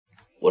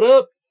What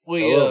up?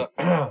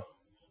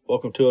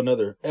 Welcome to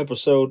another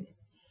episode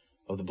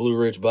of the Blue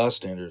Ridge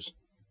Bystanders.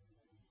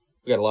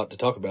 We got a lot to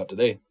talk about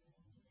today.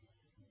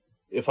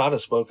 If I'd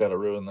have spoke, I'd have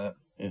ruined that.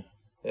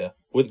 Yeah.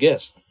 With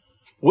guests.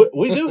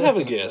 We do have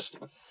a guest.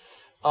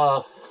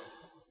 I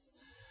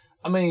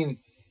mean,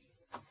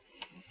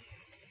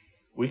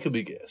 we could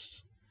be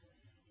guests.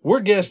 We're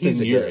guests in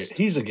your ears.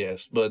 He's a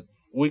guest, but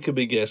we could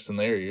be guests in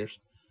their ears.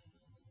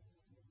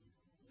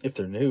 If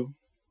they're new.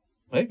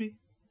 Maybe.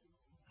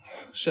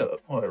 Shut up.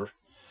 Whatever.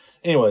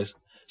 Anyways,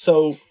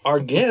 so our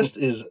guest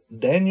is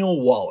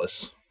Daniel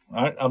Wallace.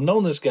 All right, I've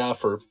known this guy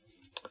for...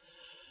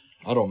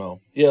 I don't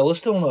know. Yeah, let's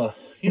don't...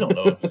 you don't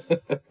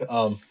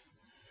know.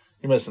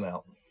 You're missing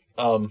out.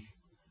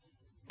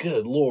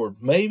 Good Lord.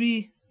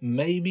 Maybe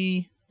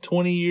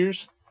 20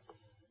 years?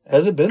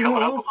 Has it been that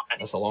long?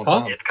 That's a long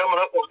time. It's coming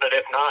up with it.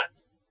 If not,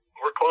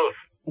 we're close.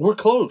 We're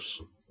close.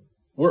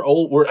 We're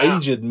old. We're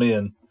aged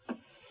men.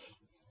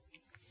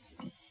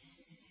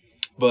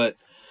 But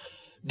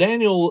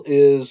Daniel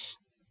is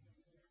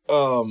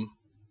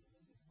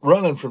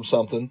running from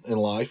something in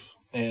life,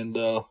 and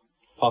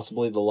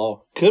possibly the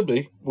law. Could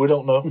be. We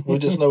don't know. We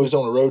just know he's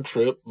on a road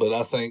trip, but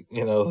I think,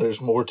 there's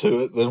more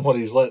to it than what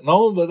he's letting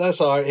on, but that's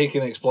all right. He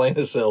can explain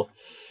himself.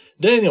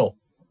 Daniel,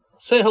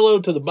 say hello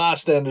to the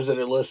bystanders that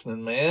are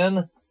listening,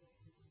 man.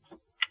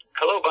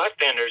 Hello,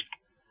 bystanders.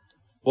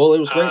 Well, it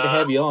was great to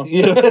have you on.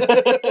 Yeah.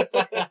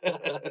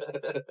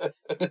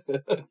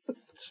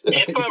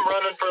 If I'm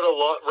running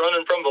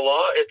from the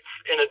law, it's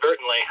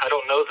inadvertently. I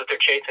don't know that they're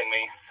chasing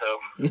me, so.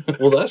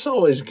 Well, that's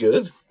always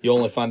good. You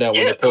only find out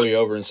when they pull you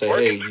over and say,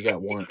 "Hey, you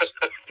got warrants."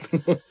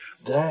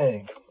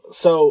 Dang.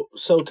 So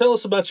tell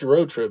us about your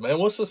road trip, man.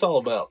 What's this all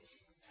about?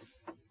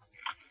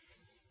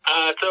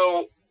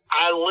 So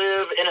I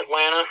live in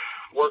Atlanta.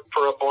 Work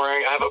for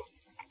I have a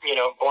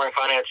boring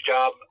finance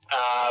job.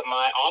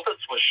 My office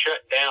was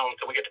shut down,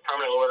 so we get to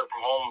permanently order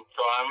from home.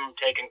 So I'm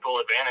taking full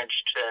advantage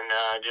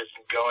and just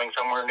going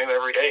somewhere new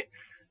every day.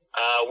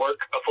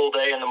 Work a full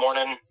day in the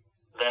morning,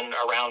 then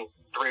around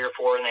 3 or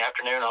 4 in the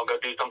afternoon, I'll go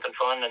do something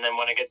fun, and then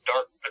when it gets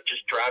dark, I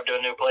just drive to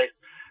a new place.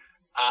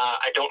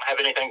 I don't have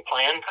anything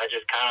planned. I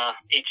just kind of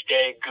each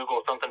day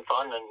Google something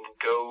fun and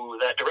go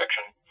that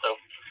direction. So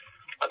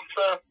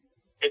that's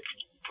it's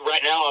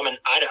right now. I'm in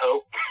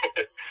Idaho,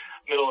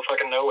 middle of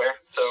fucking nowhere.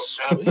 So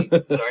sorry.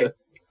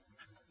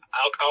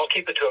 I'll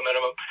keep it to a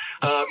minimum.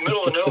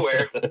 Middle of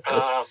nowhere.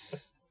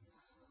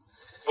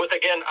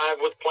 I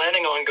was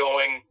planning on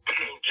going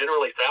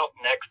generally south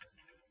next,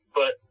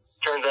 but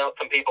turns out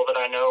some people that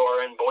I know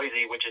are in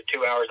Boise, which is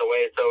 2 hours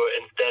away. So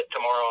instead,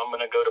 tomorrow I'm going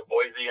to go to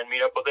Boise and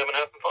meet up with them and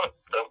have some fun.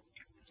 So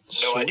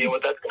no idea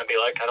what that's going to be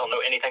like. I don't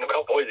know anything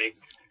about Boise.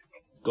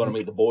 Going to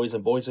meet the boys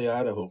in Boise,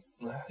 Idaho.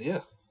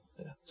 Yeah.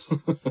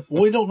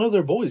 We don't know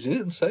they're boys. He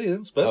didn't say. He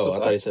didn't specify. Oh, I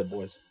thought he said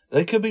boys.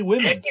 They could be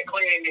women.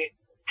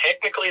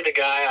 Technically, the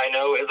guy I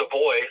know is a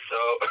boy, so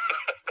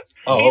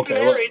he's okay.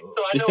 Married,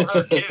 so I know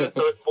her too.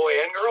 So it's boy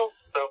and girl.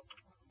 So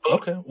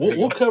okay,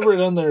 we'll cover it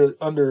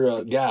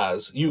under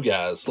guys, you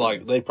guys,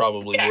 like they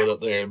probably would up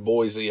there in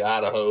Boise,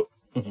 Idaho.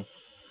 There you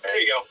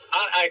go.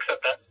 I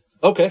accept that.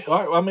 Okay,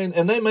 all right. I mean,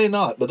 and they may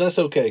not, but that's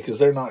okay because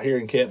they're not here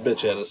and can't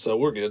bitch at us, so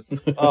we're good. Yeah,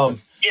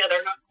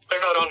 they're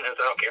not on this.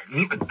 I don't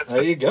care.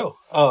 There you go.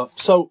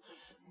 So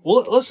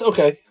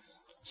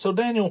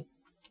Daniel,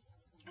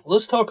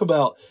 let's talk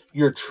about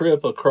your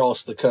trip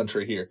across the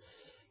country here.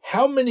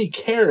 How many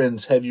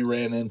Karens have you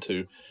ran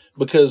into?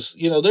 Because,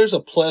 there's a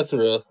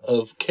plethora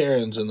of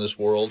Karens in this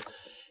world,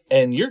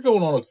 and you're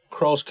going on a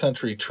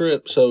cross-country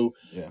trip, so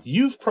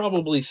you've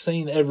probably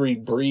seen every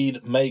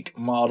breed, make,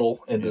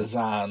 model, and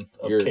design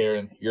of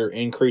Karen. You're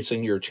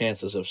increasing your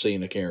chances of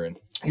seeing a Karen.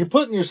 You're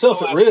putting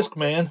yourself at risk,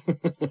 man.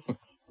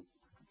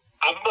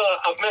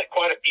 I've met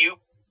quite a few.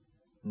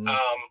 Some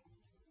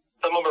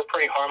of them are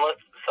pretty harmless.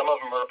 Some of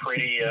them are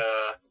pretty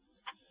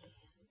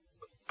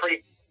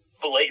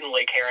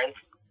blatantly Karens.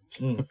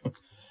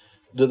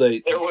 Do they?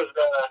 There was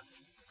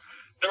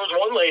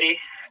one lady,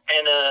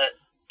 and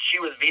she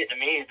was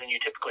Vietnamese, and you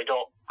typically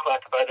don't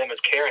classify them as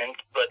Karens,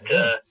 but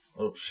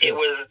it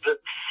was the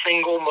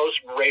single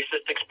most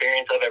racist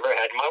experience I've ever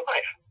had in my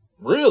life.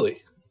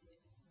 Really?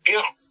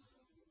 Yeah.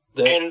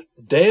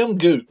 Damn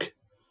gook.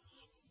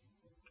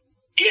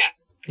 Yeah.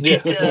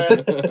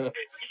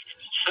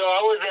 So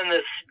I was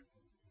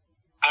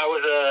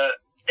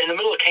in the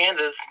middle of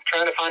Kansas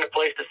trying to find a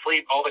place to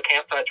sleep. All the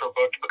campsites were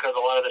booked because a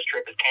lot of this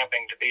trip is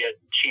camping to be a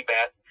cheap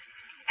ass.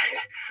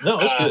 No,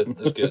 that's good.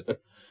 That's good.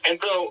 And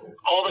so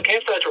all the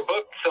campsites were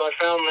booked. So I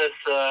found this,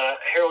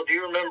 Harold, do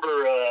you remember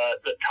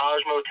the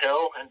Taj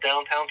Motel in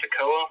downtown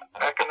Toccoa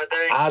back in the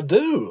day? I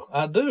do.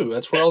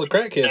 That's where all the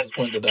crackheads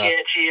went to die.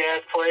 Sketchy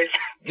ass place.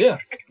 Yeah.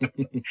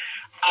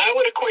 I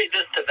would equate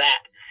this to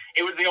that.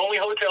 It was the only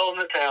hotel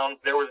in the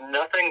town. There was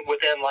nothing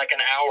within like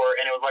an hour,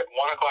 and it was like 1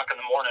 o'clock in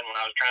the morning when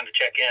I was trying to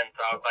check in.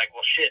 So I was like,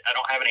 well, shit, I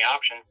don't have any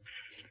options.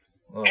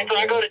 And so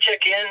I go to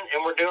check in, and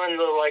we're doing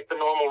the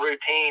normal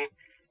routine.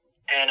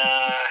 And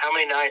how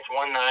many nights?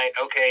 One night,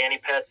 okay, any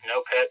pets,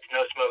 no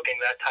smoking,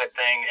 that type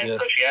thing.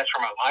 And so she asked for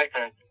my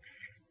license.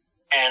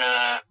 And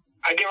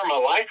I give her my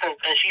license,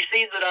 and she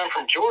sees that I'm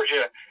from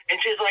Georgia,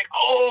 and she's like,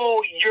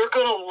 "Oh, you're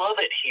gonna love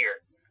it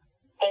here.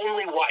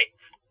 Only white."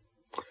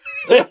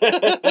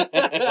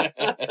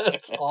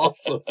 That's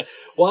awesome.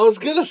 Well, I was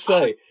gonna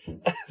say,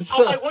 I was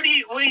like, "What do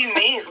you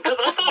mean?" Because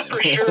I thought for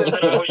sure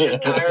that I was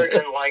just tired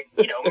and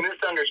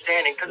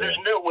misunderstanding. Because there's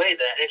no way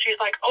that. And she's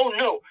like, "Oh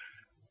no,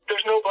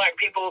 there's no black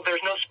people.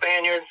 There's no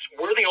Spaniards.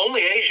 We're the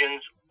only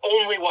Asians.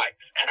 Only whites."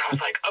 And I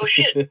was like, "Oh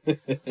shit,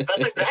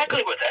 that's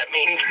exactly what that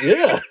means."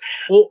 Yeah.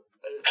 Well,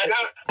 and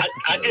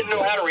I didn't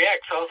know how to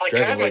react, so I was like,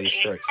 "Can I have my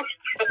key?"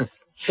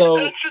 So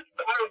I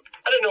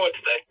didn't know what to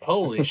say.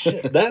 Holy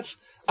shit. That's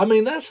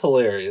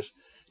hilarious.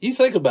 You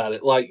think about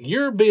it, like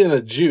you're being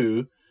a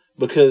Jew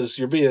because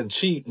you're being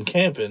cheap and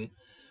camping.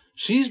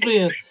 She's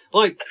being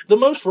like the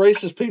most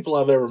racist people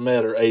I've ever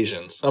met are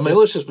Asians. I mean,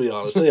 let's just be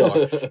honest. They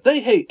are.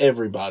 They hate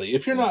everybody.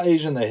 If you're not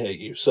Asian, they hate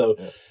you. So,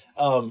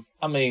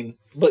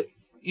 but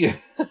yeah.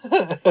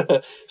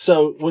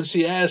 So when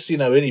she asked,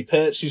 any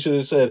pets, she should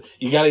have said,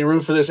 "You got any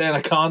room for this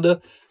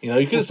anaconda?" You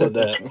could have said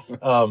that.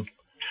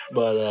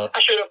 But I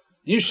should have.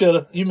 You should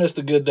have. You missed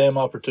a good damn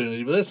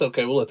opportunity, but that's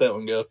okay. We'll let that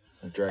one go.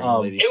 It was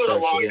a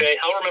long day.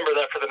 I'll remember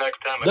that for the next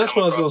time. That's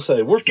what I was going to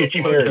say. We're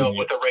preparing you.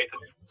 With a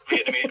racist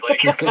Vietnamese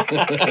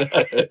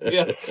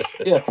lady.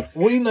 Yeah.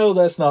 We know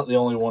that's not the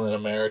only one in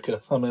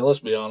America. I mean, let's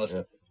be honest.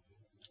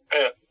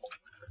 Yeah.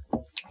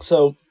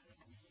 So,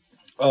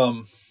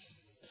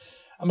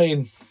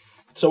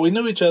 so we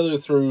knew each other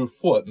through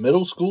what?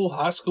 Middle school,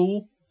 high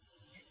school?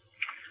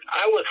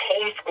 I was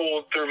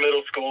homeschooled through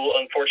middle school,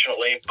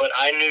 unfortunately, but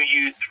I knew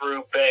you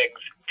through Beggs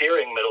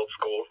during middle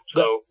school.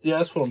 So yeah,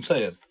 that's what I'm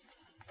saying.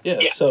 Yeah.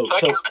 So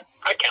I count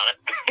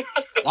it.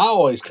 I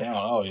always count.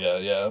 Oh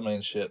yeah. I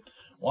mean, shit.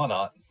 Why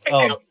not?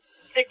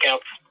 It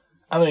counts.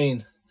 I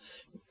mean,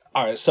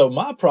 all right. So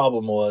my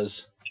problem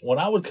was when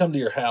I would come to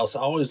your house. I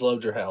always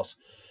loved your house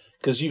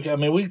because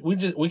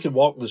we could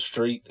walk the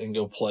street and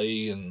go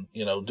play and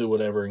do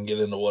whatever and get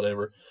into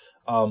whatever.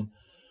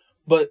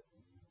 But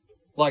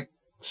like.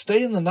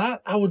 Staying the night,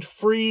 I would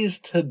freeze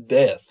to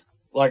death.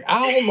 Like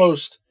I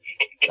was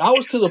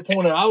to the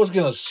point of I was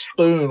going to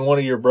spoon one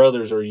of your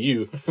brothers or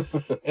you.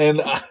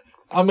 And I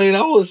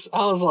was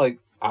like,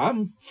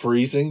 I'm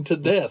freezing to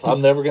death.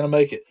 I'm never going to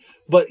make it.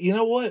 But you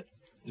know what?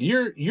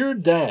 Your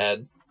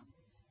dad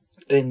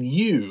and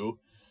you,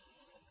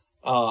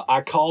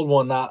 I called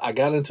one night. I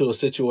got into a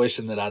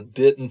situation that I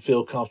didn't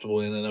feel comfortable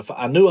in. And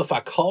I knew if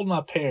I called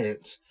my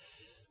parents,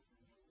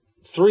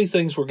 3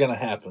 things were going to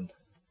happen.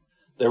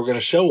 They were going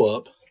to show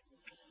up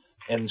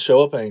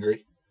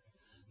angry.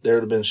 There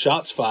would have been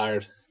shots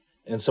fired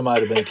and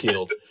somebody would have been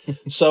killed.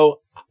 So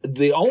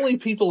the only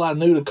people I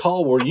knew to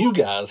call were you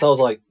guys. I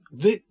was like,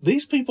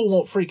 these people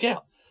won't freak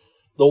out.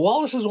 The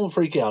Wallaces won't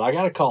freak out. I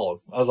got to call them.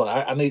 I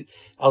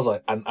was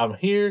like, I'm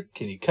here.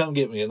 Can you come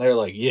get me? And they're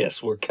like,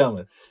 yes, we're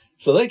coming.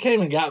 So they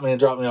came and got me and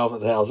dropped me off at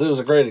the house. It was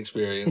a great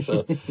experience.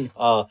 So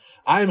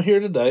I am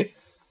here today.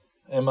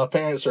 And my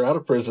parents are out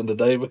of prison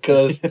today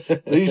because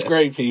these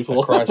great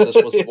people. Crisis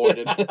was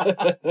avoided.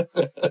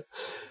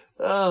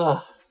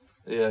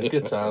 Yeah,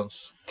 good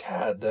times.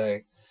 God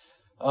dang.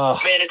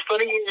 Man, it's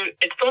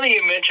funny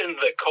you mentioned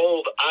the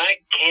cold. I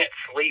can't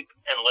sleep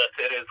unless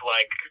it is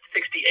like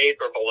 68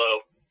 or below.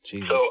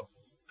 Jesus. So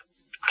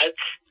I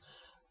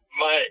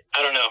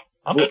don't know.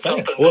 I'm That's a fan.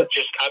 something that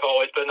I've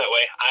always been that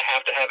way. I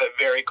have to have it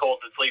very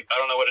cold to sleep. I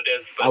don't know what it is.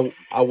 But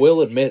I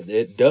will admit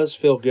it does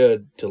feel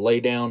good to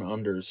lay down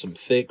under some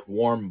thick,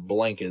 warm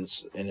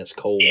blankets and it's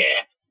cold.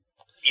 Yeah.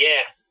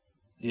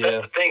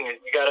 That's the thing.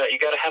 You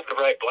gotta have the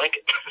right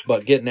blanket.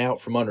 But getting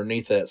out from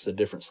underneath that's a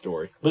different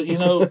story. But Oh,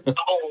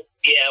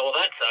 yeah. Well,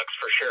 that sucks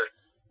for sure.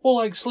 Well,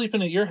 like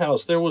sleeping at your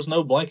house, there was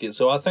no blanket,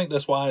 so I think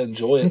that's why I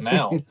enjoy it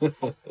now.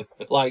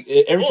 Like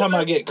every time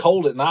I get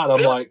cold at night,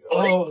 I'm like,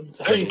 oh,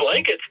 hey,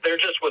 blankets. There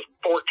just was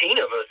 14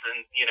 of us,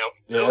 and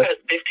who has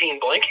 15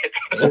 blankets?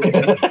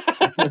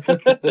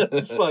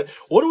 It's like,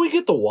 what do we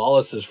get the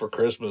Wallaces for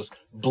Christmas?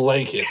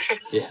 Blankets.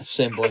 Yeah,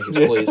 send blankets,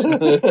 please.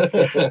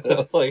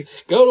 Like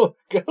go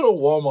to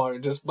Walmart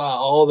and just buy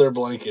all their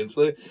blankets.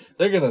 They're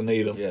gonna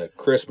need them. Yeah,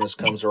 Christmas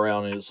comes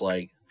around and it's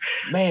like,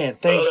 man,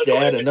 thanks,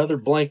 Dad. Another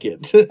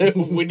blanket.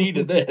 We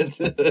needed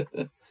that.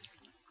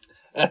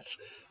 That's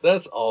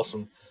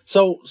awesome.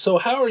 So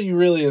how are you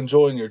really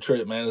enjoying your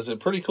trip, man? Is it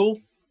pretty cool?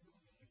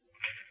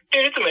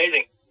 Dude, it's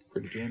amazing.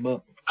 Pretty jam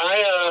up.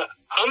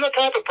 I'm the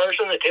type of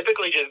person that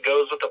typically just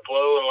goes with the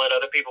flow and let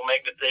other people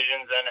make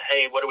decisions. And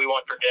hey, what do we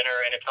want for dinner?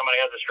 And if somebody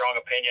has a strong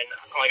opinion,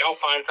 I'll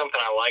find something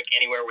I like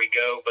anywhere we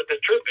go. But this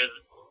trip is,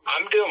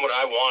 I'm doing what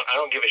I want. I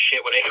don't give a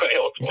shit what anybody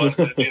else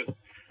wants to do.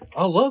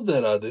 I love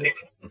that idea.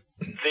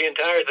 The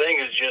entire thing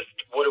is just,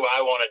 what do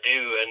I want to do?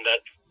 And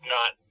that's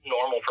not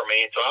normal for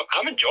me. So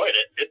I'm enjoying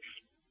it.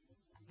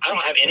 I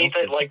don't have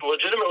anything,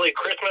 legitimately,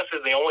 Christmas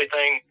is the only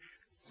thing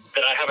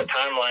that I have a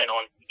timeline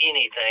on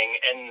anything.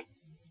 And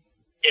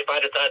if I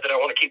decide that I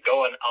want to keep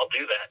going, I'll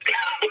do that.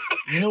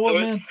 You know what,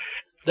 man?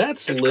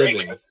 That's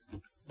living. Great.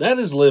 That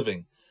is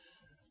living.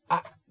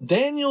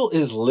 Daniel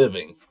is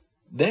living.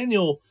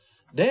 Daniel,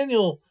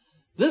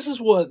 this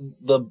is what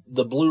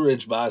the Blue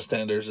Ridge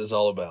Bystanders is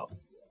all about.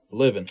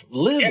 Living.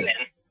 Live Yeah, it. man.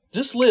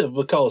 Just live,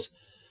 because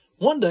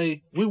one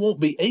day we won't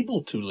be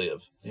able to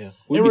live. Yeah.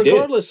 And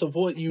regardless of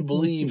what you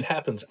believe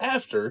happens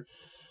after,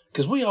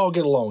 because we all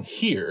get along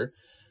here,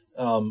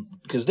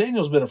 because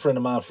Daniel's been a friend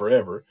of mine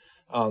forever.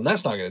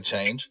 That's not going to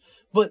change.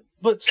 But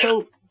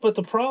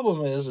the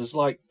problem is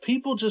like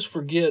people just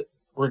forget,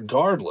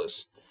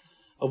 regardless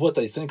of what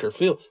they think or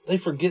feel, they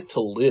forget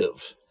to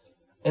live.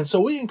 And so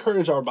we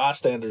encourage our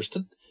bystanders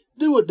to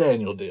do what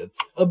Daniel did.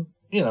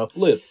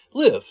 Live.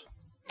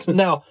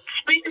 Now,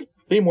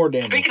 be more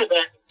Daniel. Speaking of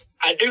that,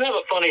 I do have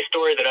a funny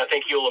story that I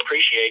think you'll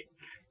appreciate,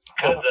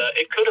 because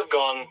it could have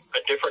gone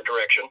a different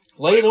direction.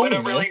 Lay it on me,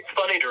 a really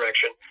funny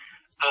direction.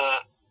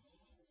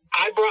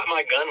 I brought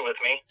my gun with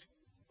me.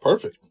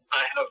 Perfect.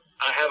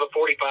 I have a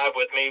 45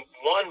 with me.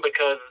 One,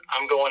 because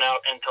I'm going out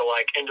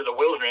into the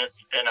wilderness,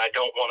 and I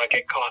don't want to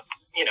get caught,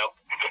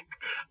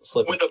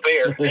 Slipping. with a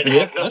bear and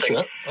Yeah, have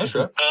nothing. That's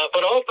right.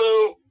 But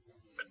also,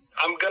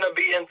 I'm going to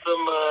be in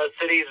some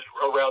cities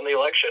around the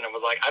election, and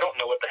was like, I don't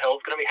know what the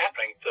hell's going to be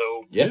happening. So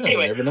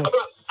anyway, you never know.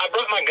 I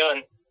brought my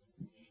gun,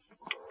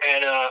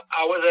 and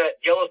I was at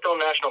Yellowstone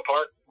National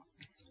Park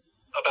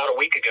about a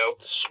week ago.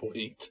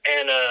 Sweet.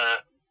 And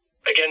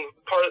again,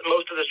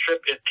 most of this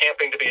trip is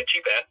camping to be a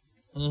cheap ass.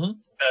 Mm-hmm.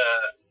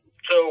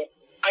 So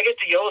I get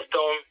to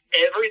Yellowstone,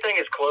 everything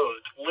is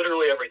closed.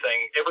 Literally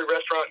everything. Every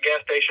restaurant,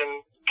 gas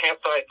station,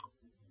 campsite,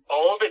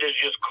 all of it is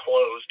just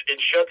closed.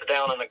 It shuts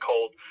down in the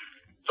cold.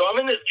 So I'm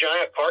in this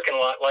giant parking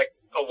lot, like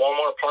a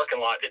Walmart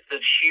parking lot. It's this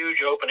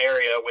huge open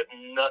area with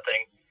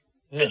nothing.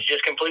 Yeah. It's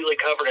just completely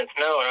covered in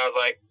snow. And I was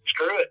like,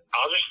 screw it.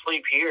 I'll just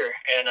sleep here.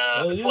 And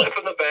slept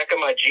in the back of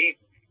my Jeep.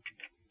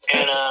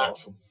 And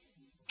That's awesome.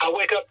 I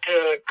wake up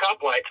to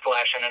cop lights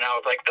flashing, and I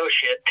was like, oh,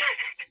 shit.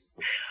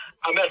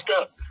 I messed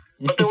up.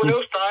 But there were no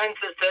signs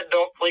that said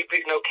don't sleep,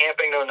 no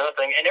camping, no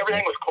nothing. And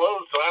everything was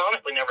closed, so I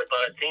honestly never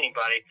thought I'd see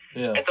anybody.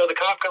 Yeah. And so the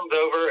cop comes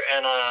over,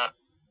 and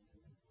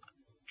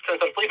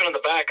since I'm sleeping in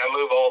the back, I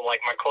move all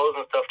like my clothes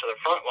and stuff to the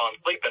front while I'm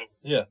sleeping.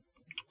 Yeah.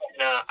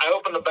 And I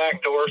open the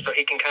back door so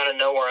he can kind of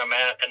know where I'm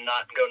at and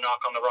not go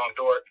knock on the wrong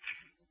door.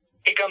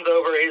 He comes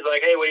over, he's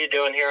like, hey, what are you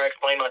doing here? I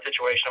explain my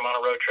situation. I'm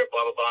on a road trip,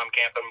 blah, blah, blah. I'm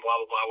camping, blah,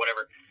 blah, blah,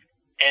 whatever.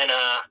 And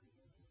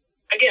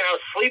again, I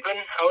was sleeping.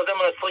 I was in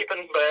my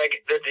sleeping bag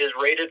that is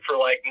rated for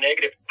like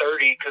 -30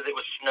 because it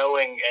was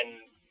snowing and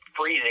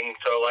freezing.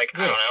 So I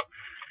don't know.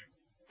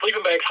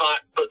 Sleeping bag's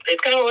hot, but it's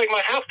kind of like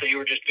my house that you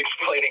were just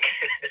explaining.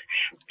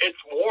 It's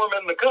warm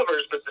in the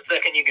covers, but the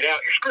second you get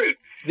out, you're screwed.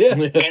 Yeah.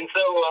 And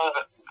so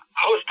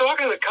I was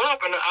talking to the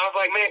cop, and I was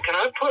like, man, can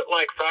I put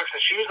like socks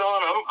and shoes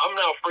on? I'm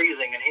now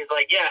freezing. And he's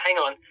like, yeah, hang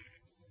on.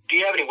 Do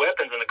you have any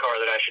weapons in the car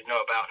that I should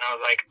know about? And I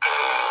was like,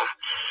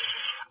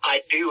 I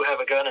do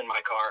have a gun in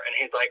my car. And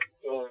he's like,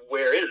 well,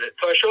 where is it?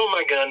 So I show him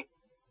my gun,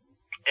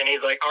 and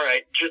he's like, all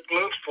right, just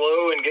move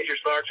slow and get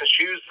your socks and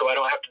shoes so I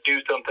don't have to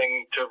do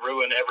something to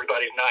ruin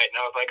everybody's night.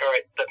 And I was like, all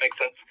right, that makes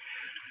sense.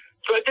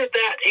 So I did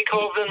that. He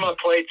calls in my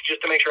plates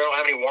just to make sure I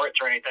don't have any warrants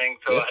or anything.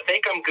 So I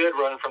think I'm good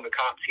running from the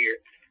cops here.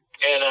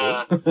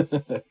 And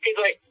he's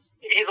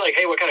like,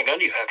 hey, what kind of gun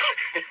do you have?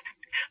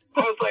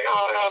 I was like,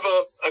 I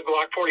have a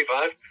Glock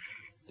 45.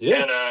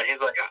 Yeah. And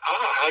he's like,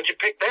 how'd you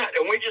pick that?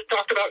 And we just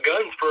talked about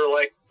guns for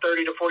like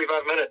 30 to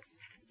 45 minutes.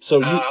 So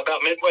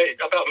about midway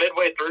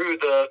through,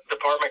 the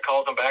department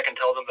calls him back and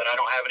tells him that I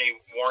don't have any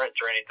warrants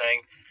or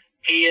anything.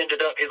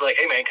 He's like,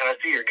 hey man, can I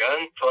see your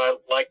gun? So I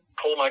like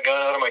pull my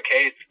gun out of my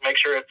case, make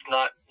sure it's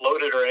not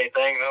loaded or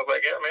anything. And I was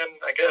like, yeah man,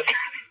 I guess.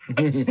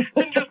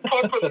 And just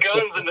talked with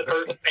guns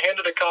or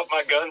handed a cop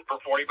my gun for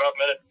 45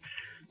 minutes.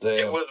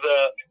 damn.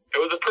 It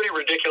was a pretty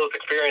ridiculous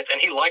experience,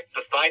 and he liked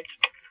the sights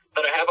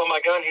that I have on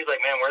my gun. He's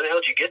like, man, where the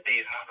hell did you get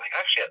these? And I was like,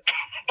 oh shit.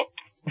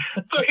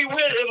 So he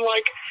went and he's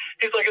like,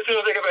 as soon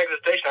as I get back to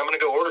the station, I'm going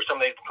to go order some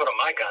of these to put on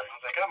my gun. I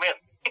was like, oh man.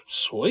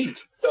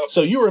 Sweet.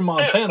 So you were in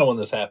Montana when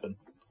this happened?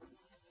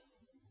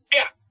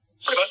 Yeah,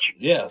 pretty much.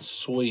 Yeah,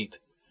 sweet.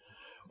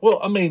 Well,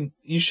 I mean,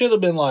 you should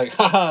have been like,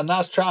 haha,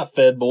 nice try,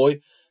 Fed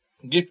boy.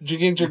 Get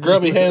your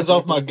grubby hands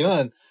off my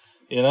gun,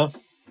 you know?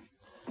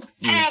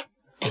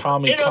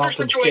 Commie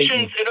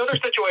confiscating. In other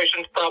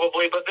situations,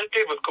 probably, but this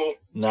dude was cool.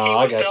 No,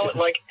 I got you.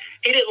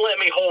 He didn't let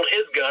me hold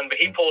his gun,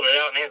 but he pulled it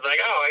out, and he was like,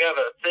 oh, I got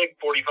a SIG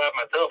 45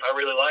 myself. I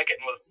really like it,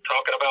 and was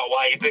talking about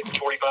why he picked the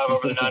 45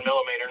 over the 9mm.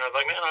 And I was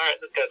like, man, all right,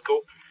 this guy's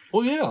cool.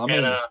 Well, yeah, I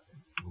mean. And,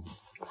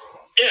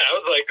 I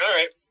was like, all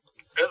right.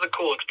 It was a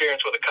cool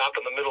experience with a cop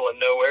in the middle of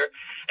nowhere.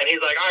 And he's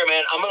like, all right,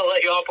 man, I'm going to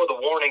let you off with a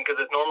warning because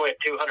it's normally a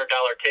 $200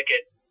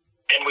 ticket.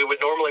 And we would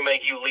normally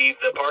make you leave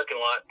the parking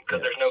lot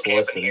because there's no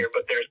camping here,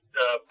 but there's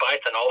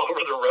bison all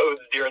over the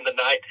roads during the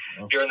night,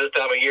 during this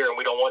time of year, and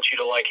we don't want you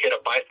to hit a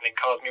bison and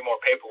cause me more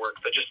paperwork.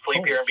 So just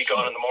sleep here and be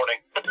gone in the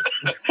morning. I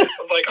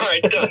was like, all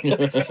right, done.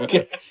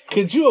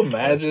 Could you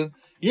imagine?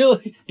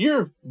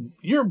 You're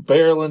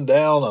barreling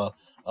down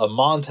a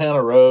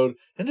Montana road,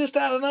 and just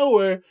out of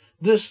nowhere,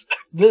 this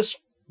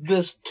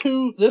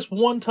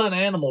 1-ton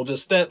animal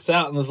just steps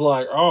out and is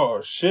like,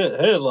 oh shit,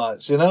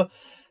 headlights, you know?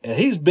 And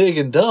he's big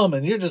and dumb,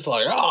 and you're just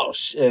like, oh,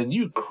 and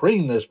you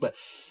cream this. But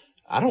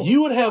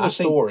You would have a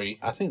story.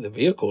 I think the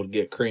vehicle would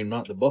get creamed,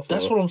 not the buffalo.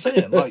 That's what I'm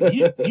saying. Like,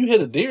 you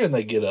hit a deer and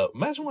they get up.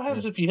 Imagine what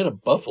happens if you hit a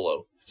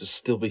buffalo. Just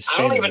still be I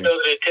standing don't even there. know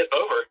that it tip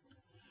over.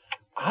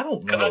 I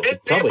don't Because I know. did see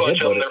a Probably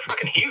bunch of them. headbutt it. They're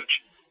fucking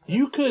huge.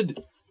 You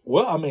could,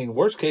 well, I mean,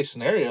 worst case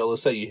scenario,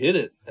 let's say you hit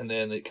it and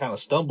then it kind of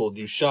stumbled.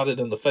 You shot it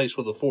in the face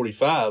with a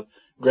 45.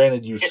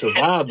 Granted, you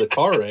survived the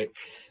car wreck.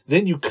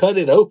 Then you cut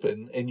it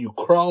open and you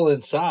crawl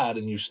inside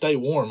and you stay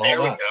warm all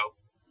There we night. go.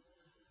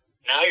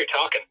 Now you're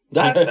talking.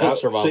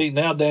 That's survival. See,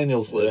 now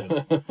Daniel's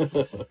living.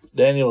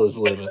 Daniel is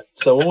living.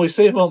 So when we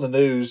see him on the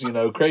news,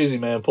 crazy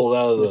man pulled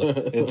out of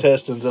the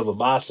intestines of a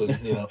bison,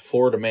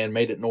 Florida man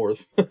made it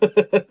north.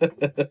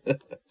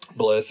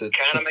 blessed.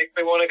 Kind of makes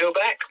me want to go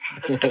back.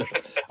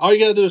 All you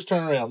got to do is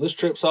turn around. This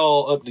trip's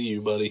all up to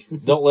you, buddy.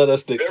 Don't let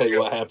us dictate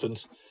what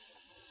happens.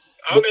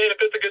 I mean, if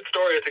it's a good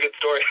story, it's a good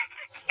story.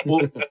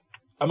 Well,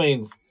 I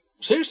mean,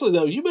 seriously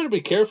though, you better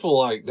be careful.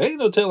 Like, there ain't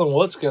no telling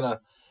what's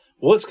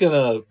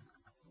the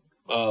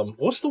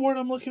word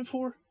I'm looking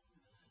for?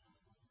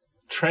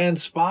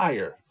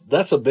 Transpire.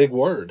 That's a big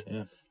word.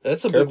 Yeah.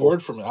 That's a big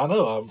word for me. I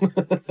know.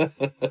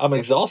 I'm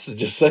exhausted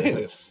just saying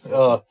it.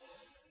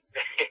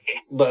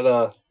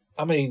 But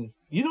I mean,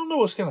 you don't know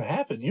what's going to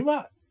happen. You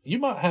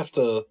might have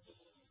to,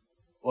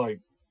 like,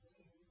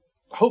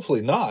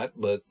 hopefully not,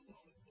 but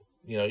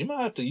you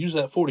might have to use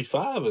that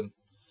 45 and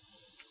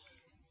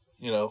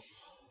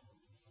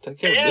take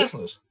care of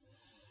business.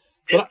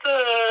 That's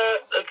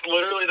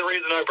literally the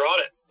reason I brought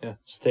it. Yeah,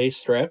 stay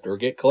strapped or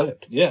get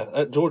clapped.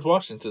 Yeah, George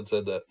Washington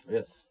said that.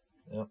 Yeah.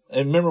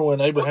 And remember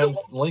when Abraham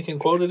Lincoln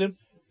quoted him?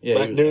 Yeah,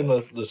 back during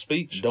the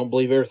speech. Don't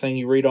believe everything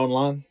you read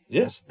online.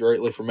 Yes,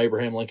 directly from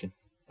Abraham Lincoln.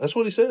 That's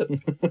what he said. I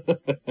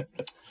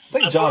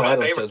think That's John one of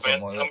my Adams said favorites,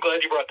 something man. like that. I'm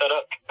glad you brought that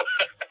up.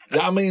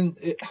 Yeah, I mean,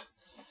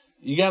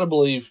 you got to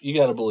believe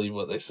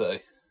what they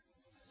say.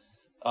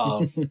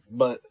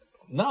 But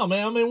no,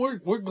 man. I mean,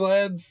 we're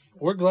glad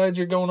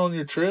you're going on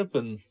your trip,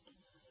 and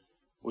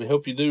we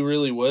hope you do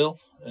really well,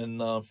 and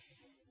hope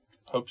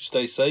you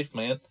stay safe,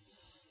 man.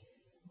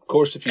 Of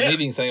course, if you need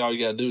anything, all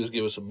you got to do is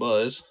give us a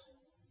buzz,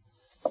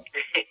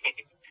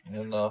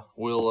 and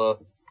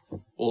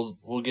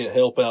we'll get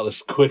help out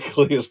as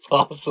quickly as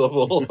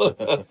possible.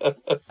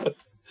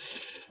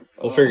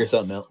 We'll figure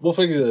something out. We'll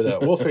figure it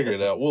out.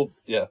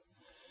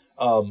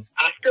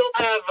 I still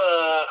have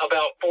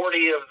about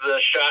 40 of the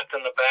shots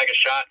in the bag of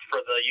shots for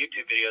the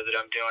YouTube videos that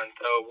I'm doing.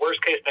 So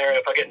worst case scenario,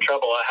 if I get in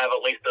trouble, I have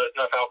at least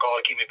enough alcohol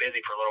to keep me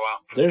busy for a little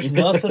while. There's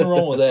nothing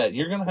wrong with that.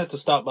 You're going to have to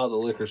stop by the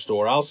liquor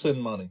store. I'll send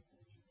money.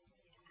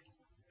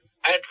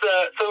 It's,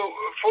 so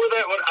for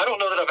that one, I don't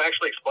know that I've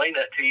actually explained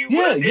that to you.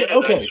 Yeah,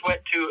 okay. I just went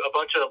to a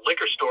bunch of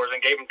liquor stores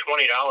and gave them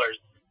 $20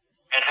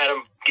 and had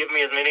them give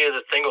me as many of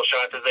the single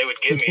shots as they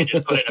would give me and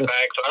just put it in a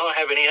bag. So I don't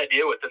have any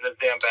idea what's in this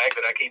damn bag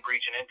that I keep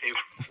reaching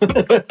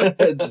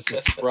into. Just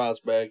a surprise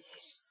bag.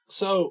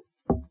 So,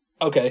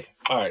 okay.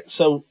 All right.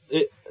 So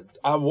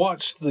I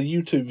watched the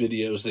YouTube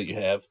videos that you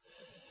have.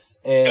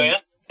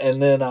 And,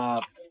 and then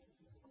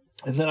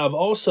I've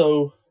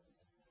also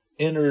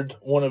entered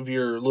one of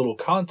your little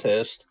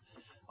contests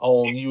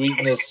on you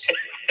eating this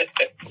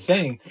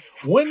thing.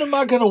 When am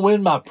I going to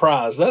win my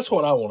prize? That's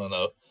what I want to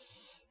know.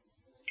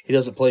 He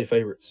doesn't play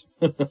favorites.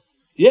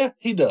 Yeah,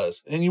 he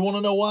does. And you want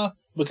to know why?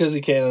 Because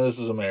he can, and this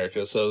is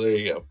America. So there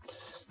you go.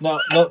 No,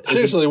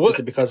 seriously. Is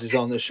it because he's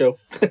on this show?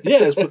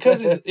 Yeah, it's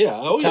because he's, yeah.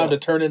 Oh, Time to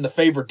turn in the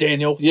favor,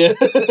 Daniel. Yeah.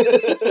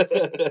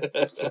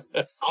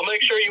 I'll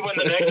make sure you win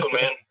the next one,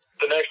 man.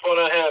 The next one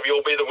I have,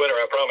 you'll be the winner,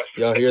 I promise.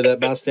 Y'all hear that,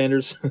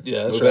 bystanders?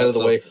 Yeah, that's Move right. out of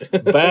the way.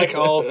 Back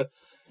off.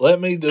 Let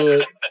me do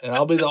it, and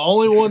I'll be the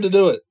only one to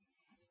do it.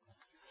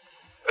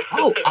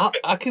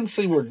 I can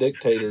see where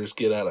dictators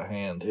get out of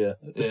hand. Yeah.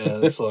 Yeah,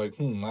 it's like,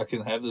 I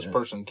can have this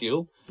person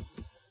killed.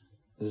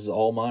 This is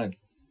all mine.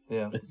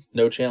 Yeah.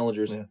 No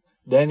challengers. Yeah.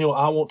 Daniel,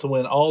 I want to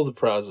win all the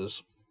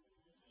prizes.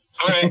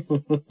 All right.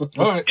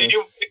 All right. Did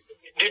you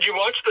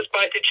watch the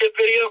spicy chip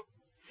video?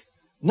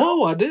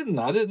 No, I didn't.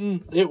 I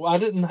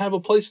didn't have a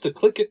place to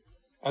click it.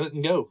 I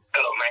didn't go.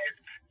 Oh man,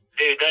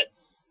 dude,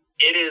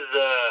 it is.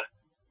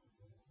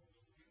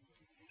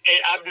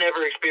 I've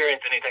never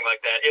experienced anything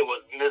like that. It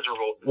was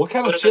miserable. What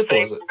kind of chip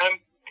was it?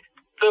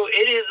 So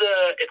it is.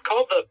 It's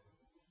called the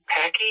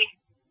Packy.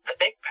 I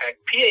think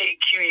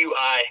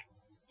PAQUI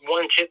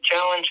one chip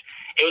challenge.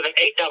 It was an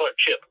 $8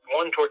 chip,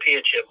 one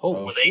tortilla chip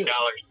was $8.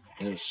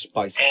 And it was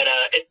spicy. And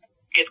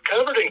it's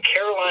covered in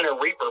Carolina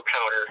Reaper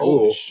powder.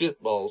 Holy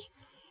shit balls.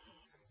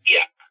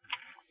 Yeah.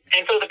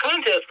 And so the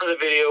contest for the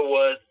video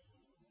was,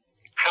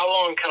 how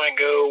long can I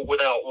go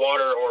without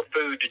water or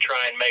food to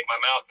try and make my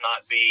mouth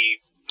not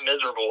be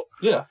miserable?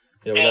 Yeah.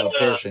 Yeah, without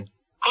perishing.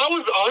 I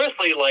was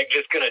honestly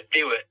just going to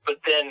do it,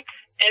 but then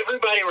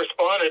everybody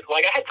responded.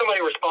 I had somebody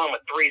respond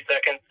with 3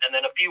 seconds, and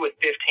then a few with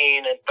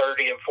 15 and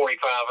 30 and 45,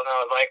 and I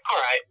was like, all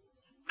right,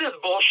 this is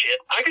bullshit.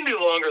 I can do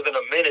longer than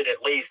a minute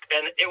at least.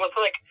 And it was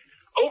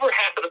over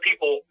half of the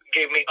people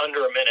gave me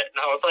under a minute, and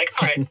I was like,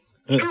 all right,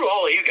 Screw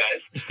all of you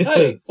guys.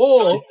 Hey,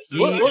 well,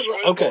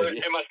 Okay. okay.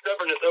 And my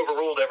stubbornness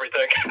overruled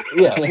everything.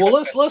 Yeah,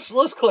 well,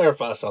 let's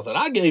clarify something.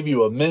 I gave you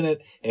 1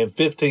 minute and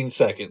 15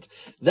 seconds.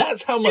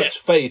 That's how much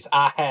faith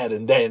I had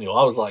in Daniel.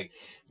 I was like,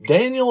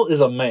 Daniel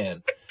is a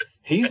man.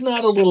 He's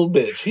not a little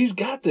bitch. He's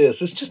got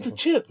this. It's just a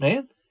chip,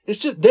 man. It's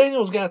just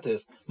Daniel's got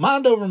this.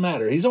 Mind over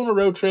matter. He's on a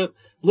road trip,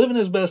 living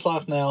his best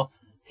life now.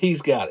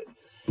 He's got it.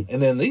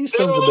 And then these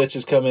sons of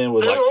bitches come in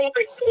with there like, were only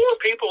 4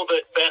 people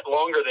that bet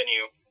longer than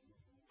you.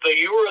 So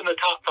you were in the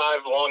top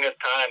 5 longest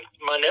times.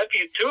 My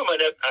nephew,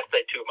 I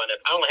say 2 of my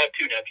nephews. I only have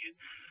 2 nephews.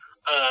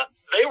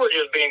 They were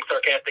just being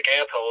sarcastic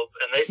assholes,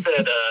 and they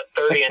said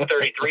 30 and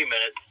 33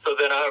 minutes. So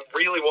then I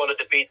really wanted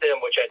to beat them,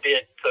 which I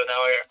did. So now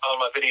on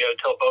my video,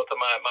 tell both of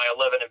my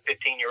 11 and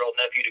 15-year-old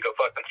nephew to go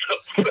fuck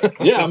themselves.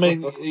 yeah, I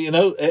mean,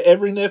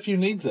 every nephew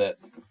needs that.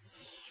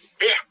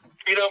 Yeah,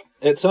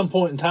 At some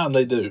point in time,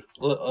 they do.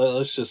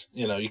 Let's just,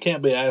 you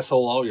can't be an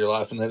asshole all your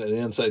life and then at the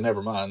end say,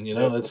 never mind.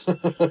 It's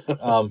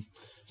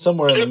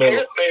somewhere in the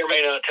middle. Parents may or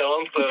may not tell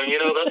them, so,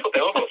 that's what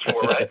the uncle's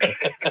for, right?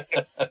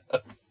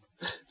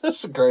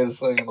 That's the greatest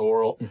thing in the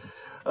world.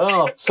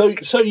 Oh,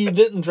 so you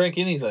didn't drink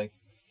anything?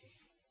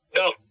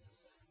 No.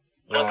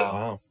 Nothing.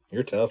 Wow.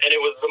 You're tough. And it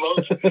was the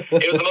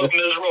most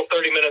miserable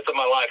 30 minutes of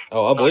my life.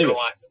 Oh, I believe it.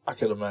 Lie. I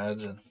could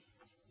imagine.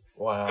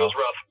 Wow. It was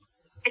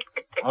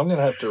rough. I'm going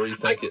to have to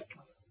rethink it.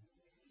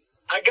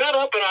 I got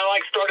up and I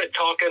started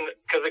talking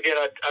because again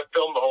I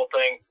filmed the whole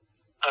thing.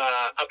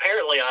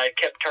 Apparently I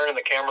kept turning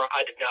the camera.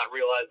 I did not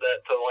realize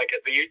that. So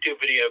the YouTube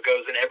video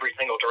goes in every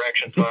single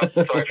direction. So I'm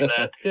sorry for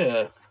that.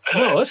 Yeah.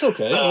 No, that's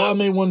okay. Well, I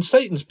mean, when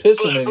Satan's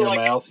pissing in your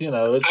mouth, it's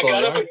I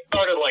got up and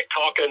started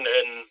talking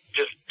and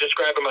just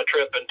describing my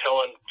trip and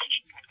telling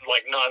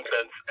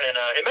nonsense, and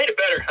it made it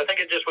better. I think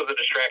it just was a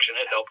distraction.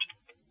 It helped.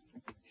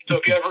 So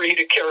if you ever eat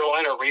a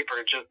Carolina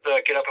Reaper, just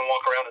get up and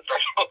walk around and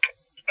start talking.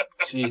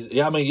 Jeez,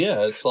 yeah, I mean,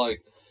 yeah, it's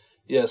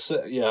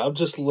I'm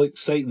just like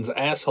Satan's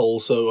asshole,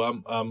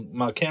 so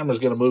my camera's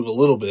gonna move a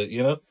little bit,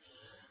 Jesus.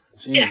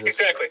 Yeah,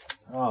 exactly.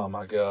 Oh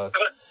my God.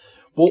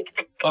 Well,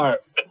 all right.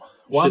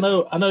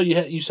 Well, I know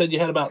you said you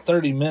had about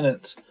 30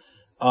 minutes.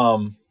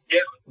 Yeah.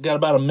 Got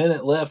about a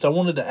minute left. I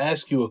wanted to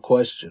ask you a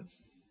question.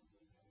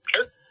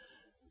 Sure.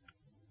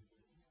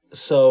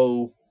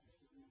 So,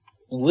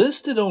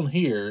 listed on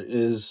here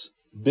is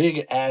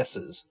big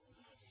asses.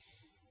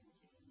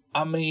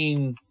 I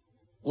mean,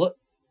 what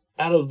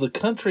out of the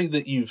country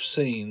that you've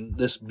seen,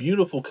 this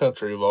beautiful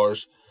country of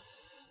ours,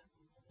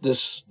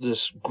 this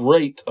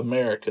great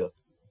America,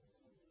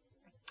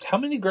 how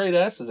many great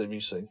asses have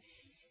you seen?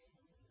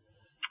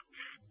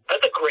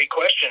 That's a great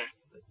question.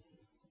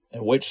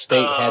 And which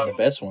state had the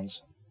best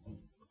ones?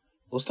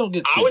 Let's don't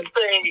get too... I would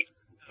say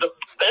the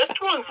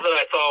best ones that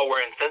I saw were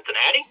in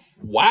Cincinnati.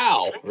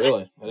 Wow.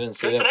 Really? I didn't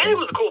see that. Cincinnati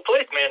was a cool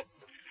place, man.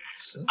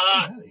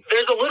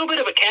 There's a little bit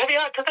of a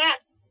caveat to that,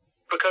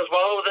 because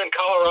while I was in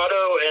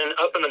Colorado and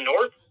up in the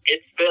north,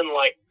 it's been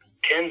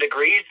 10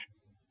 degrees.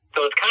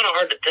 So it's kind of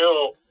hard to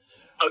tell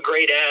a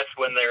great ass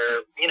when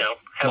they're,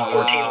 have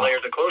 14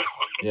 layers of clothes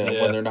on.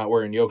 Yeah, when they're not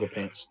wearing yoga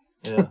pants.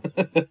 Yeah.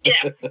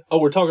 Yeah. Oh,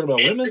 we're talking about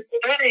women?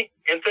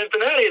 In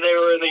Cincinnati, they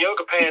were in the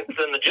yoga pants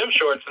and the gym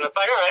shorts, and it's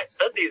all right,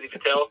 that's easy to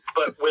tell.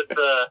 But with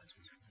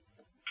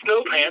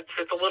snow pants,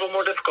 it's a little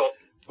more difficult.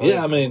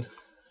 Yeah, I mean,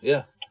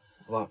 yeah.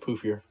 A lot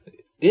poofier.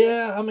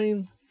 Yeah, I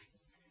mean,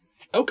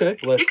 okay.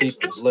 You can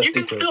still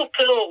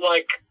tell,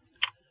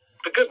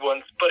 the good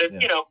ones, but it's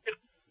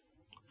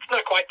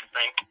not quite the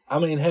same. I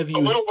mean, have you... A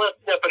little less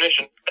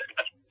definition.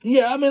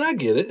 Yeah, I mean, I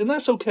get it, and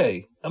that's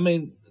okay. I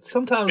mean,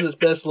 sometimes it's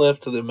best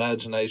left to the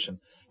imagination.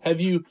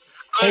 Have you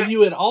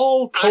at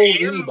all told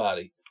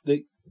anybody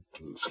that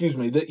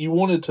you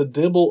wanted to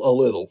dibble a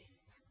little?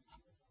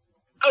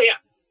 Oh, yeah.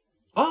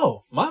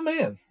 Oh, my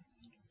man.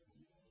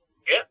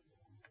 Yeah.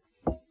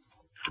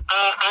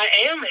 I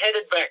am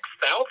headed back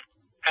south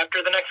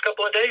after the next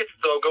couple of days,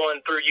 so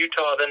going through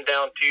Utah, then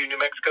down to New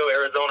Mexico,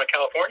 Arizona,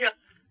 California.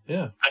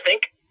 Yeah. I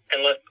think,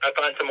 unless I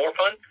find some more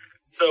fun.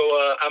 So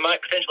I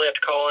might potentially have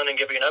to call in and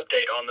give you an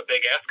update on the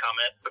big ass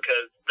comment,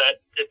 because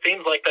it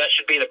seems like that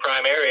should be the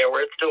prime area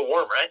where it's still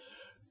warm, right?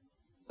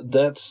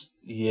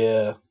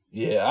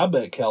 Yeah, I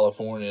bet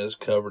California is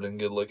covered in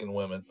good-looking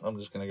women. I'm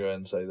just going to go ahead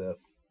and say that.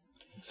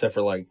 Except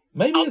for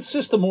maybe it's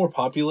just the more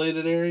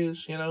populated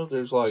areas,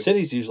 there's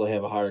cities usually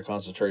have a higher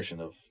concentration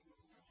of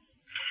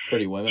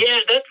pretty women. Yeah,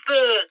 that's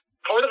the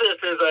part of this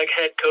is I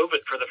had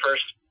COVID for the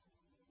first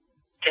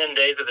 10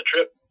 days of the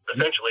trip,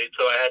 essentially,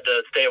 so I had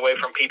to stay away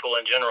from people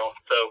in general.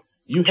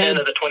 So 10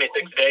 of the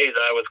 26 days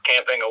I was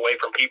camping away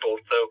from people,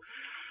 so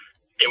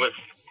it was...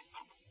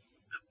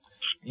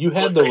 You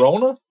had the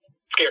Rona?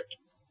 Scared.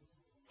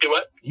 Do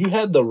what? You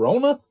had the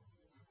Rona?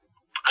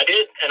 I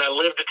did, and I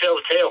lived to tell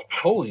the tale.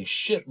 Holy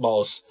shit,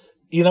 boss.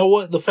 You know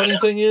what the funny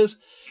thing is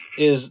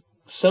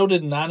so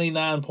did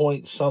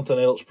 99-point-something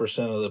else %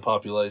 of the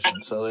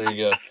population. So there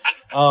you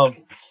go.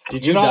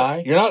 Did you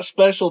die? You're not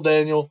special,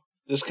 Daniel.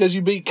 Just because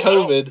you beat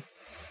COVID. No,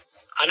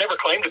 I never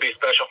claimed to be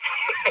special.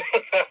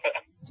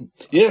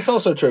 Yeah, it's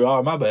also true.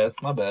 Oh, my bad.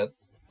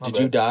 Did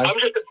you die? I'm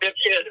just a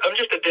dipshit. I'm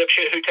just a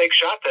dipshit who takes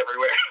shots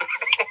everywhere.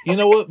 You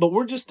know what? But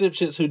we're just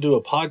dipshits who do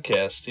a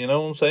podcast. You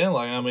know what I'm saying?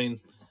 Like, I mean,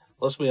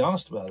 let's be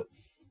honest about it.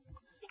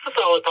 It's a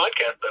solid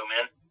podcast, though,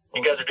 man.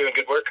 You guys are doing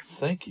good work.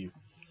 Thank you.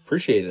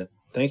 Appreciate it.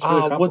 Thanks for the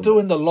compliment. We're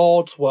doing the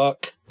Lord's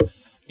work,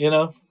 you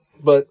know.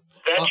 But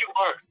that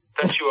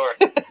you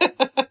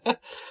are.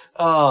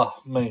 oh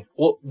man.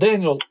 Well,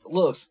 Daniel,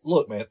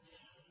 look, man.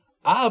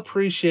 I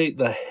appreciate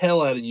the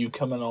hell out of you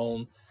coming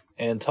on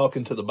and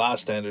talking to the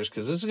Bystanders,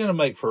 because this is going to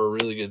make for a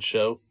really good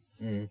show.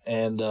 Mm.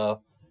 And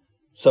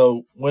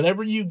so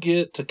whenever you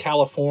get to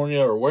California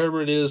or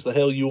wherever it is the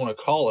hell you want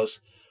to call us,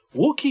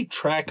 we'll keep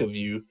track of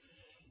you.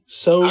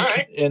 So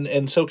right.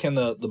 and so can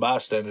the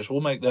Bystanders.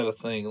 We'll make that a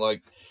thing.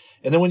 Like,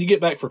 and then when you get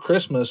back for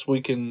Christmas,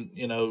 we can,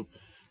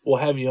 we'll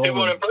have you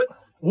on.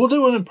 We'll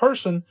do it in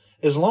person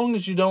as long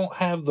as you don't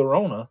have the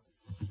Rona,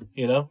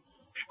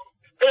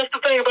 That's the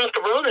thing about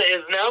the Rona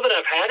is now that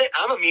I've had it,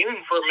 I'm immune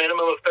for a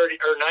minimum of 30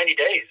 or 90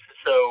 days.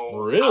 So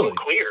really? I'm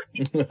clear.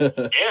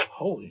 Yeah.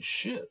 Holy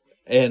shit.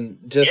 And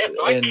just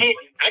I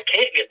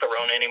can't get the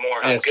Rona anymore.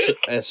 I'm good.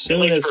 As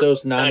soon as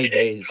those 90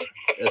 days,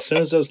 as soon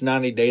as those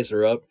 90 days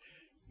are up,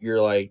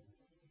 you're like,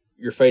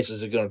 your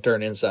faces are going to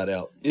turn inside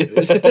out.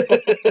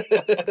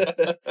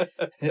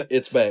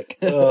 It's back.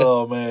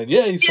 Oh man,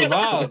 yeah, you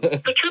survived.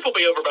 The trip will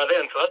be over by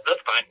then, so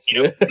that's fine.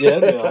 Yeah,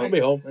 I'll be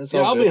home.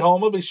 I'll be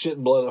home. I'll be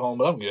shitting blood at home,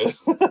 but I'm good.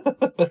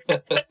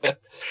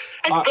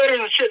 It's better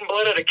than shitting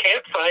blood at a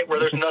campsite where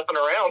there's nothing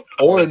around.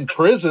 Or in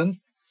prison.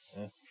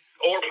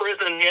 Or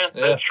prison, yeah,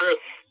 that's true.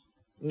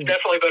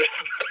 Definitely better.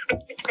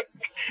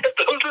 If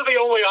those are the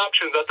only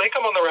options, I think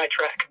I'm on the right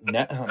track.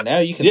 Now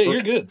you can. Yeah,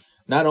 you're good.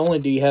 Not only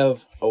do you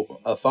have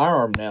a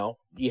firearm now,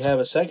 you have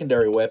a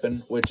secondary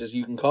weapon, which is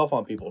you can cough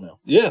on people now.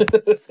 Yeah.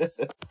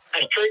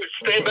 That's true.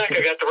 Stand back,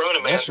 I got the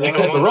Rona, man. That's right. I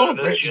got the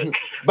Rona, bitch.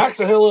 Back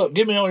the hell up.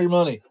 Give me all your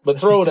money, but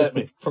throw it at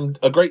me from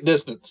a great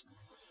distance.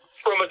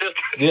 From a distance.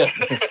 Yeah.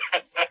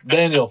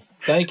 Daniel,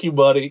 thank you,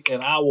 buddy.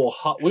 And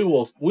we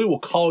will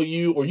call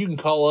you, or you can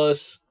call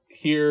us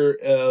here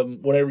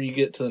whenever you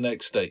get to the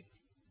next state.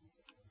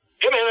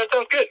 Yeah, man, that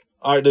sounds good.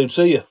 All right, dude.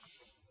 See ya.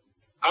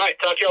 All right,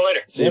 talk to y'all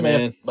later. See ya,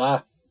 man.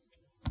 Bye.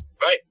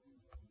 Bye.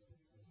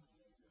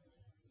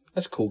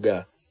 That's a cool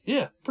guy.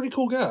 Yeah, pretty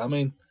cool guy. I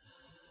mean,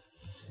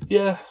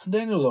 yeah,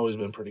 Daniel's always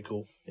been pretty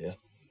cool. Yeah.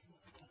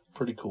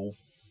 Pretty cool.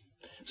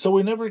 So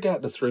we never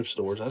got to thrift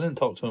stores. I didn't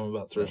talk to him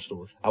about thrift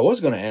stores. I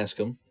was going to ask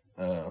him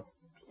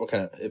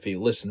if he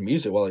listened to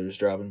music while he was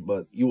driving,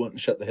 but you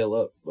wouldn't shut the hell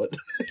up. But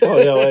oh,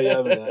 yeah, well, yeah.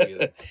 I mean, I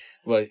get it.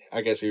 But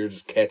I guess you were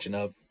just catching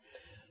up.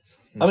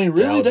 I mean,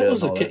 really, that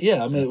was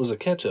it was a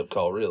catch-up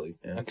call, really.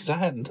 Because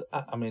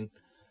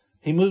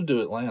he moved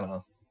to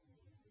Atlanta,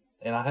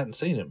 and I hadn't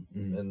seen him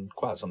in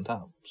quite some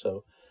time.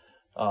 So,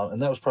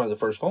 and that was probably the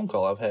first phone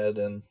call I've had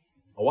in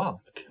a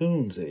while.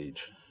 Coon's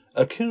age.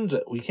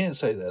 We can't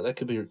say that. That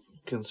could be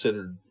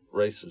considered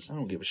racist. I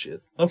don't give a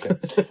shit. Okay.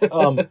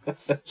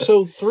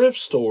 So thrift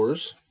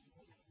stores.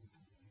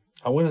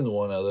 I went into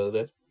one the other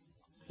day.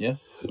 Yeah.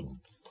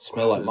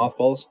 Smell like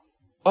mothballs?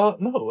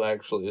 No,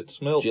 actually, it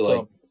smelled. Did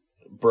you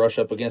brush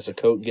up against a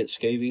coat and get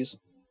scabies?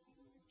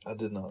 I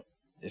did not.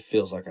 It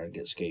feels like I'd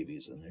get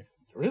scabies in there.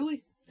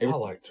 Really? I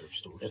like thrift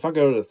stores. If I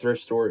go to the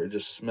thrift store, it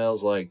just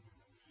smells like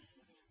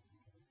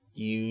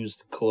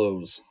used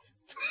clothes.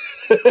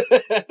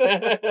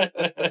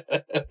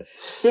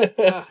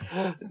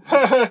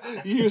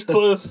 Used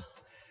clothes.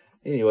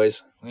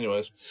 Anyways,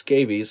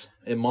 scabies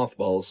and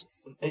mothballs.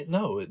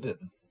 No, it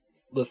didn't.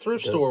 The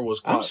thrift store was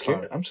quite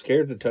fine. I'm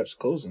scared to touch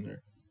the clothes in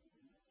there.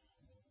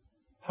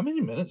 How many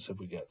minutes have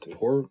we got to?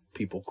 Poor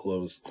people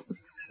clothes.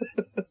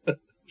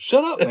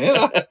 Shut up,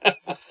 man.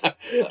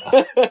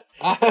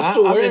 I have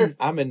to wear.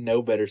 I'm in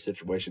no better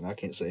situation. I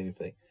can't say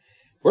anything.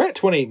 We're at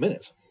 28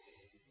 minutes.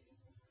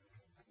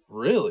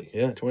 Really?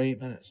 Yeah, 28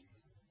 minutes.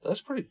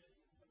 That's pretty.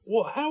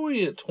 Well, how are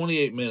you at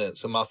 28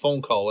 minutes? And my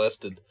phone call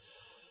lasted.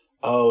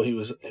 Oh,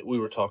 we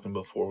were talking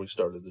before we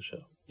started the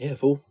show. Yeah,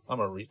 fool.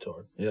 I'm a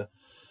retard. Yeah.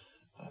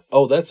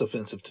 Oh, that's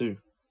offensive too.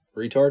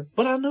 Retard?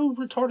 But I know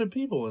retarded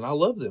people and I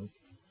love them.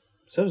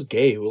 So is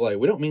gay.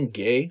 We don't mean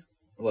gay,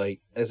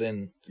 as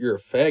in you're a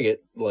faggot.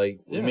 We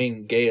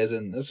mean gay as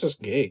in, it's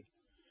just gay.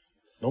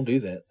 Don't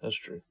do that. That's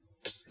true.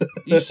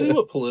 You see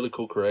what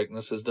political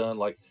correctness has done?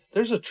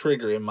 There's a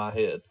trigger in my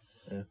head.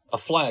 Yeah. A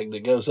flag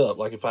that goes up,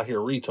 if I hear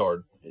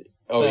retard.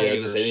 Oh, yeah,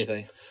 just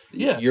anything.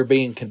 Yeah. You're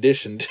being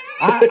conditioned.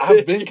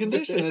 I've been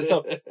conditioned. And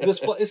so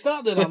it's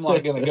not that I'm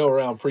going to go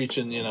around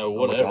preaching, whatever.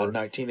 Oh my God,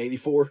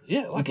 1984.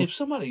 Yeah, if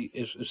somebody,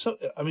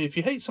 if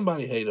you hate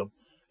somebody, hate them.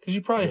 Because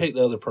you probably hate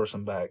the other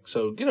person back.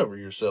 So get over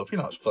yourself.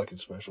 You're not fucking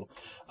special.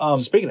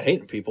 Speaking of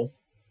hating people,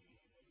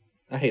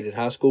 I hated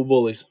high school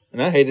bullies.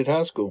 And I hated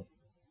high school.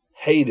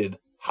 Hated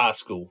high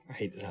school. I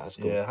hated high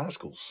school. Yeah, high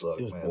school sucked,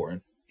 man. It was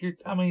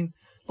boring.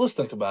 Let's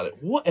think about it.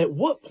 At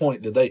what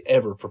point did they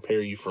ever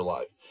prepare you for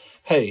life?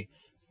 Hey,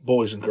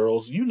 boys and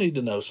girls, you need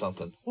to know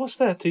something. What's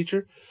that,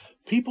 teacher?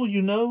 People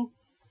you know,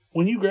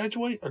 when you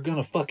graduate, are going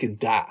to fucking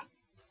die.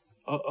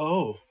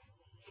 Oh.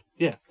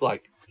 Yeah,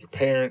 like your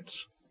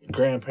parents, your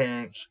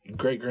grandparents, your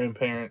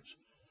great-grandparents.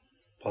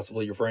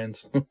 Possibly your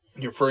friends.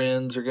 Your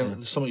friends are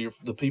gonna. Some of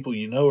the people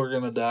you know are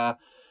gonna die.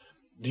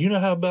 Do you know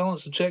how to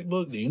balance the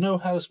checkbook? Do you know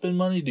how to spend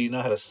money? Do you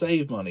know how to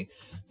save money?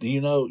 Do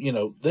you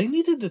know? They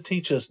needed to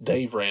teach us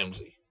Dave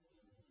Ramsey,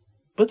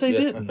 but they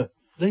didn't.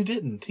 They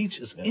didn't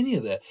teach us any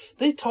of that.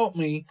 They taught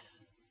me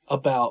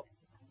about.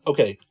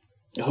 Okay,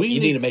 you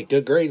need to make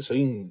good grades so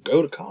you can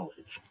go to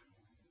college.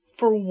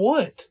 For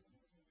what?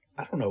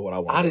 I don't know what I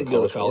want. I didn't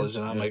go to college,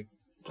 and I make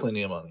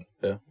plenty of money.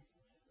 Yeah.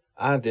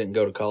 I didn't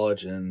go to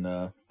college, and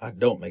I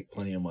don't make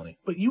plenty of money.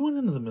 But you went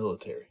into the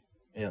military.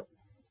 Yeah.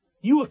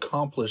 You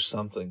accomplished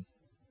something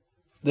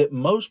that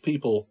most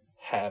people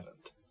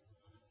haven't.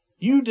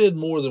 You did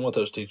more than what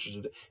those teachers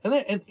did.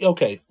 And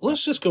okay,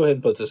 let's just go ahead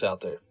and put this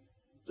out there.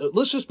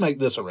 Let's just make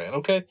this a rant,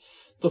 okay?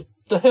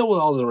 The hell with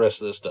all the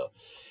rest of this stuff.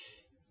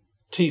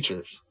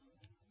 Teachers,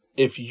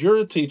 if you're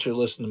a teacher,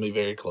 listen to me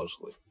very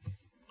closely.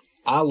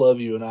 I love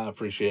you and I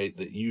appreciate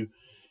that you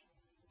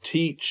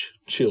teach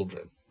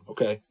children,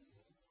 okay?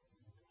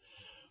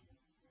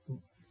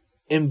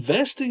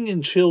 Investing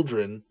in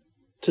children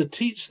to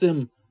teach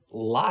them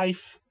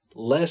life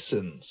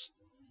lessons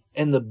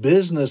and the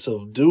business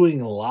of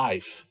doing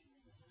life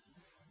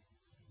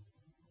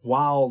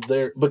while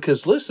they're,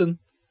 because listen,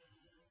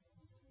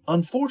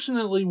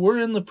 unfortunately,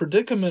 we're in the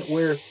predicament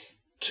where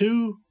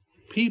two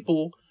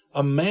people,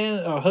 a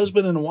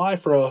husband and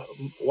wife, or a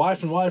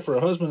wife and wife, or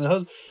a husband and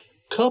husband,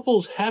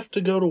 couples have to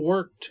go to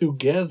work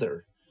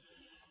together.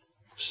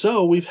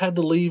 So we've had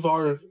to leave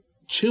our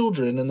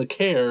children in the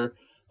care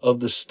of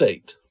the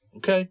state.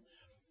 Okay?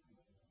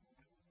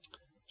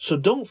 So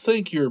don't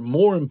think you're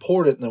more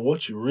important than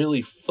what you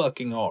really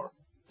fucking are.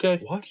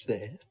 Okay? Watch the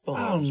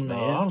F-bombs,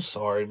 man. I'm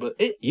sorry, but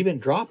you've been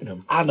dropping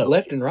them. I know.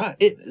 Left and right.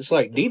 It's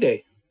like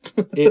D-Day.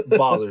 It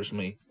bothers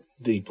me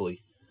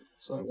deeply.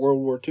 It's like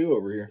World War II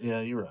over here.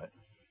 Yeah, you're right.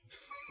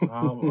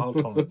 I'll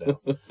tone it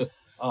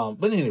down.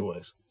 But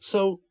anyways,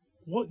 so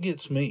what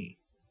gets me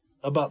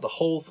about the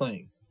whole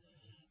thing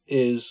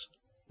is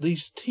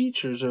these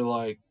teachers are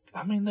like,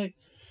 I don't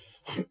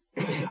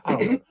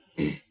know.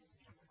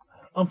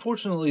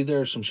 Unfortunately, there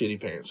are some shitty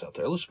parents out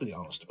there. Let's be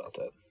honest about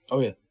that. Oh,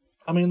 yeah.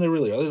 I mean, they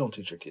really are. They don't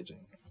teach their kids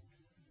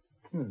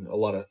anything. A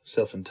lot of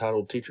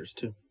self-entitled teachers,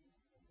 too.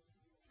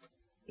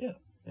 Yeah.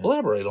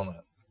 Elaborate on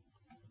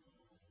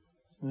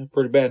that.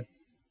 Pretty bad.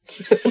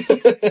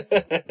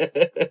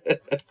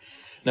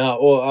 No,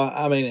 well,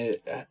 I mean,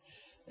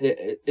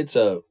 it's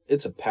a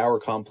power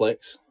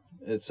complex.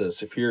 It's a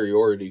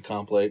superiority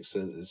complex.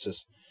 It's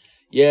just,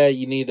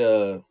 you need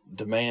to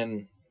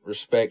demand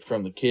respect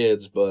from the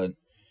kids, but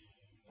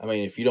I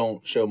mean, if you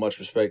don't show much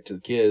respect to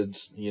the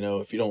kids,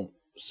 if you don't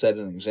set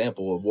an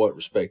example of what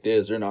respect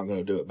is, they're not going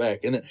to do it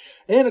back.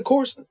 And of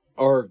course,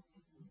 our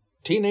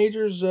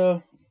teenagers,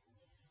 freaking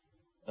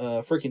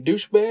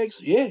douchebags.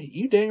 Yeah,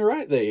 you dang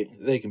right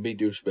they can be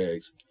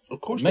douchebags. Of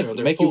course,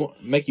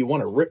 make you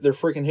want to rip their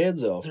freaking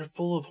heads off. They're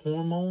full of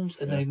hormones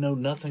and they know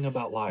nothing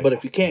about life. But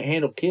if you can't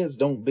handle kids,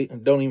 don't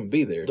even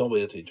be there. Don't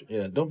be a teacher.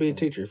 Yeah, don't be a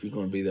teacher if you're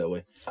going to be that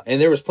way. And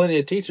there was plenty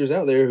of teachers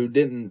out there who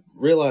didn't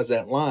realize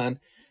that line.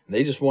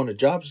 They just wanted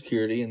job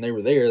security, and they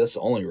were there. That's the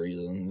only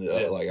reason.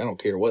 Like, I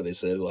don't care what they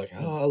said. Like,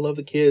 oh, I love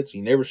the kids.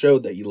 You never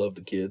showed that you loved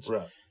the kids.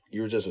 Right.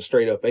 You were just a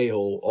straight up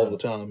a-hole all the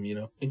time,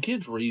 And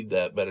kids read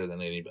that better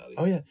than anybody.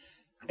 Oh, yeah.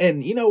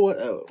 And you know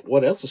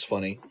what else is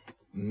funny?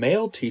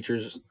 Male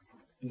teachers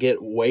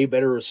get way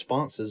better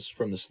responses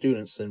from the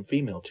students than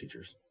female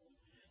teachers.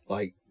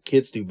 Like,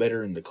 kids do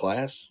better in the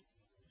class.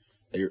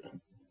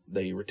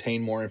 They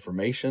retain more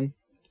information.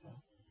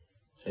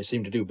 They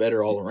seem to do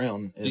better all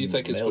around. Do you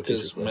think it's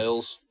because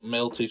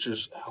male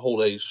teachers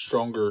hold a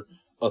stronger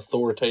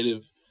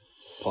authoritative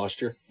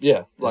posture?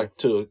 Yeah, like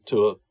to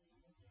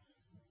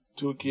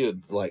a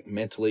kid, like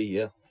mentally.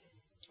 Yeah,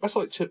 that's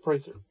like Chip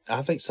Prather.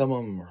 I think some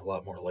of them are a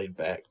lot more laid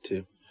back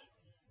too.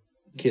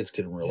 Kids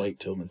can relate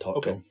to them and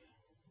talk to them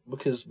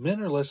because men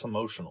are less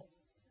emotional.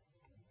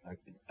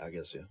 I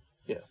guess yeah.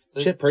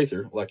 Yeah, Chip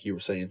Prather, like you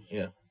were saying,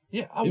 yeah,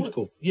 he was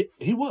cool. Yeah,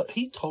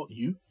 he taught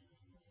you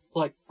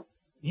like.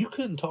 You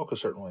couldn't talk a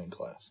certain way in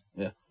class.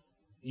 Yeah.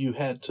 You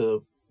had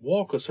to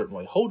walk a certain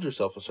way, hold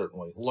yourself a certain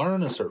way,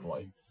 learn a certain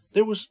way.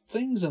 There was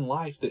things in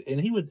life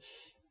and he would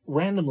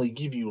randomly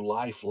give you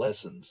life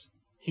lessons.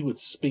 He would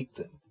speak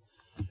them.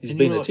 He's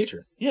being a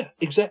teacher. Yeah,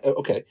 exactly.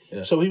 Okay.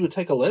 Yeah. So he would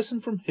take a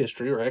lesson from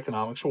history or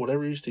economics or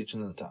whatever he was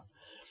teaching at the time.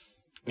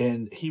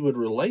 And he would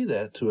relay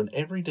that to an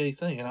everyday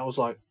thing. And I was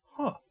like,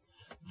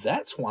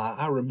 that's why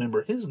I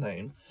remember his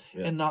name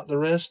and not the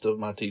rest of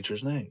my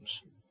teachers'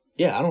 names.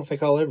 Yeah, I don't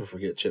think I'll ever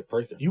forget Chip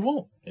Prather. You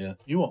won't. Yeah.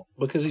 You won't.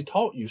 Because he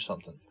taught you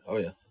something. Oh,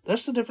 yeah.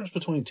 That's the difference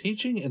between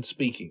teaching and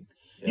speaking.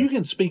 Yeah. You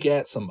can speak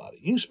at somebody.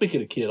 You can speak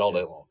at a kid all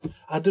day long.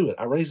 I do it.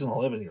 I raise an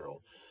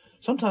 11-year-old.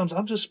 Sometimes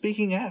I'm just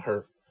speaking at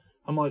her.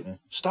 I'm like,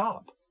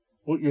 stop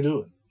what you're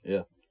doing.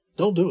 Yeah.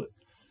 Don't do it.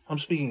 I'm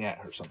speaking at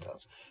her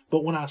sometimes.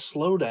 But when I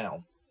slow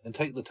down and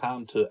take the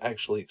time to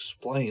actually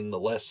explain the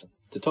lesson.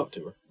 To talk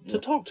to her. To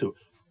talk to her.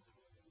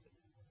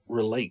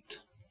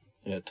 Relate.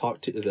 Yeah,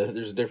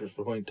 there's a difference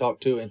between talk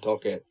to and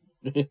talk at.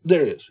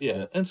 There is,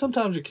 yeah. And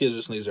sometimes your kid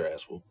just needs their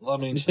ass whooped. I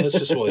mean, that's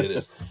just the way it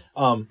is.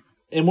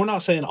 and we're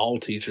not saying all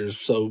teachers.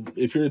 So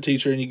if you're a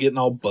teacher and you're getting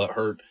all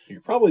butthurt,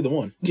 You're probably the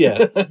one.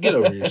 yeah, get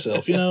over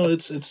yourself.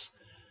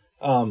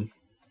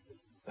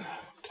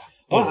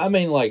 Well, I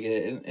mean, like,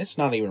 it's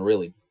not even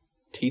really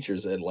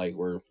teachers that, like,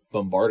 we're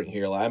bombarding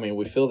here. Like, I mean,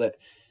 we feel that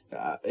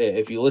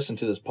if you listen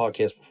to this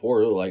podcast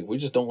before, like, we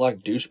just don't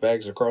like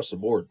douchebags across the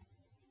board.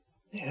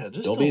 Yeah,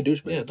 just don't be a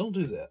douchebag. Yeah, don't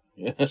do that.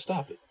 Yeah.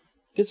 Stop it.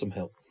 Get some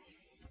help.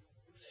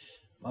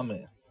 My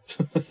man.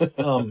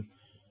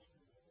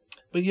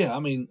 But yeah, I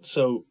mean,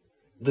 so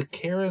the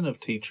Karen of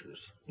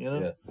teachers,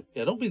 Yeah,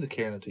 don't be the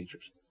Karen of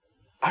teachers.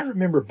 I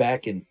remember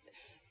back in,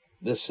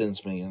 this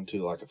sends me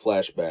into like a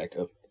flashback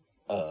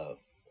of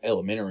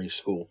elementary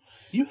school.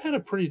 You had a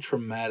pretty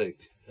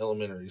traumatic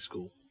elementary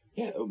school.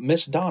 Yeah,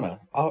 Miss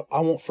Donna. I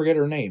won't forget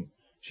her name.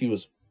 She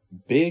was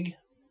big,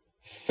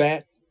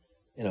 fat,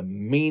 and a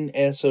mean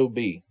SOB.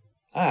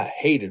 I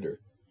hated her.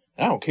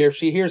 And I don't care if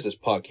she hears this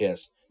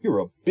podcast. You're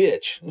a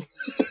bitch.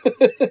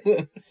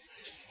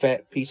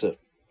 Fat piece of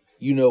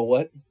you know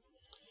what.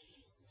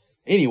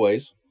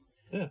 Anyways,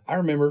 yeah. I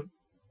remember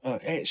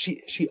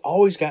she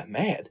always got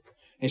mad.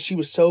 And she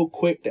was so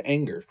quick to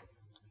anger.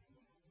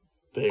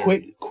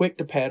 Very. Quick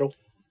to paddle.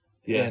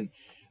 Yeah. And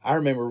I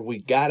remember we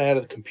got out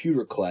of the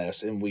computer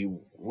class and we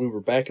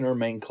were back in our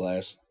main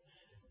class.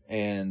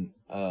 And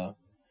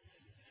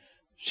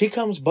she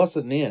comes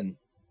busting in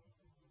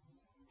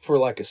for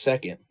like a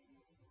second.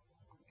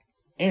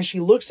 And she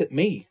looks at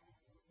me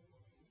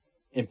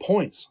and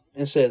points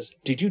and says,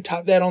 "Did you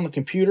type that on the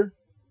computer?"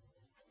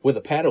 With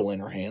a paddle in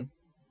her hand.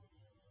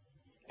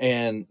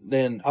 And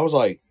then I was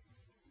like,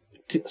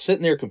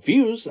 sitting there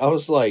confused. I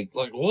was like,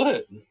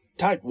 what?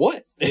 Type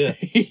what? Yeah.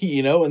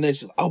 And then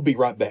she's like, "I'll be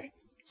right back."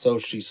 So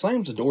she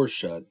slams the door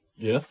shut.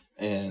 Yeah.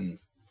 And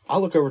I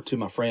look over to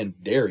my friend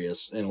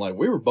Darius, and like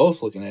we were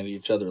both looking at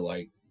each other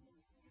like,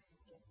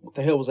 what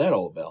the hell was that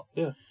all about?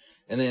 Yeah.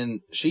 And then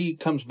she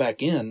comes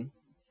back in.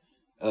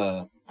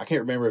 I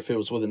can't remember if it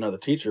was with another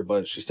teacher,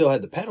 but she still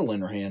had the paddle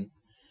in her hand.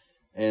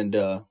 And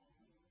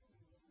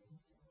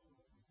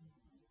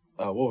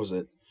what was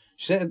it?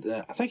 She said,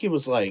 I think it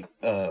was like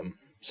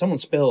someone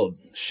spelled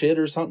shit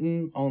or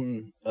something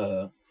on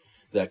the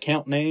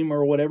account name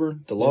or whatever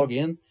to log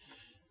in.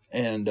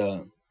 And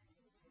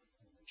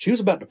she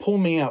was about to pull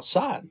me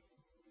outside.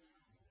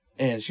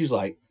 And she's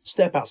like,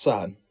 "Step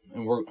outside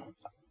and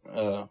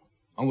I'm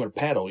going to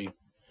paddle you."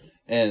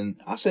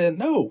 And I said,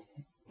 "No."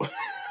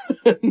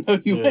 "No,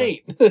 you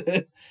ain't."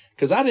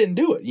 Because I didn't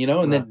do it,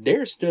 And then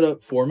Darius stood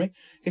up for me.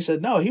 He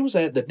said, "No, he was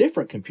at the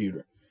different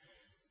computer."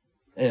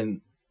 And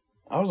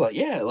I was like,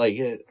 yeah,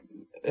 like,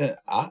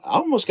 I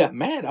almost got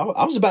mad.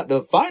 I was about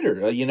to fight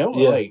her,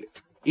 like,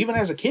 even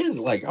as a kid,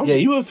 like, I was,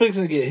 you were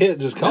fixing to get hit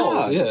just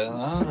cause,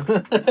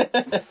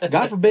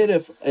 God forbid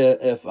if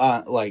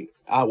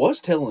I was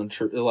telling the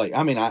truth, like,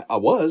 I mean, I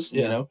was,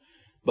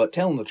 but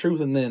telling the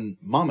truth, and then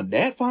mom and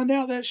dad find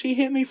out that she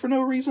hit me for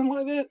no reason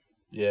like that.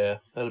 Yeah,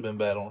 that'd have been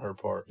bad on her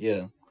part.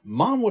 Yeah.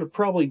 Mom would have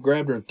probably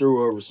grabbed her and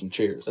threw her over some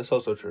chairs. That's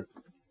also true.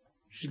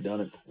 She's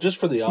done it. Just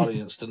for the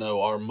audience to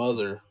know, our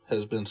mother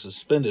has been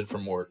suspended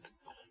from work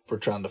for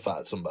trying to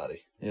fight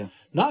somebody. Yeah.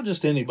 Not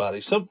just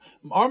anybody.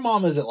 Our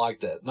mom isn't like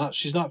that.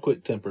 She's not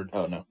quick-tempered.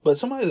 Oh, no. But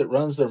somebody that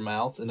runs their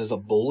mouth and is a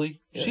bully,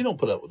 she don't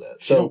put up with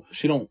that.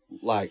 She don't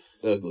like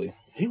ugly.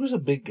 He was a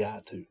big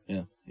guy, too.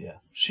 Yeah. Yeah.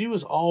 She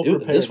was all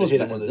prepared to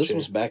hit him with a chair. This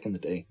was back in the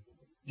day.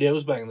 Yeah, it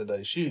was back in the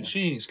day. She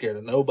ain't scared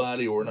of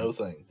nobody or no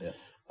thing. Yeah.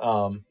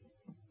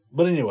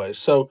 But anyway,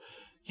 so,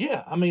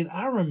 yeah, I mean,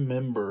 I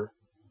remember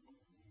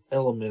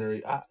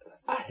elementary. I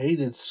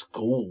hated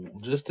school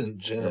just in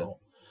general.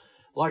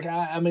 Yeah. Like,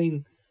 I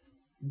mean,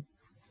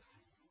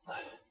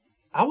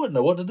 I wouldn't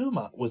know what to do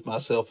with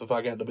myself if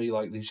I got to be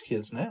like these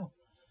kids now.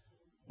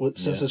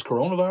 Since this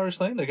coronavirus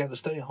thing, they got to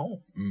stay at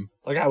home. Mm.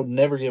 Like, I would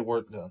never get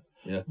work done.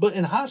 Yeah. But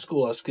in high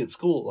school, I skipped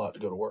school a lot to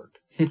go to work.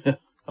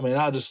 I mean,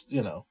 I just,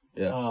 Yeah.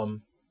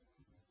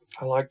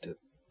 I liked it.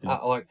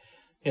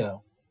 Yeah.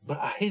 But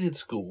I hated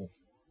school.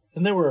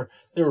 And there were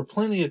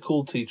plenty of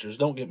cool teachers,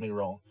 don't get me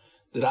wrong,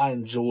 that I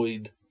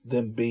enjoyed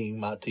them being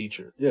my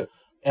teacher. Yeah.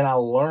 And I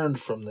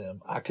learned from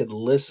them. I could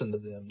listen to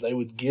them. They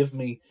would give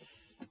me,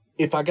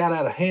 if I got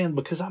out of hand,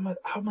 because I'm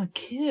a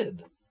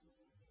kid.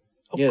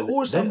 Of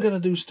course I'm going to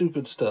do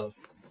stupid stuff.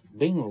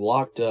 Being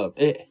locked up.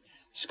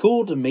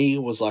 School to me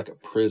was like a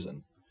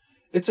prison.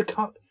 It's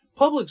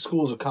public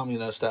school is a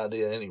communist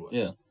idea anyway.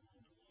 Yeah.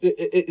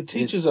 It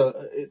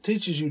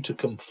teaches you to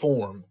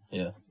conform.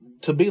 Yeah.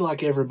 To be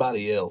like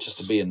everybody else. Just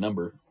to be a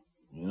number,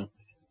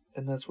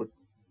 And that's what...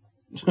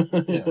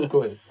 Yeah,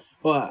 go ahead.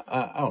 Well,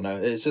 I don't know.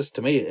 It's just,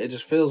 to me, it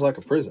just feels like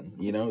a prison,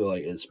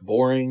 Like, it's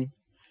boring.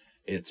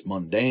 It's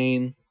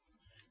mundane.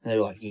 And they're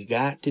like, you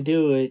got to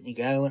do it. You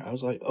got to learn. I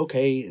was like,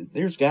 okay,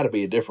 there's got to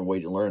be a different way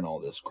to learn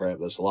all this crap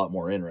that's a lot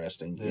more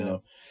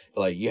interesting,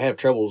 Like, you have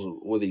troubles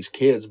with these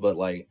kids, but,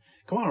 like,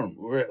 come on.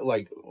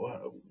 Like,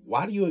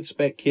 why do you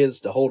expect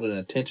kids to hold an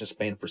attention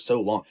span for so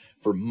long,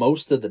 for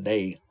most of the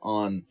day,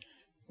 on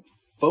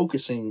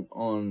focusing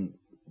on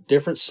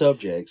different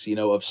subjects,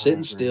 of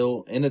sitting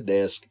still in a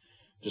desk,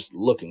 just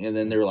looking. And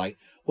then they're like,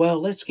 well,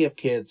 let's give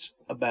kids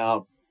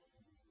about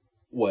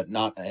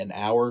not an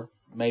hour,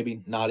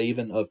 maybe not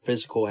even, of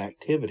physical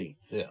activity.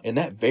 Yeah. And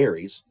that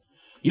varies.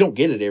 You don't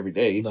get it every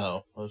day.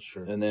 No, that's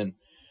true. And then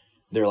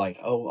they're like,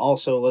 oh,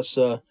 also let's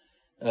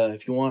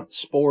if you want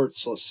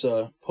sports, let's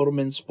put them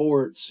in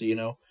sports, you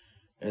know.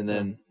 And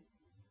then,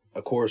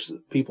 of course,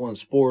 people in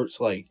sports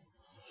like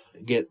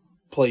get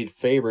played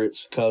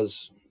favorites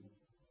because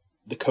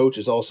the coach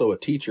is also a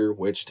teacher,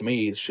 which to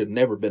me should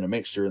never been a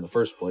mixture in the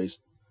first place.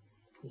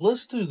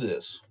 Let's do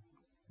this.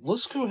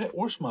 Let's go ahead.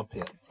 Where's my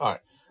pen? All right.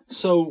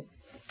 So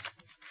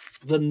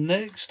the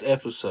next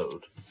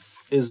episode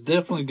is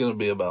definitely going to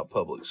be about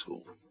public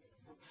school.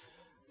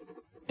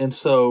 And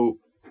so,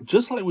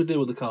 just like we did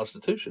with the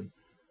Constitution,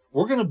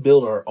 we're going to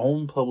build our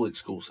own public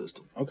school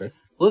system. Okay.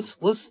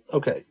 Let's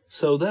okay.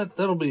 So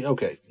that'll be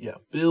okay. Yeah.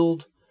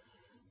 Build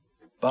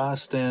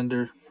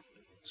bystander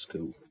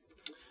School.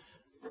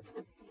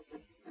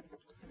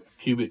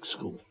 Cubic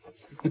school.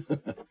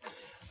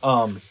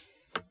 I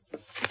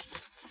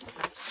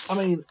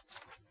mean,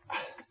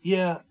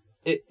 yeah,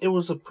 it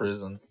was a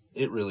prison.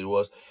 It really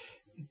was.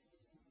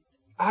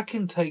 I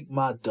can take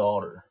my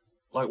daughter,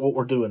 like what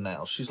we're doing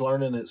now. She's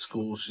learning at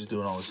school. She's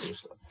doing all this other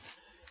stuff.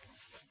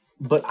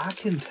 But I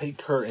can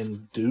take her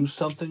and do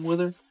something with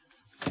her,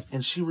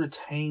 and she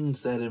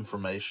retains that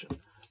information.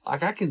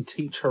 Like, I can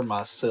teach her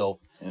myself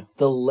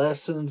the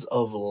lessons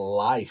of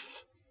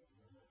life.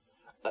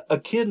 A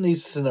kid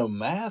needs to know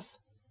math,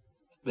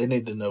 they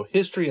need to know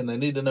history, and they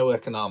need to know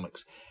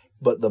economics.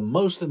 But the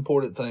most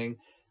important thing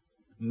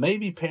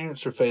maybe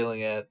parents are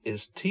failing at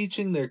is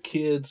teaching their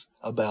kids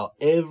about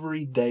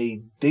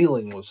everyday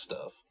dealing with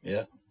stuff.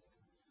 Yeah.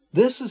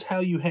 This is how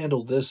you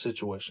handle this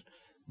situation.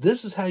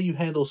 This is how you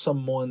handle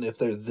someone if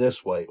they're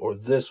this way or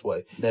this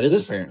way. That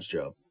is a parent's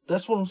job.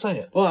 That's what I'm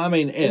saying. Well, I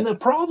mean... And the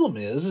problem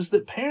is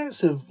that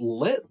parents have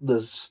let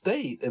the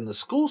state and the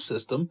school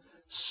system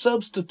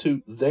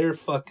substitute their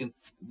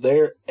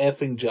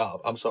effing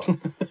job. I'm sorry.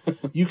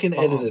 You can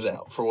edit it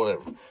out for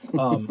whatever.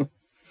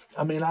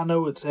 I mean, I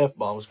know it's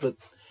F-bombs, but,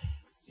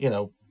 you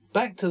know,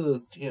 back to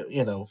the,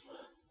 you know,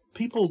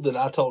 people that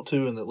I talk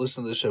to and that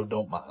listen to this show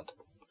don't mind.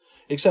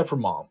 Except for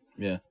Mom.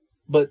 Yeah.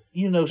 But,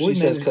 you know, she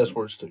says cuss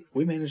words too.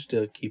 We managed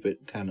to keep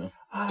it kind of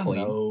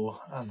clean. I know.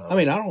 I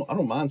mean, I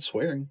don't mind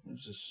swearing.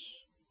 It's just,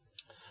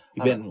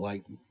 you've been,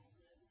 like,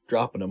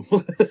 dropping them.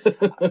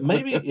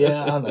 Maybe,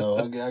 yeah, I know.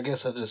 I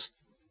guess I just...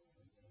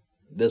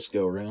 This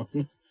go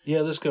around.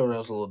 Yeah, this go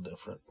around's a little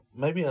different.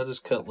 Maybe I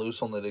just cut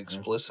loose on that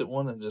explicit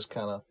one and just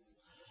kind of...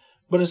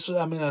 But it's,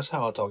 I mean, that's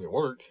how I talk at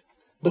work.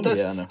 But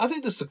that's, I know. I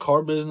think the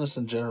car business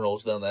in general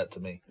has done that to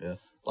me. Yeah.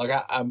 Like,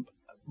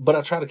 but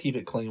I try to keep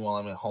it clean while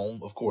I'm at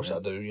home. Of course I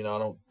do. You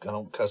know, I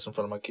don't cuss in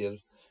front of my kids.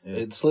 Yeah.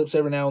 It slips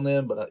every now and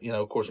then, but, you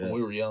know, of course, when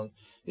we were young,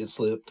 it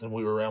slipped and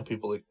we were around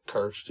people that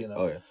cursed, you know.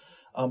 Oh,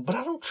 yeah. But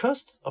I don't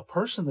trust a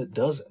person that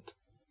doesn't.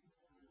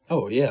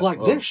 Oh, yeah.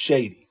 Like, they're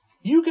shady.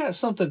 You got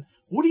something.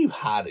 What are you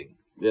hiding?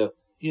 Yeah.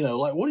 You know,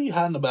 like, what are you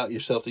hiding about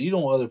yourself that you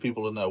don't want other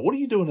people to know? What are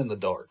you doing in the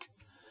dark?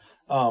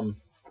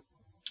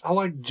 I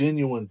like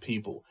genuine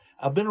people.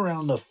 I've been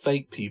around enough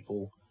fake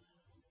people.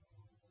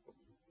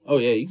 Oh,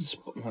 yeah. You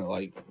can,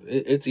 like,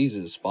 it's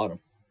easy to spot them.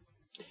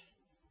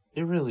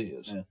 It really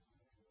is. Yeah.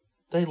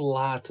 They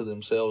lie to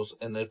themselves,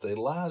 and if they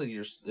lie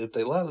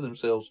to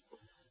themselves,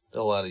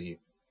 they'll lie to you.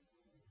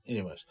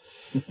 Anyways.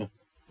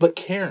 But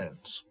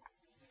Karens.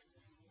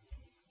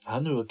 I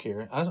knew a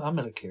Karen. I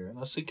met a Karen.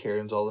 I see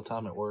Karens all the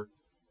time at work.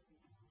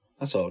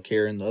 I saw a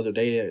Karen the other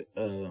day at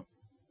the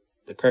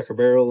Cracker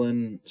Barrel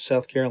in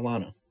South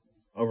Carolina,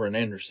 over in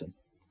Anderson.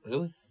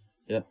 Really?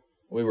 Yeah.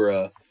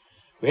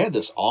 We had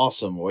this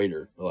awesome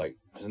waiter. Like,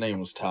 his name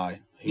was Ty.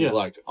 He was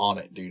like on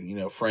it, dude. You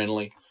know,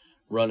 friendly,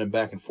 running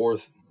back and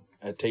forth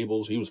at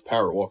tables. He was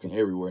power walking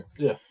everywhere.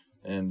 Yeah.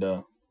 And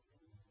of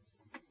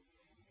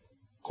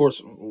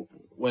course,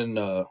 when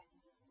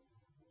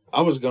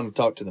I was going to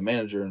talk to the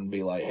manager and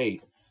be like,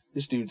 "Hey,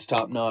 this dude's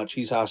top notch.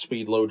 He's high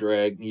speed, low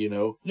drag. You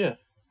know,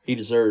 he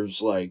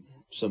deserves like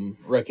some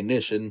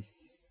recognition.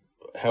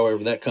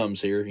 However that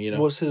comes here, you know."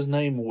 Was his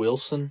name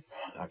Wilson?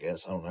 I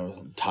guess, I don't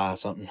know, Ty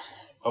something.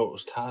 Oh, it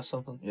was Ty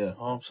something? Yeah.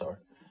 Oh, I'm sorry.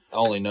 I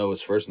only know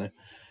his first name,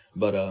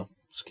 but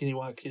skinny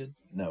white kid.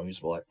 No, he's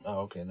black.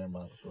 Oh, okay, never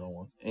mind. The wrong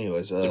one.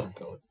 Anyways, different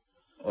color.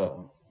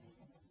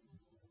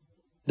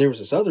 There was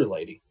this other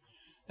lady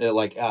that,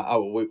 like,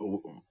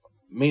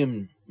 me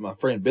and my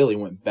friend Billy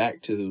went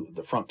back to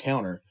the front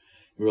counter.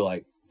 We were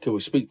like, "Could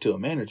we speak to a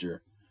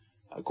manager?"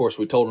 Of course,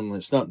 we told him that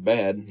it's not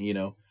bad, you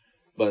know.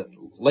 But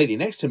lady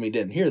next to me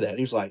didn't hear that.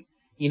 He was like,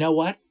 "You know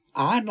what?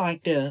 I'd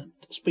like to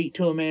speak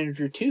to a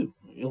manager too.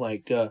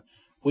 Like,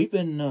 we've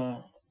been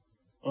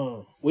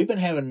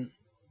having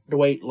to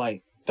wait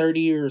like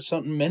 30 or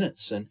something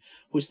minutes, and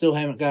we still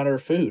haven't got our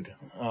food."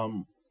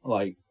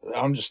 Like,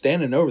 I'm just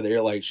standing over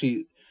there, like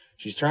she's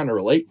trying to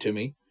relate to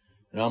me,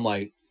 and I'm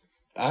like,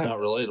 it's not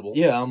relatable.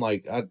 Yeah, I'm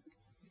like,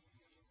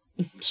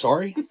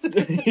 sorry,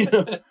 you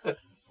know,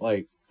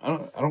 like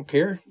I don't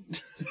care.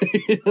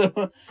 You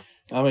know?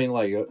 I mean,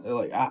 like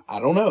I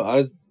don't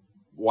know.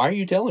 Why are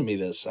you telling me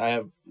this?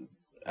 I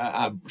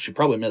should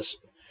probably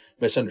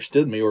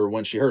misunderstood me, or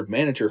when she heard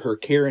manager, her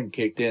Karen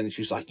kicked in, and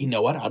she's like, you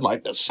know what? I'd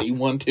like to see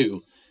one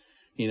too.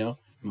 You know,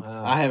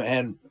 Wow. I haven't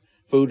had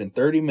food in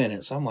 30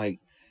 minutes. I'm like,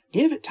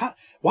 give it time.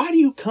 Why do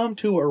you come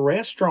to a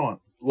restaurant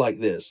like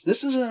this?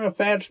 This isn't a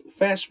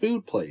fast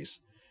food place.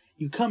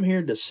 You come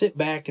here to sit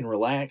back and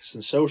relax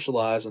and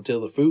socialize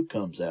until the food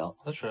comes out.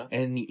 That's right.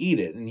 And you eat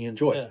it and you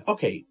enjoy it.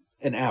 Okay,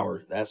 an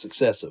hour, that's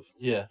excessive.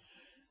 Yeah.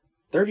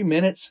 30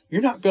 minutes,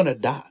 you're not going to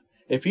die.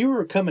 If you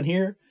were coming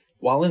here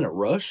while in a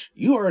rush,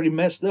 you already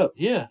messed up.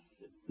 Yeah.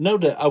 No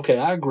doubt. Okay,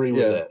 I agree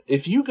with that.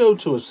 If you go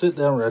to a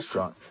sit-down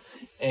restaurant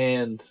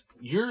and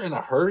you're in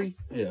a hurry,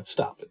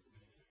 stop it.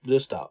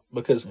 Just stop.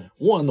 Because,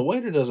 one, the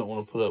waiter doesn't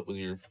want to put up with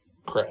your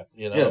crap.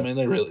 You know, I mean,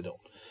 they really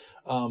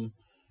don't.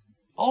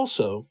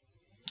 Also,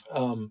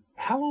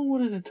 how long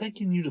would it have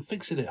taken you to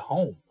fix it at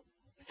home?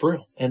 For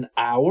real. An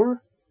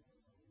hour?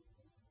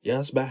 Yeah,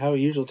 that's about how it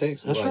usually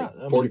takes. That's like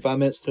right. 45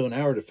 minutes to an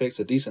hour to fix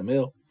a decent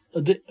meal.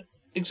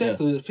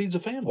 Exactly. That feeds a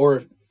family.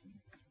 Or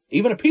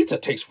even a pizza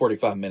takes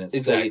 45 minutes.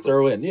 Exactly. To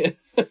throw in. Yeah.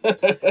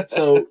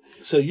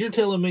 So you're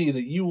telling me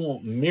that you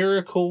want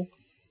miracle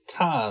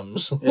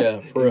times. Yeah,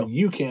 for real.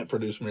 You can't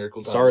produce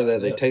miracle times. Sorry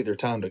that they take their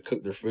time to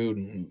cook their food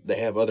and they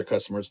have other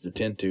customers to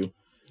tend to.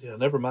 Yeah,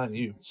 never mind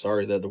you.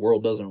 Sorry that the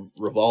world doesn't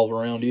revolve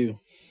around you.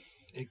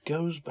 It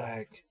goes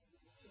back.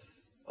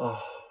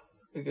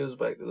 It goes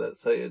back to that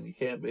saying, you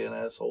can't be an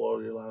asshole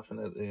all your life and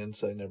at the end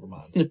say, never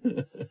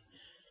mind.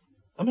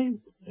 I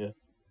mean,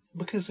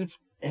 because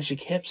and she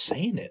kept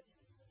saying it.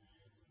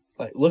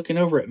 Like, looking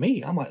over at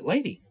me, I'm like,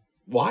 lady,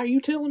 why are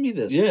you telling me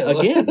this? Yeah.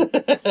 Again.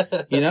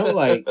 You know,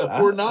 like.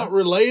 We're not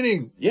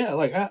relating. Yeah,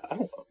 like, I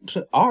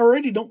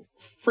already don't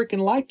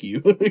freaking like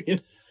you.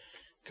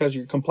 Because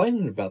you're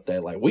complaining about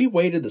that. Like, we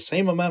waited the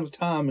same amount of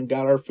time and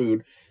got our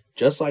food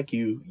just like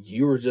you.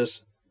 You were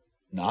just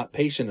not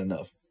patient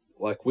enough.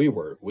 Like we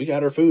were. We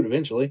got our food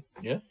eventually.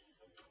 Yeah.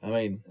 I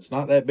mean, it's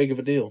not that big of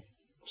a deal.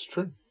 It's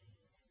true.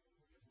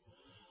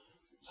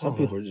 Some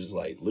people are just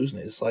like losing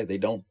it. It's like they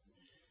don't.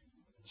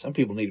 Some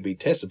people need to be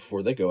tested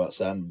before they go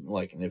outside.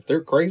 And if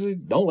they're crazy,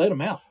 don't let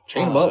them out.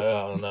 Chain them up.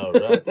 Oh, no,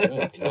 right?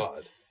 Oh,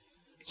 God.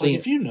 See, like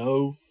if you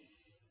know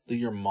that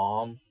your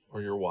mom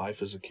or your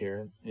wife is a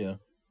Karen,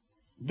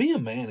 be a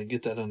man and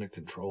get that under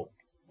control.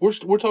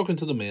 We're talking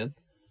to the men.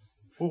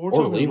 We're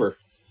or leave her.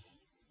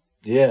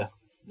 Yeah.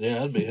 Yeah,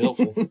 that'd be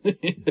helpful.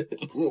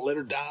 Let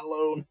her die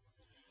alone.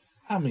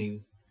 I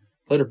mean,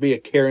 let her be a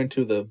Karen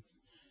to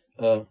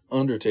the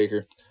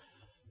Undertaker.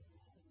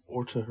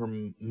 Or to her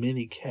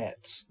many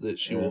cats that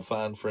she will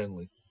find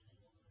friendly.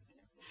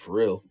 For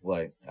real.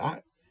 Like,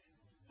 I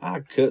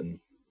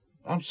couldn't.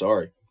 I'm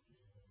sorry.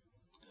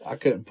 I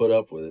couldn't put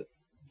up with it.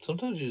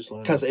 Sometimes you just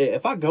learn. Because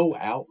if I go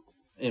out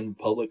in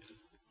public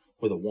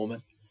with a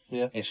woman,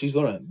 and she's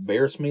going to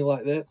embarrass me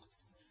like that,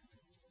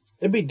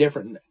 it'd be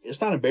different.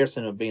 It's not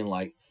embarrassing of being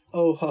like,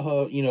 oh,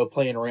 haha,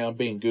 playing around,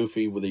 being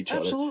goofy with each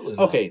other. Absolutely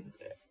not. Okay,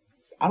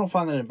 I don't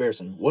find that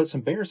embarrassing. What's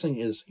embarrassing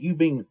is you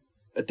being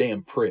a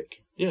damn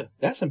prick. Yeah.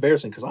 That's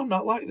embarrassing because I'm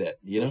not like that,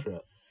 That's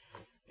right.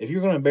 If you're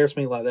going to embarrass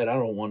me like that, I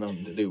don't want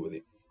nothing to do with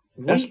it.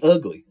 That's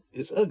ugly.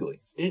 It's ugly.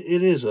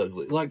 It is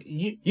ugly. Like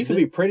you can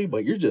be pretty,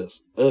 but you're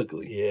just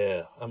ugly.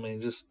 Yeah. I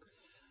mean, just...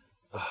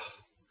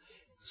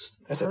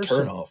 that's a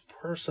turnoff.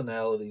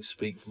 Personality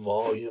speak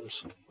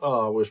volumes.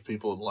 Oh, I wish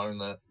people would learn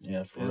that.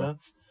 Yeah, for real.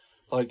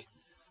 Like,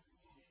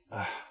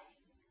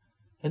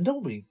 and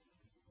don't be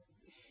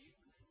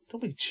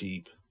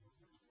cheap.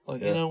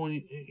 Like, when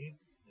you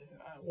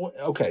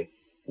okay,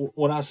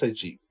 when I say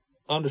cheap,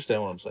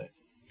 understand what I'm saying.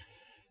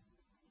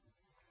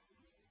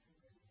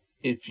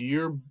 If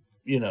you're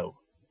a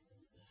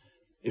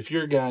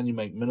guy and you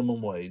make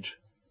minimum wage,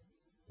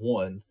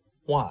 why?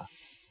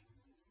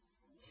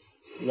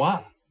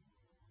 Why?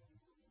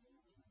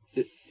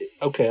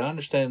 Okay, I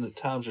understand that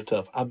times are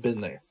tough. I've been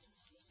there.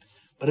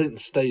 But I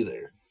didn't stay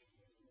there.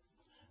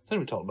 I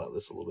think we talked about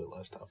this a little bit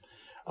last time.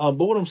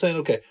 But what I'm saying,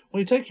 okay, when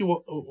you take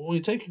your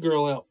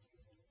girl out,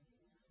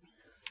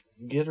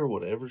 get her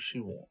whatever she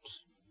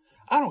wants.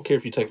 I don't care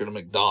if you take her to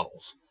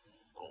McDonald's.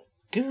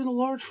 Get her the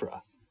large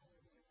fry.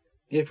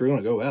 Yeah, if you're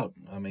going to go out,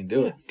 I mean,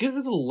 do it. Get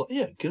her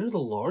the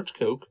large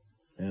Coke.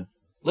 Yeah.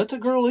 Let the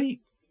girl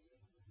eat.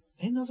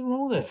 Ain't nothing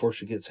wrong with that. Before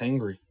she gets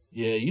hangry.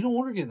 Yeah, you don't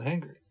want her getting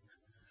hangry.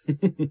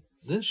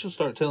 Then she'll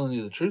start telling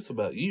you the truth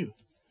about you.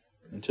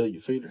 Until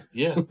you feed her.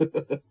 Yeah.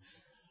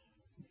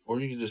 Or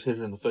you can just hit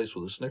her in the face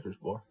with a Snickers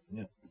bar.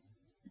 Yeah.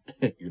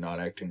 You're not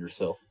acting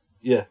yourself.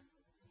 Yeah.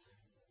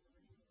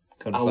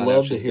 I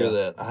love to hear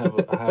that. I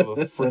have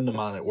a friend of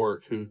mine at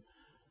work who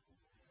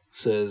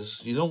says,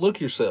 you don't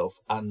look yourself.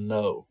 I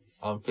know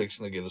I'm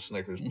fixing to get a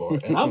Snickers bar.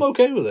 And I'm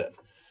okay with that.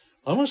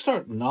 I'm going to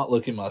start not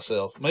looking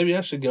myself. Maybe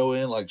I should go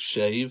in, like,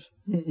 shave,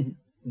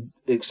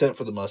 except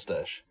for the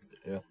mustache.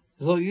 Yeah.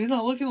 It's like, you're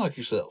not looking like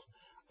yourself.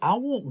 I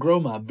won't grow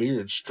my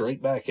beard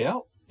straight back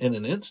out in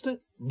an instant,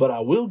 but I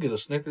will get a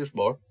Snickers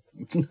bar.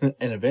 And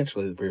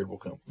eventually the beard will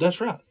come.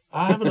 That's right.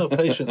 I have enough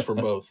patience for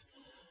both.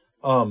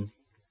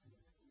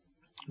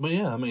 But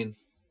yeah, I mean,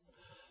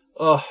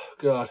 oh,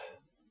 God.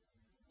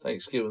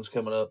 Thanksgiving's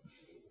coming up.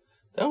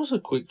 That was a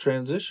quick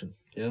transition.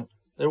 Yeah.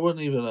 There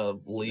wasn't even a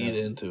lead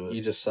into it.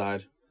 You just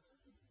sighed.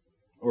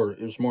 Or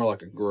it was more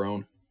like a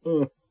groan.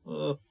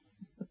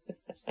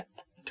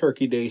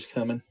 Turkey Day's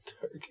coming.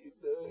 Turkey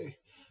Day.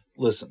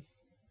 Listen,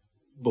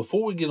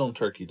 before we get on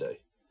Turkey Day,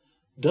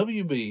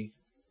 WB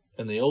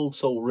and the Old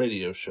Soul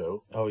Radio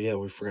Show. Oh, yeah,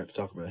 we forgot to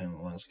talk about him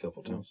the last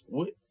couple of times.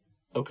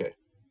 Okay.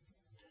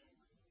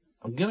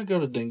 I'm going to go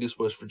to Dingus,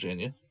 West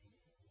Virginia.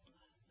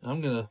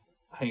 I'm going to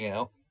hang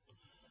out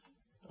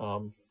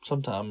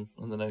sometime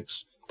in the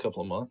next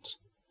couple of months.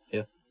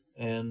 Yeah.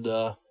 And,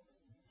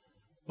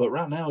 but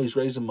right now he's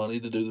raising money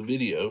to do the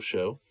video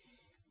show.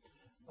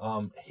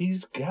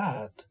 He's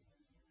got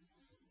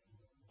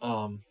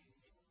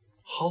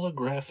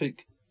holographic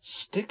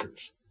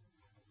stickers.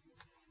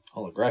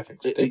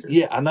 Holographic stickers?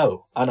 Yeah, I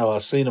know.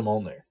 I've seen them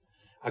on there.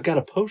 I got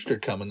a poster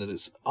coming that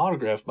is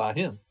autographed by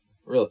him.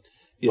 Really?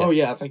 Yeah. Oh,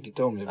 yeah, I think you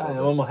told me about I'm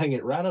that. going to hang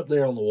it right up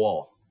there on the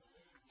wall.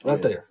 Right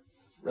yeah. there.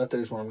 Right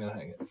there's where I'm going to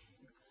hang it.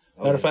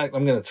 Matter of fact,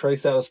 I'm going to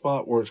trace out a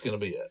spot where it's going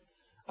to be at.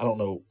 I don't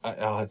know.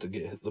 I'll have to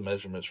get the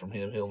measurements from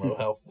him. He'll know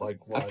how.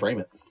 I frame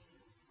it.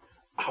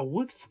 I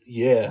would.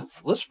 Yeah.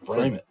 Let's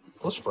frame it.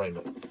 Let's frame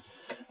it.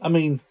 I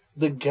mean,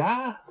 the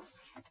guy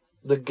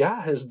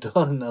has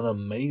done an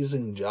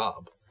amazing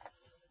job.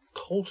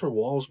 Coulter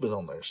Wall's been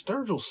on there.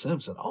 Sturgill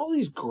Simpson. All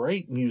these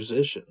great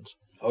musicians.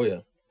 Oh, yeah.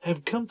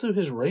 Have come through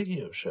his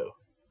radio show.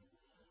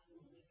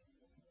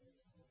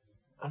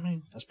 I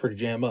mean, that's pretty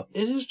jam up.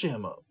 It is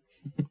jam up.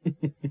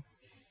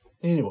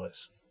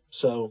 Anyways,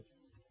 so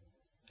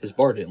his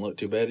bar didn't look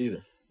too bad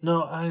either.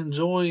 No, I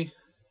enjoy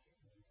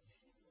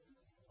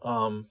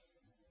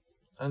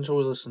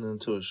listening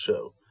to his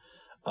show.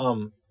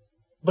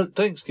 But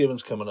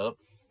Thanksgiving's coming up.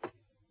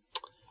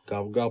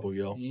 Gobble gobble,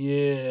 y'all.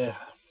 Yeah.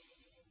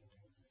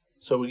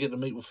 So we get to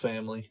meet with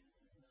family,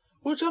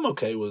 which I'm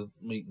okay with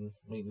meeting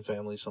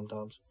family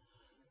sometimes.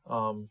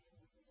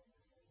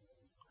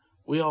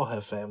 We all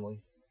have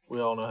family. We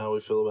all know how we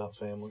feel about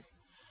family.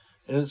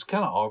 And it's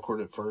kind of awkward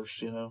at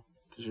first, you know,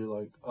 because you're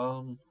like,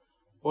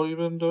 what have you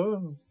been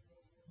doing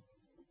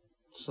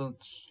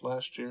since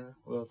last year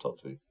when I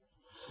talked to you?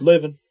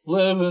 Living.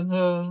 Yeah, living.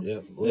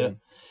 Yeah.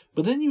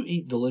 But then you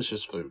eat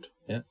delicious food.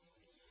 Yeah.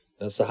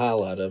 That's the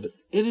highlight of it.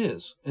 It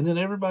is. And then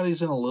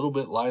everybody's in a little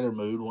bit lighter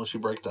mood once you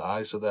break the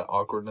ice of that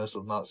awkwardness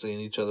of not seeing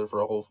each other for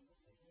a whole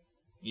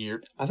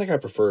year. I think I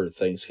prefer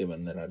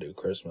Thanksgiving than I do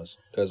Christmas.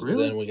 Because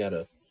Really? then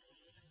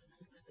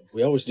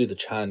we always do the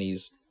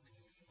Chinese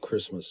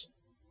Christmas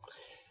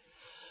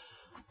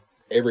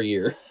every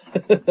year.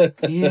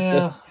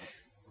 Yeah.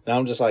 And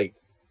I'm just like,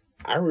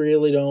 I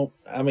really don't.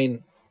 I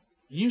mean,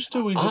 used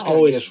to we just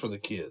always gifts for the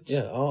kids.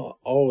 Yeah, I'll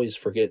always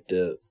forget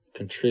to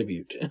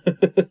contribute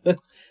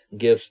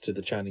gifts to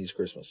the Chinese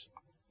Christmas.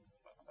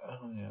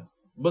 Oh yeah,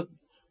 but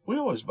we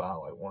always buy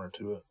like one or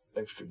two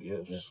extra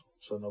gifts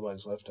so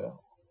nobody's left out.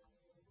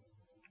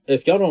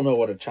 If y'all don't know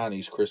what a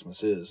Chinese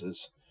Christmas is,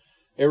 it's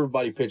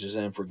everybody pitches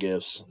in for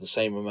gifts, the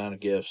same amount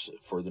of gifts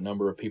for the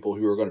number of people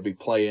who are going to be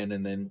playing,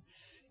 and then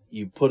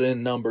you put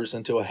in numbers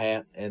into a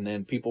hat, and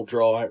then people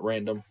draw at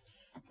random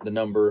the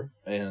number,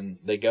 and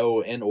they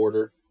go in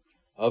order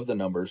of the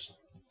numbers,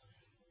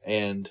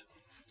 and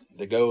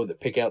they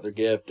pick out their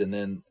gift, and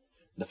then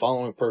the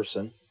following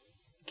person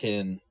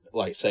can,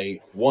 like, say,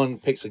 1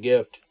 picks a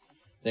gift,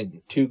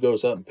 then 2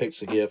 goes up and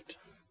picks a gift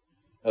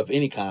of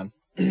any kind.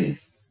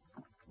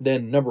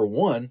 Then number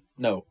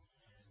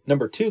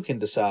 2 can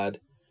decide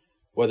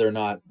whether or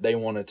not they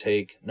want to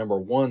take number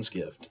 1's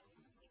gift,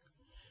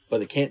 but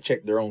they can't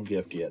check their own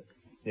gift yet.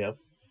 Yeah.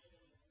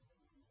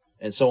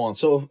 And so on,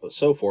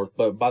 so forth.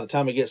 But by the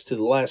time it gets to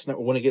the last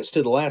number, when it gets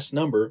to the last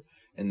number,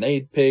 and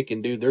they pick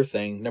and do their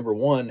thing, number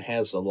 1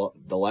 has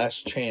the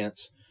last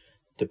chance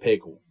to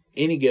pick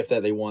any gift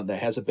that they want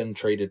that hasn't been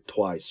traded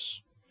twice.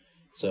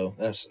 So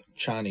that's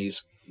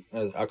Chinese.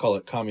 I call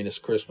it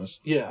Communist Christmas.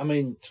 Yeah, I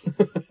mean,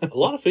 a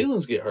lot of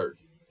feelings get hurt.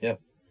 Yeah.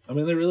 I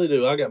mean, they really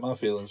do. I got my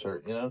feelings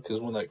hurt, you know, because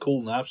when that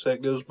cool knife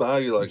set goes by,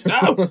 you're like,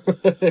 no!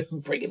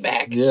 Bring it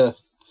back. Yeah.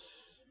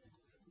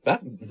 I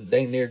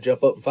dang near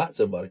jump up and fight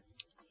somebody.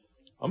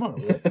 I'm all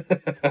right.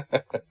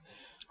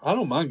 I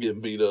don't mind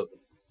getting beat up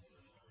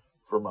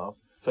for my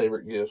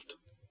favorite gift.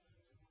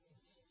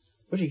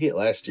 What'd you get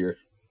last year?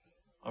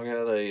 I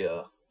got a...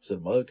 Was it a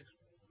mug?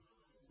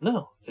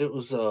 No, it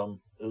was a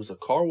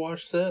car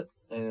wash set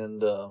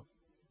and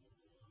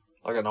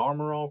like an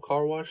Armor All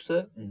car wash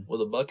set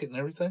with a bucket and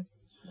everything.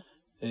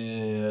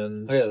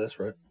 And oh yeah, that's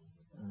right.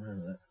 I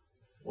remember that.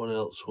 What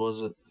else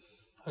was it?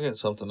 I got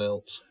something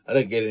else. I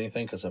didn't get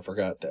anything because I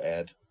forgot to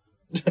add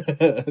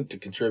to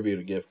contribute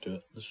a gift to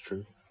it. That's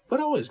true. But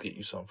I always get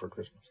you something for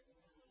Christmas.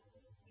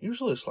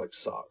 Usually it's like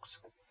socks.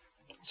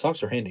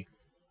 Socks are handy.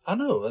 I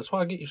know. That's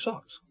why I get you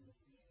socks.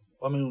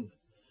 I mean,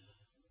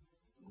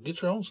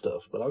 get your own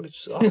stuff, but I'll get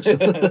you socks.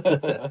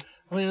 I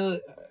mean,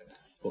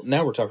 well,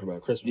 now we're talking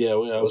about Christmas. Yeah,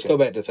 okay. Let's go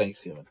back to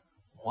Thanksgiving.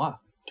 Why?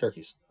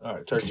 Turkeys. All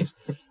right, turkeys.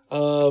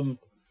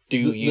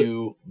 Do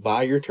you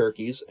buy your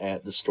turkeys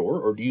at the store,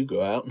 or do you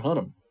go out and hunt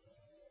them?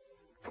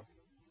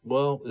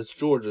 Well, it's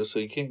Georgia, so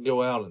you can't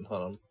go out and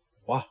hunt them.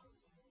 Why?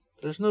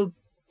 There's no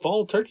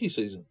fall turkey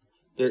season.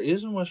 There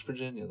is in West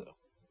Virginia, though.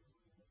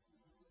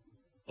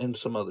 And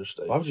some other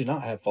states. Why would you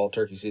not have fall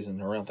turkey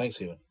season around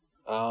Thanksgiving?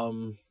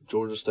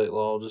 Georgia state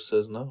law just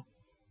says no.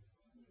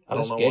 I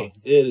don't know gay. why.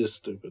 It is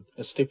stupid.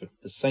 It's stupid.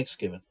 It's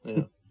Thanksgiving.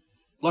 Yeah.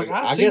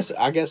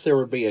 I guess there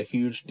would be a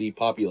huge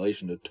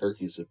depopulation of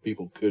turkeys if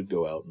people could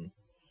go out and.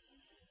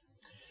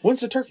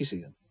 When's the turkey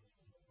season?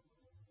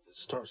 It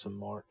starts in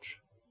March.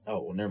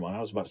 Oh, well, never mind.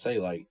 I was about to say,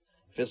 like,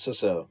 if it's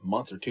just a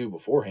month or two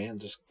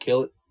beforehand, just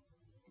kill it,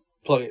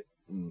 plug it,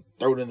 and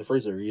throw it in the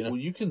freezer, you know? Well,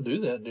 you can do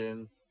that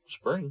during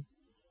spring.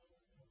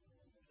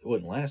 It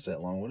wouldn't last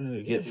that long, wouldn't it?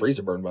 It'd get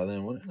freezer burned by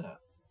then, wouldn't it? Nah.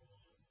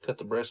 Cut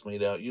the breast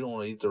meat out. You don't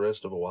want to eat the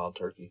rest of a wild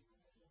turkey.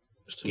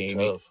 It's too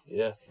Gamey. tough.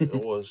 Yeah, it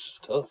was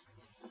tough.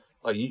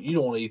 Like, you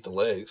don't want to eat the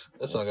legs.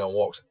 That's not going to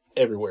walk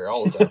everywhere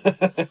all the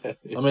time.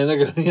 I mean, they're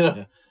going to,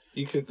 Yeah.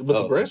 you could,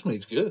 but the breast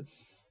meat's good.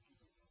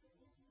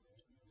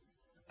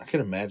 I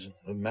can imagine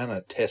the amount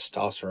of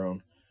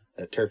testosterone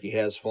that turkey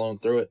has flowing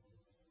through it.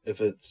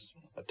 If it's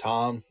a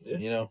tom,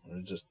 you know,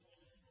 it just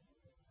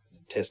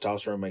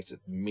testosterone makes it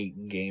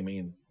meat gamey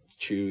and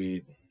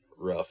chewy,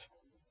 rough.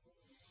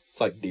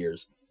 It's like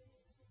deers.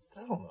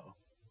 I don't know.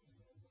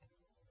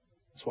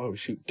 That's why we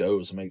shoot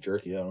does and make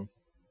jerky out of them.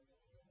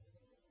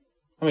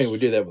 I mean, we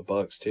do that with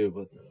bucks too,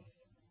 but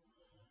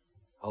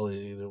I'll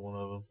eat either one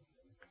of them.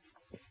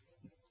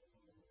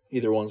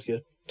 Either one's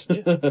good.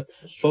 Yeah,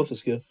 both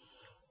is good.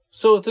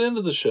 So at the end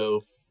of the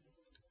show,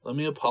 let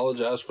me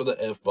apologize for the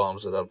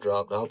F-bombs that I've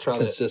dropped. I'll try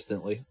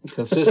consistently.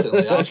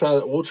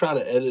 We'll try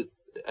to edit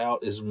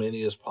out as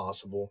many as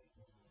possible.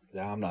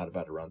 Yeah, I'm not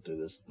about to run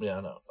through this. Yeah,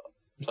 I know.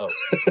 Oh.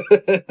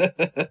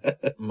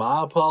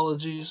 My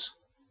apologies.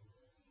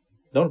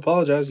 Don't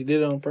apologize. You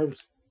did it on purpose.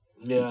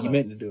 Yeah, you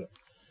meant to do it.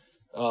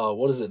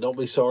 What is it? Don't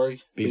be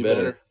sorry. Be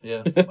better.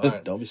 Yeah. All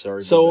right. Don't be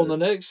sorry. So on the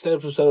next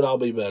episode, I'll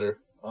be better.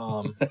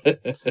 And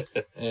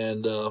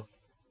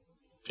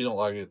if you don't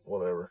like it,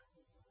 whatever.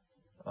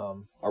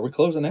 Are we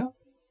closing out?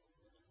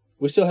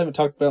 We still haven't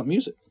talked about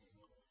music.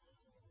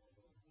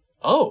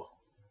 Oh,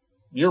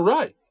 you're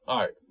right. All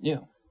right. Yeah.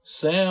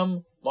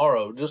 Sam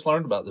Morrow. Just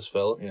learned about this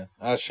fella. Yeah.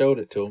 I showed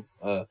it to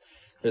him.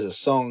 There's a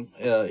song.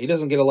 He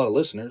doesn't get a lot of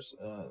listeners,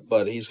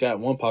 but he's got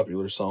one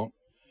popular song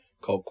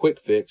called Quick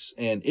Fix,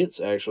 and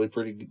it's actually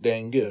pretty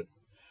dang good.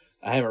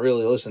 I haven't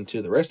really listened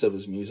to the rest of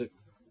his music.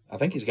 I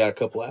think he's got a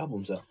couple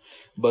albums out.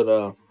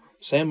 But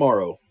Sam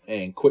Morrow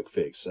and Quick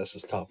Fix, that's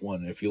his top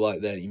one. And if you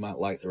like that, you might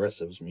like the rest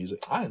of his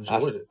music. I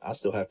enjoyed it. I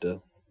still have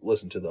to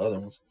listen to the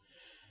other ones.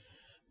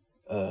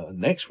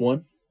 Next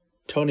one,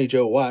 Tony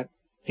Joe White.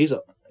 He's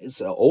an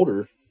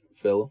older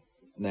fellow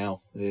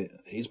now.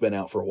 He's been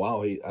out for a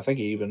while. I think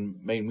he even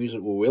made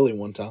music with Willie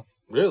one time.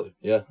 Really?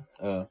 Yeah.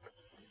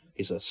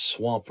 He's a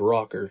swamp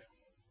rocker.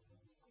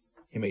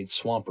 He made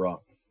Swamp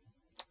Rock.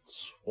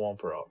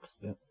 Swamp Rock.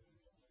 Yeah.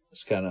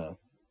 It's kind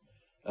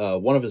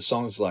of one of his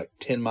songs is like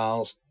 10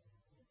 Miles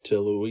to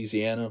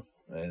Louisiana.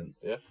 And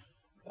yeah.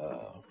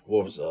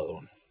 What was the other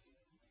one?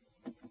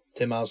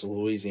 10 Miles to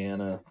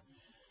Louisiana.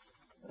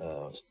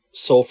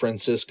 Soul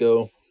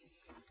Francisco.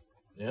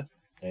 Yeah.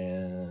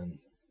 And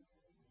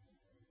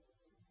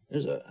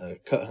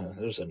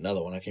there's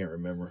another one I can't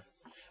remember.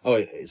 Oh,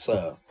 it's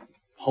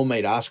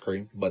Homemade Ice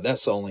Cream, but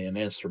that's only an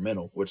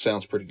instrumental, which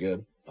sounds pretty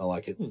good. I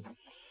like it.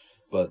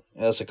 But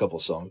that's a couple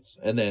of songs.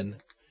 And then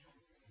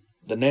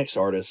the next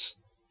artist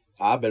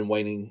I've been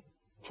waiting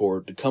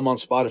for to come on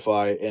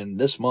Spotify, and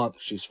this month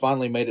she's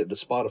finally made it to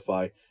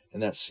Spotify,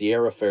 and that's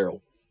Sierra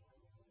Farrell.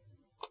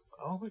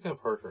 I don't think I've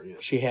heard her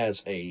yet. She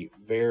has a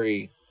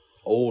very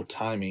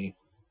old-timey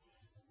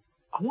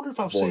I wonder if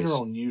I've voice. seen her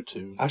on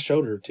YouTube. I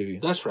showed her to you.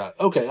 That's right.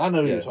 Okay, I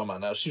know who you're talking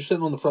about now. She's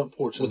sitting on the front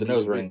porch with the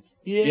nose ring.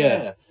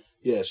 Yeah.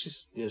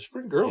 She's a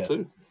pretty girl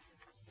too.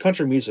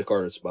 Country music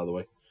artist, by the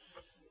way.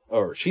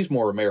 Or she's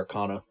more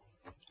Americana.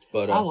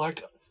 But I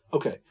like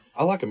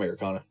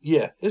Americana.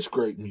 Yeah, it's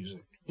great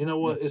music. You know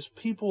what? It's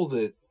people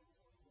that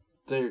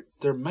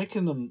they're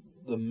making them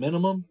the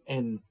minimum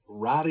and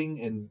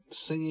writing and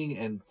singing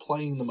and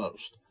playing the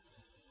most.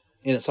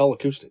 And it's all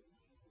acoustic.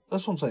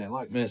 That's what I'm saying.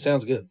 Like, I mean, it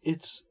sounds good.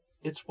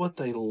 It's what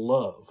they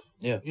love.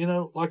 Yeah. You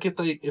know, like if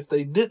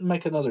they didn't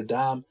make another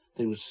dime,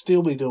 they would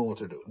still be doing what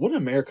they're doing.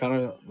 Wouldn't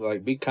Americana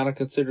be kind of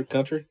considered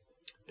country?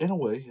 In a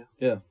way, yeah.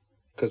 Yeah,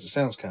 because it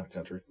sounds kind of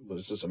country, but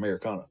it's just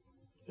Americana.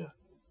 Yeah.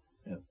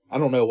 Yeah. I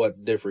don't know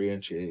what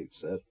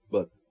differentiates that,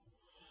 but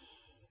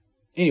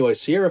anyway,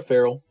 Sierra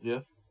Farrell.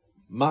 Yeah.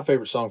 My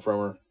favorite song from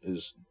her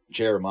is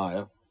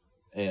Jeremiah,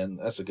 and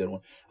that's a good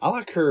one. I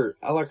like her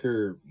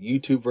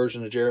YouTube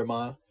version of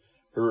Jeremiah.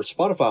 Her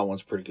Spotify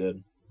one's pretty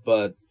good,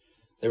 but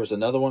there was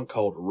another one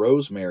called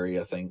Rosemary,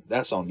 I think.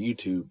 That's on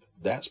YouTube.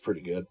 That's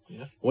pretty good.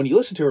 Yeah. When you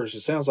listen to her, she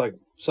sounds like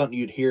something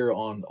you'd hear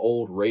on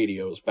old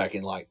radios back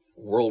in like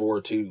World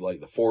War II, like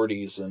the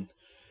 40s and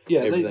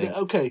everything.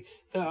 Okay.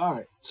 All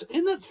right. So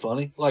isn't that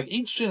funny? Like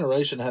each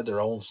generation had their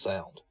own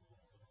sound.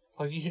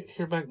 Like you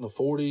hear back in the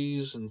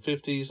 40s and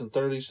 50s and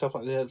 30s, stuff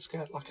like that. It's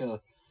got like I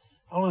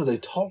don't know, they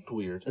talked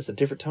weird. It's a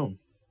different tone.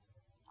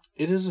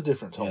 It is a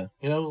different tone. Yeah.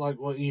 You know, like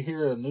when you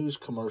hear a news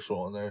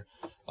commercial and they're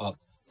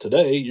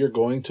today you're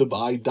going to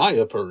buy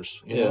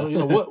diapers. You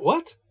know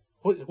what?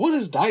 What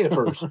is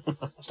diapers?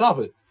 Stop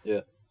it.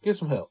 Yeah. Get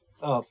some help.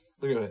 Go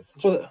ahead.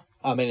 Well,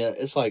 I mean,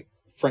 it's like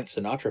Frank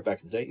Sinatra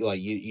back in the day.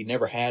 Like you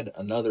never had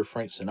another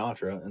Frank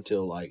Sinatra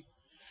until like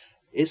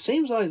it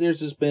seems like there's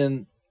just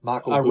been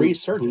a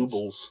resurgence.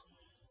 Boobles.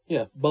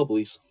 Yeah,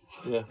 Bubblies.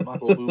 Yeah,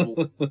 Michael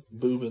Booble.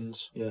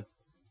 Boobins. Yeah,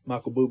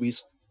 Michael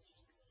Boobies.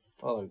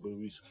 I like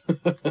boobies.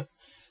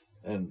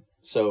 And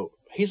so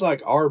he's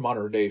like our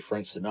modern day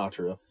Frank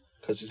Sinatra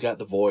because he's got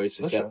the voice.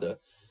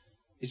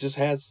 He just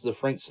has the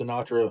Frank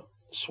Sinatra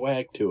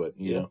swag to it,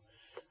 you know.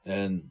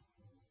 And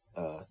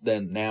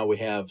then now we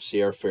have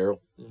Sierra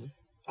Farrell. Mm-hmm.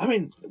 I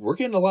mean, we're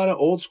getting a lot of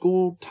old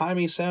school,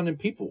 timey sounding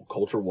people.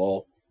 Culture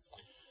Wall.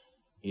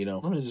 You know.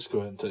 Let me just go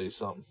ahead and tell you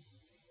something.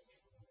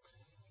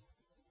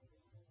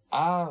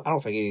 I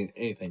don't think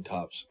anything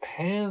tops.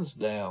 Hands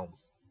down.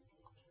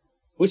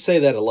 We say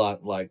that a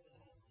lot, like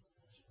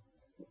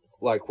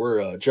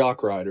we're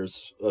jock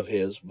riders of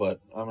his, but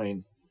I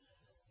mean,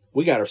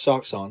 we got our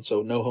socks on,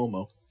 so no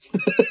homo.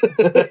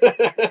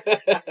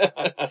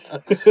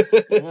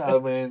 Yeah, I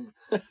mean,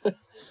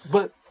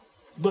 but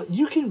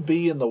you can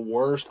be in the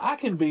worst. I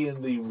can be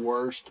in the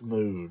worst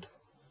mood.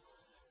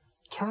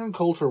 Turn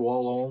Culture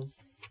Wall on,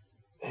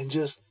 and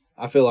just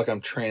I feel like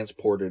I'm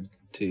transported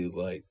to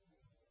like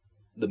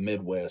the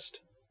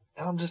Midwest,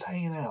 and I'm just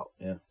hanging out.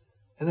 Yeah,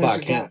 and by a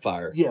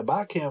campfire. Yeah,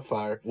 by a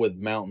campfire with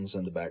mountains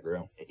in the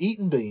background,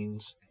 eating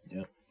beans.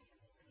 Yeah,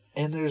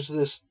 and there's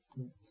this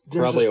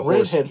probably a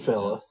redhead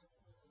fella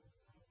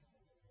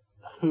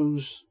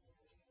who's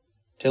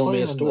telling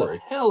me a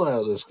story. The hell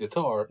out of this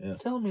guitar, yeah.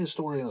 Telling me a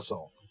story in a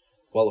song,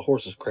 while the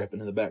horse is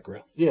crapping in the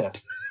background. Yeah,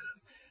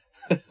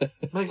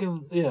 make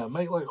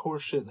like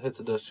horse shit and hit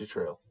the dusty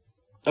trail.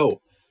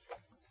 Oh,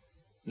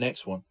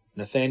 next one,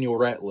 Nathaniel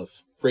Rateliff.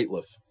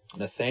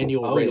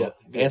 Nathaniel Rateliff.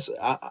 Yes,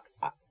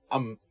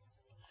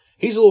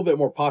 he's a little bit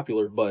more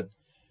popular, but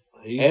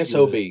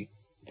SOB.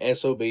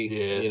 Yes.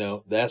 You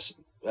know, that's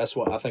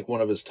what I think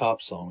one of his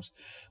top songs.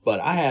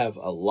 But I have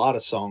a lot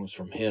of songs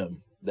from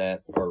him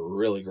that are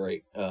really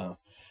great. What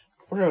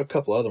are a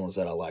couple other ones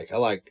that I like? I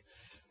like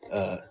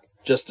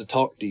Just to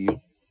Talk to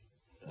You.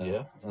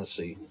 Let's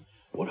see.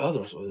 What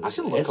others?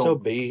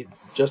 SOB,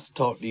 Just to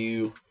Talk to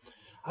You.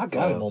 I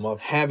got him on my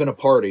Having a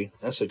Party.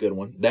 That's a good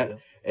one.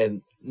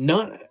 And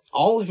not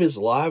all of his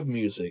live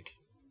music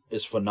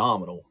is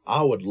phenomenal.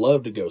 I would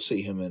love to go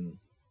see him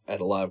at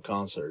a live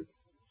concert.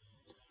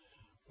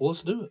 Well,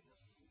 let's do it.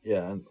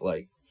 Yeah, and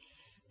like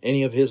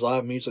any of his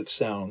live music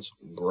sounds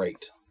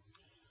great.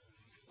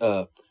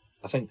 I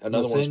think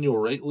another one. Nathaniel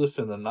Rateliff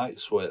and the Night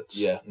Sweats.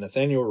 Yeah,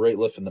 Nathaniel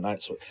Rateliff and the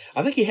Night Sweats.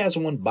 I think he has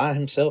one by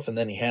himself, and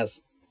then he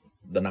has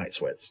the Night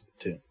Sweats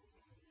too.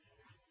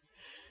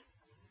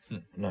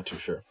 I'm not too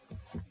sure.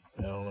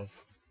 I don't know.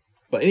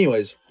 But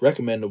anyways,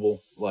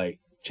 recommendable. Like,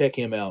 check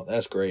him out.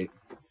 That's great.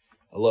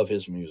 I love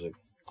his music.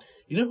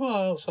 You know who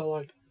else I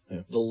like?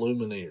 Yeah. The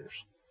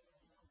Lumineers.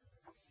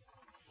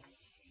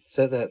 Is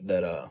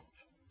that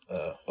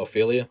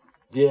Ophelia?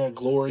 Yeah,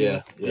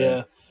 Gloria.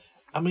 Yeah.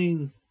 I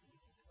mean,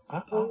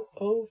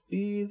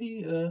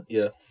 Ophelia.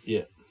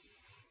 Yeah.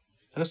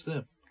 That's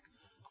them.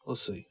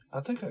 Let's see.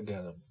 I think I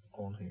got them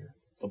on here.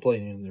 I'm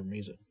playing any of their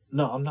music.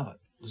 No, I'm not.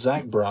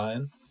 Zach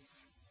Bryan.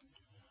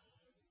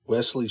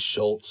 Wesley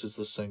Schultz is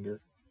the singer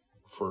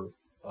for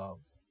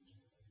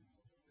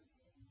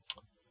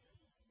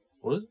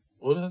what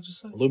did I just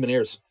say?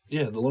 Lumineers.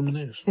 Yeah, the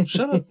Lumineers.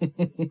 Shut up.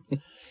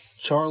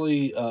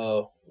 Charlie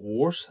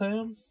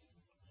Warsham.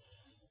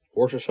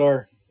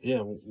 Worcestershire.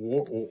 Yeah,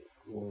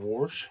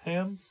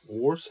 Warsham.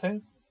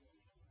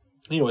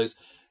 Anyways,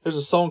 there's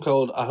a song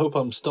called "I Hope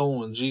I'm Stoned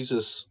When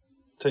Jesus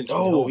Takes Me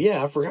Home." Oh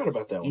yeah, I forgot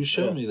about that one. You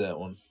showed me that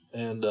one,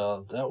 and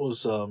that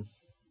was of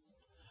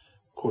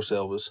course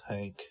Elvis,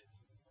 Hank.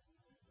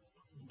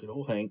 Good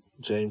old Hank.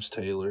 James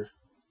Taylor.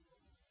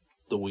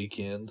 The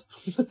Weeknd.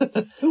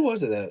 Who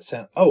was it that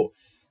sound? Oh,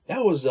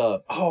 that was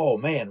oh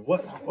man,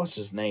 what's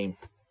his name?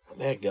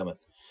 Dadgummit.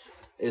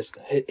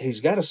 He's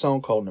got a song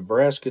called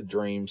Nebraska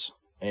Dreams,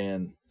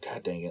 and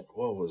god dang it,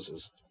 what was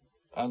his?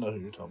 I know who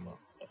you're talking about.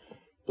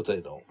 But they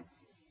don't.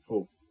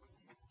 Well,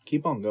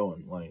 keep on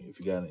going, like if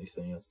you got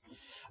anything else.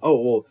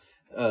 Oh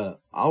well,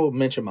 I'll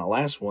mention my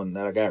last one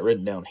that I got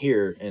written down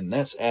here, and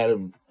that's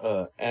Adams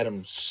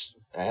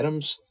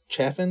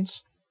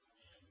Chaffin's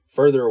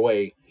Further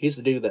Away. He's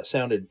the dude that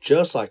sounded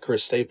just like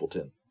Chris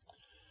Stapleton.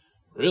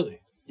 Really?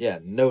 Yeah,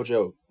 no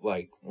joke.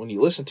 Like when you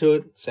listen to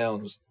it, it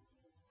sounds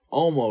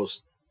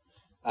almost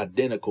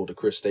identical to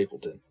Chris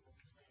Stapleton.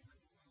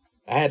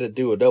 I had to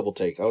do a double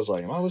take. I was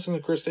like, am I listening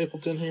to Chris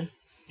Stapleton here?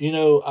 You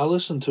know, I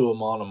listened to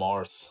him on a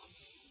Marth.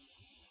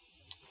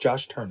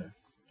 Josh Turner.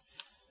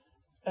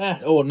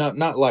 Oh,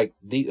 not like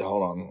the.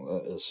 Hold on,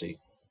 let's see.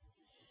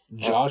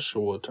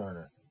 Joshua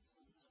Turner.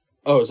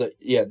 Oh, is that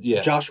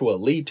yeah? Joshua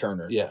Lee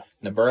Turner. Yeah.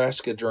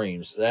 Nebraska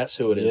Dreams. That's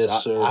who it is.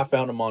 Yes, sir. I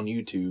found him on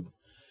YouTube,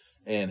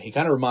 and he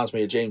kind of reminds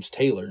me of James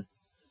Taylor.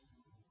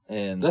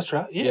 And that's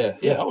right. Yeah.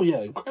 Oh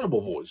yeah,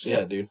 incredible voice.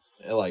 Yeah, dude.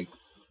 Like,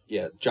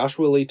 yeah,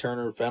 Joshua Lee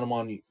Turner. Found him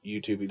on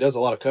YouTube. He does a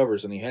lot of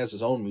covers, and he has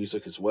his own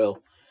music as well.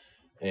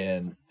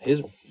 And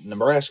his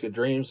Nebraska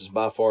Dreams is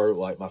by far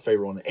like my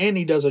favorite one. And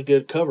he does a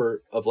good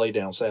cover of Lay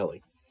Down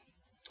Sally.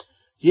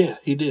 Yeah,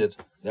 he did.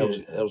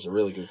 That was a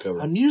really good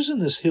cover. I'm using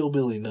this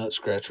Hillbilly Nut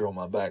Scratcher on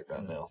my back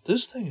right now.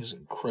 This thing is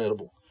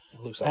incredible.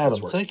 It looks like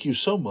Adam, thank you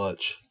so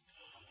much.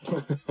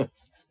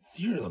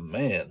 You're the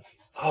man.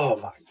 Oh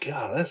my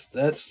God,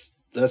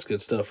 that's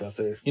good stuff right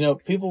there. You know,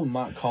 people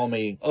might call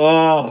me.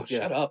 Oh,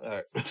 shut up!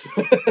 Right.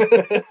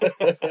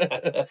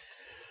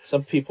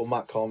 Some people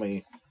might call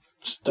me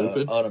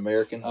stupid,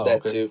 un-American. Oh,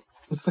 that okay.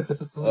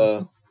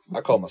 too.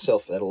 I call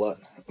myself that a lot.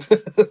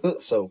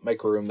 So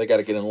make room. They got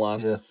to get in line.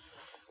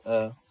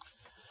 Yeah.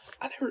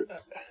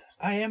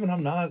 I am and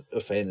I'm not a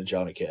fan of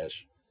Johnny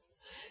Cash.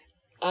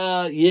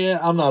 Yeah,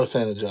 I'm not a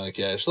fan of Johnny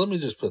Cash. Let me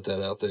just put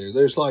that out there.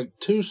 There's like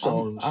 2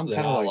 songs I'm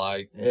that I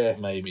like, yeah.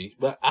 maybe,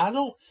 but I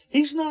don't.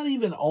 He's not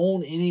even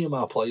on any of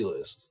my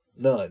playlists.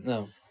 None.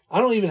 No. I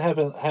don't even have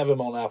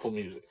him on Apple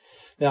Music.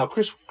 Now,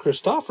 Chris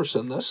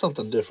Christopherson, that's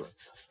something different.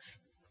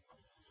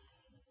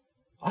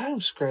 I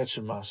am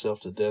scratching myself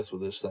to death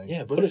with this thing.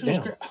 Yeah, but put it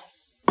down.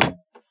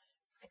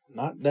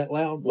 Not that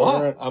loud.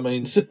 Why? Right. I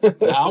mean,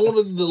 I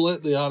wanted to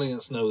let the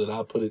audience know that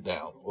I put it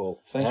down.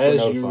 Well, thanks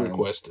as for you notifying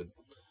requested. Me.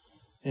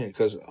 Yeah,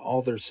 because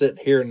all they're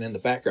sitting hearing in the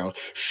background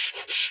for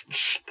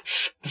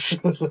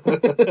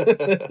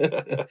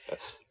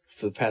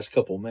the past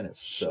couple of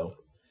minutes. So,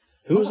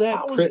 who was that?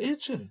 I was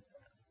itching.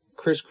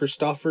 Chris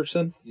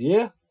Christopherson?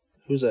 Yeah.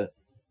 Who's that?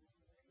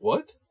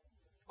 What?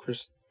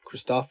 Chris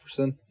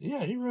Christopherson?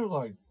 Yeah, he wrote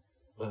like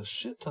a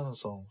shit ton of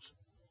songs.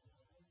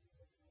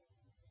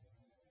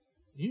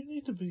 You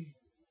need to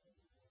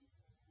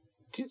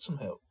get some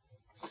help.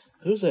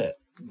 Who's that?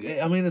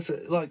 I mean, it's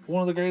like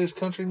one of the greatest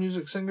country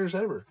music singers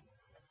ever.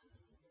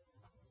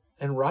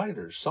 And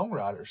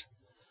songwriters.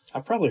 I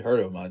probably heard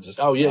of him.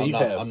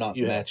 I'm not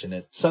matching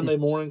it. Sunday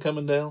Morning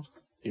Coming Down.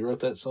 He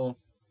wrote that song.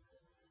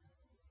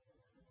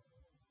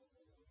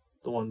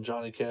 The one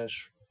Johnny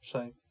Cash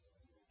sang.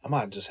 I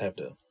might just have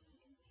to.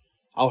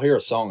 I'll hear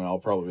a song and I'll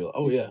probably be like,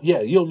 oh yeah.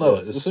 Yeah, you'll know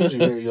it. As soon as you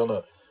hear it, you'll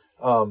know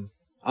it.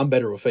 I'm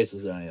better with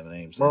faces than I am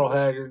names. Merle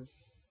Haggard.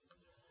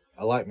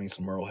 I like me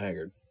some Merle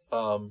Haggard.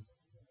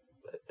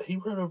 He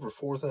wrote over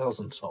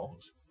 4,000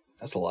 songs.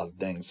 That's a lot of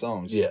dang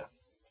songs. Yeah.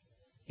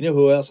 You know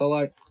who else I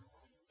like?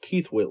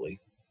 Keith Whitley.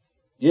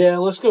 Yeah,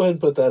 let's go ahead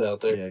and put that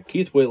out there. Yeah,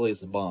 Keith Whitley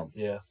is the bomb.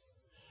 Yeah.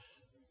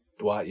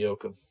 Dwight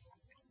Yoakam.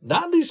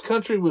 90s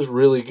country was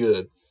really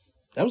good.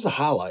 That was a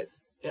highlight.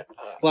 Yeah,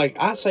 like,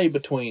 I say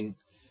between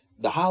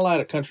the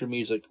highlight of country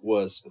music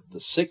was the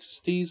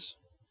 60s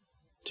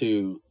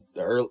to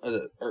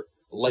the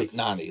late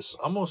 90s.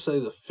 I'm going to say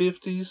the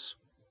 50s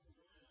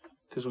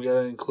because we got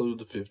to include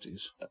the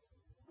 50s.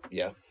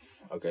 Yeah.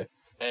 Okay.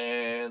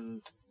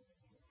 And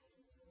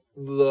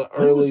the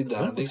early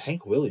 90s. When was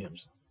Hank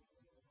Williams?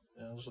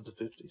 That was in the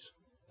 50s.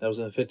 That was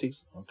in the 50s?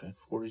 Okay.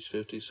 40s,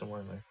 50s,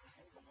 somewhere in there.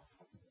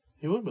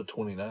 He would have been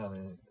 29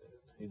 and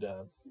he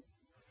died.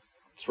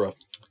 It's rough.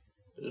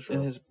 It is rough.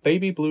 In his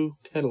baby blue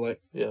Cadillac.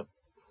 Yeah.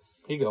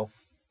 Here you go.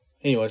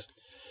 Anyways.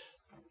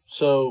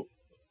 So,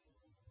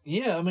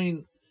 yeah, I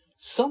mean,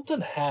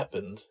 something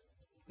happened.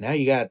 Now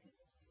you got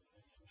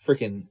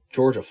freaking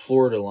Georgia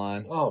Florida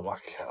line. Oh, my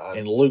God.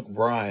 And Luke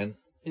Bryan.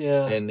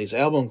 Yeah. And these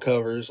album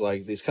covers,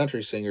 like these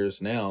country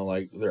singers now,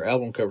 like their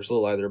album covers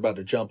look like they're about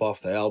to jump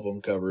off the album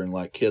cover and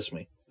like kiss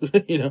me.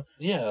 You know?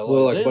 Yeah.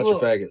 Like a bunch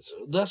of faggots.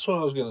 That's what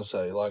I was going to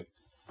say. Like,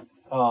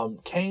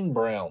 Kane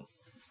Brown.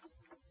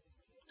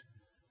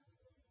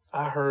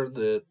 I heard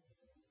that.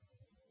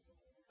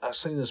 I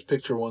seen this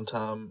picture one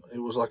time. It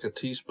was like a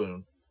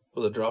teaspoon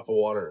with a drop of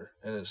water,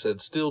 and it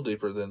said "still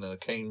deeper than a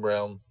Kane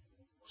Brown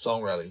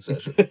songwriting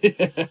session."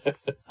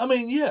 I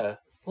mean, yeah,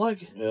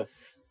 like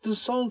the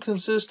song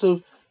consists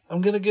of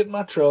I'm gonna get in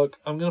my truck,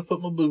 I'm gonna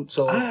put my boots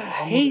on. I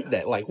hate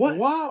that. Like, what?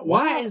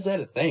 Why is that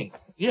a thing?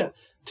 Yeah,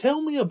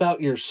 tell me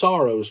about your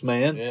sorrows,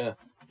 man. Yeah,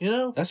 you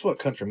know that's what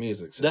country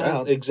music's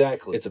about.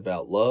 Exactly, it's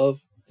about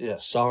love,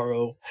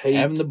 sorrow, hate,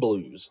 having the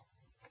blues.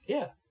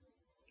 Yeah.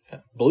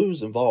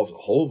 Blues involves a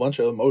whole bunch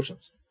of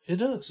emotions. It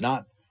does.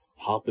 Not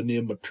hopping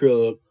in my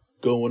truck,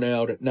 going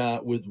out at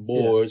night with the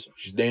boys. Yeah.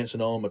 She's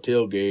dancing on my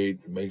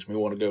tailgate. It makes me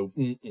want to go,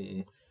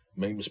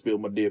 make me spill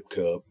my dip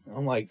cup.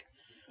 I'm like,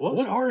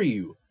 what are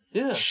you?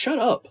 Yeah. Shut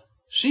up.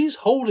 She's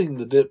holding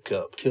the dip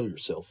cup. Kill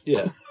yourself.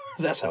 Yeah.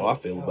 That's how I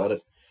feel about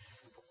it.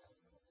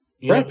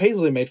 Brad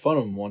Paisley made fun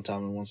of him one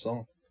time in one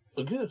song.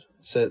 Oh, good.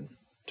 Said,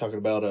 talking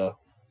about,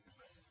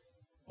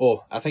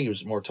 I think he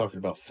was more talking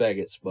about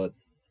faggots, but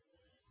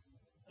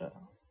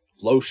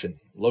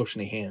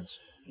lotiony hands,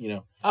 you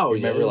know. Oh,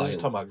 remember, like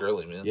talking about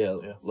girly men. Yeah,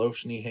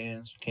 lotiony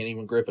hands, can't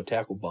even grip a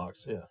tackle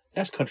box. Yeah,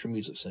 that's country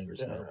music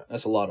singers now. Right.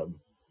 That's a lot of them.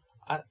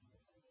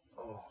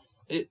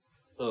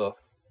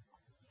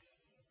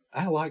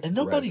 I like, and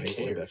nobody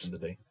cares back in the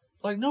day.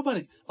 Like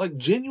nobody, like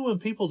genuine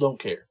people don't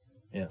care.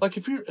 Yeah, like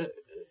if you're,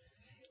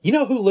 you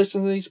know who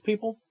listens to these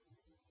people?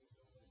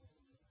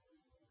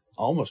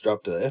 I almost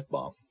dropped an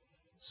F-bomb.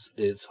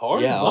 It's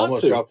hard. Yeah, I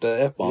almost dropped an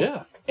F-bomb.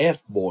 Yeah,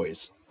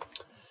 F-boys.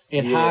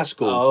 In high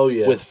school,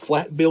 with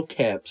flat bill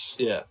caps.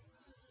 Yeah.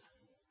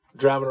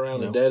 Driving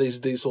around in daddy's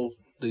diesel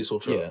diesel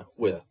truck. Yeah,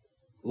 with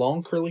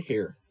long curly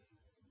hair.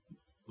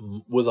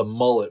 With a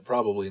mullet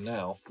probably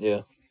now.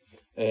 Yeah.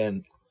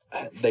 And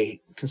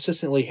they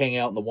consistently hang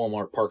out in the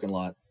Walmart parking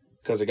lot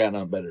because they got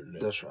nothing better to do.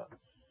 That's right.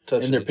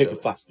 And they're picking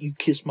fights. You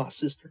kiss my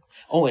sister.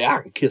 Only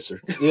I can kiss her.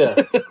 Yeah.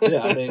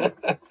 Yeah. I mean,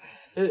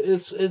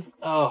 it's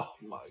oh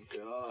my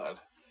God.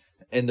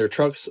 And their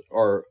trucks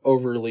are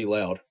overly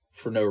loud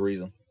for no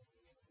reason.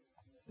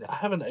 I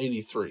have an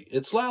 83.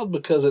 It's loud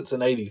because it's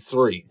an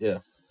 83. Yeah.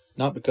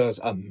 Not because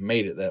I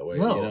made it that way.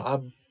 No, you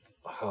know?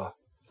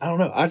 I don't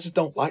know. I just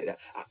don't like that.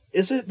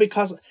 Is it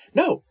because...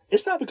 No,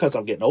 it's not because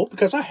I'm getting old.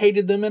 Because I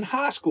hated them in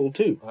high school,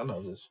 too. I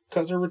know this.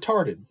 Because they're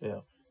retarded. Yeah.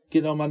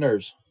 Getting on my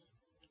nerves.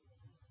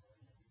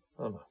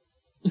 I know.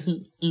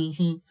 I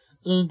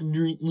can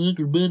drink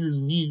liquor better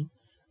than you.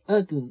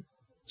 I can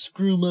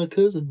screw my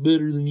cousin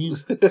better than you.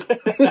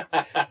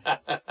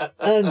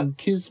 I can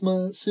kiss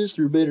my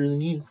sister better than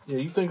you. Yeah,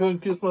 you think I can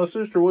kiss my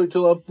sister? Wait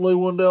till I lay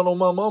one down on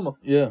my mama.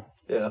 Yeah.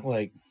 Yeah.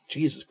 Like,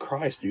 Jesus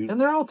Christ, dude. And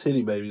they're all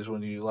titty babies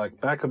when you, like,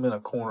 back them in a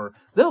corner.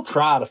 They'll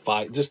try to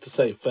fight just to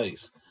save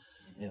face.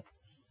 Yeah.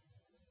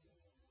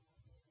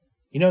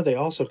 You know, they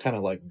also kind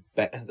of, like,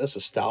 that's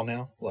a style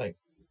now. Like,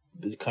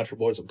 the country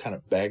boys will kind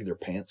of bag their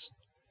pants,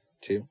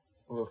 too.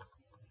 Ugh.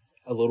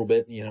 A little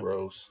bit, you know.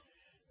 Gross.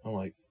 I'm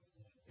like,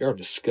 you're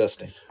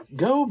disgusting.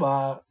 Go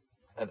buy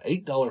an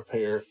 $8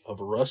 pair of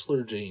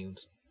Rustler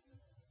jeans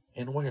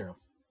and wear them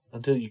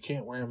until you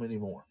can't wear them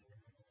anymore.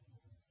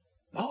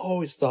 I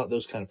always thought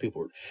those kind of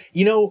people were...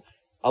 You know,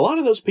 a lot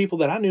of those people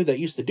that I knew that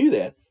used to do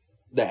that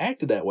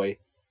acted that way,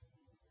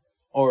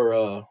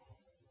 are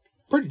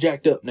pretty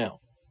jacked up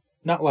now.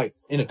 Not, like,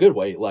 in a good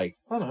way. Like,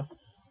 I know.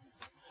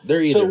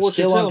 They're either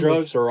still on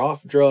drugs me, or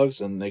off drugs,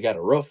 and they got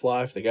a rough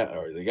life. They got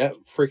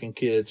freaking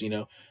kids, you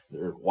know.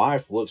 Their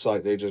wife looks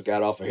like they just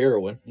got off of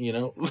heroin, you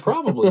know.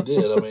 Probably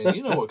did. I mean,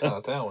 you know what kind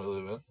of town we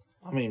live in.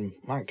 I mean,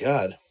 my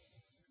God.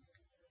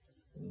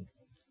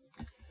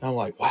 I'm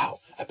like, wow,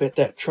 I bet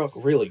that truck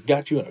really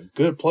got you in a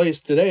good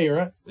place today,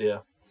 right?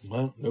 Yeah.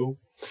 Well, no.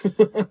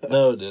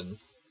 No, it didn't.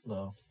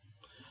 No.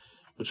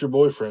 But your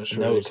boyfriend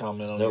sure did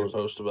comment on your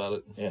post about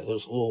it. Yeah,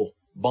 those little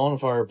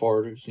bonfire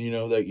parties, you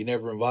know, that you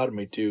never invited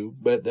me to.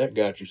 Bet that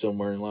got you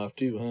somewhere in life,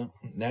 too, huh?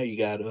 Now you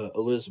got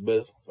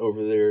Elizabeth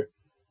over there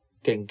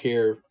taking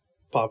care,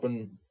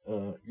 popping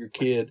your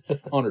kid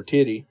on her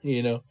titty,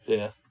 you know.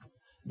 Yeah.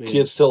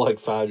 Kid's still like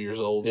 5 years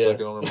old,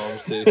 sucking on her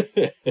mom's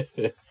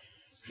titty.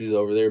 She's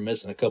over there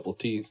missing a couple of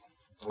teeth.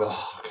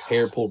 Oh,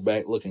 hair pulled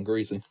back, looking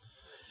greasy.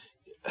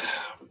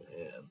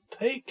 Man,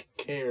 take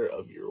care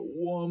of your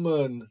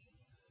woman.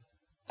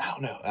 I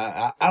don't know.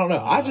 I don't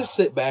know. I just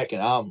sit back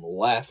and I'm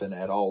laughing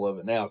at all of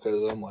it now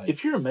because I'm like,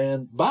 if you're a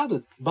man, buy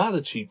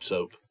the cheap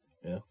soap.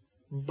 Yeah.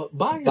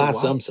 Buy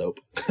some soap.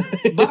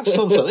 Buy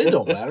some soap. It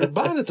don't matter.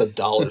 Buy it at the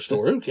dollar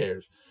store. Who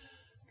cares?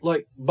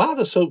 Like, buy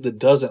the soap that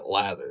doesn't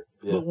lather.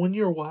 Yeah. But when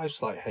your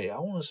wife's like, hey, I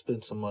want to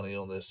spend some money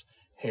on this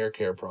hair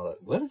care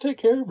product, let her take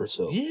care of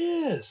herself.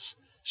 Yes.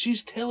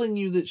 She's telling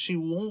you that she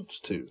wants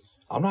to.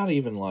 I'm not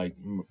even like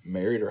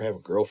married or have a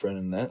girlfriend,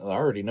 and that I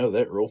already know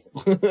that rule.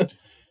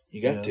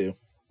 You got to.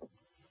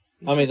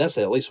 I mean, that's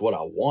at least what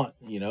I want.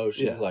 You know,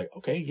 she's like,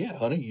 okay, yeah,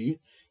 honey,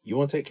 you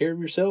want to take care of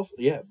yourself?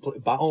 Yeah,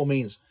 by all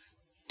means,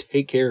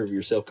 take care of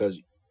yourself because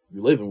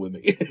you're living with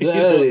me. Yeah,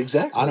 know?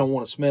 Exactly. I don't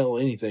want to smell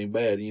anything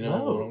bad. You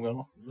know what I'm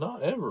going?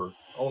 Not ever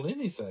on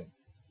anything.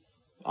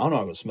 I'm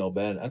not going to smell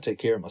bad. I take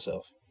care of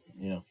myself.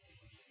 You know.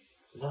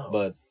 No.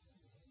 But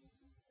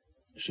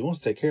if she wants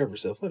to take care of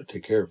herself, let her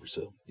take care of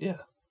herself. Yeah.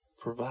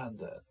 Provide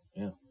that.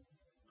 Yeah.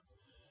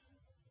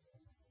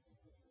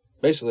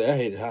 Basically, I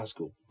hated high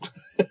school.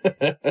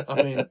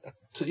 I mean,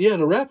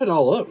 to wrap it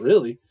all up,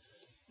 really,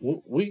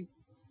 high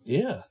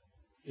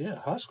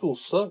school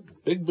sucked.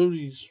 Big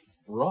booties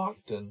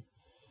rocked, and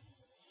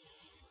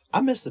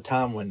I miss the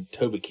time when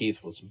Toby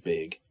Keith was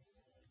big.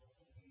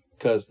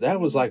 Because that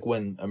was like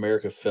when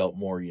America felt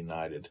more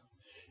united.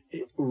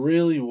 It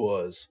really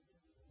was.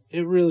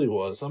 It really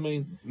was. I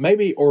mean,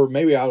 maybe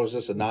I was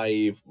just a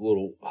naive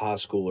little high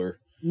schooler.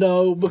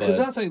 No, because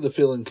I think the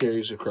feeling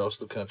carries across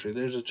the country.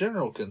 There's a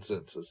general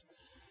consensus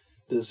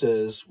that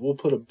says, we'll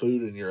put a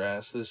boot in your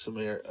ass this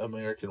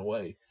American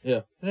way.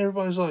 Yeah. And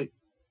everybody's like,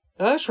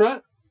 that's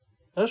right.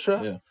 That's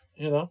right. Yeah.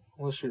 You know,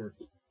 unless you're a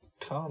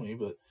commie,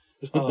 but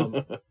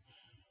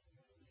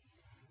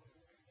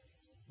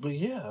but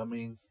yeah, I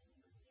mean,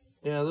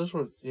 those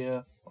were,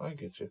 I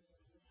get you.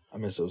 I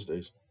miss those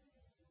days.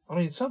 I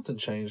mean, something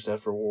changed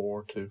after World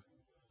War II.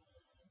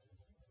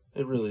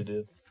 It really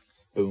did.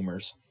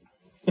 Boomers.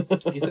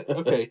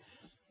 Okay,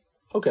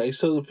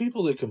 so the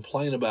people that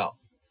complain about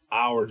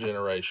our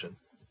generation,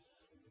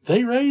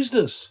 they raised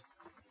us.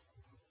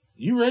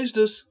 You raised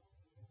us.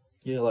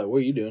 Yeah, like, what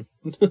are you doing?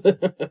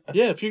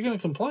 Yeah, if you're going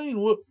to complain,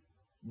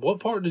 what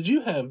part did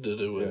you have to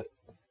do with it?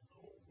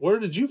 Where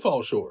did you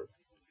fall short?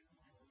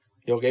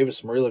 Y'all gave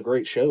us some really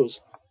great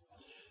shows.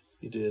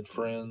 You did,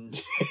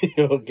 Friends.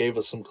 Y'all gave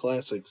us some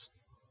classics.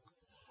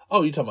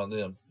 Oh, you talking about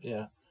them?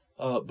 Yeah.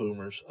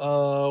 Boomers.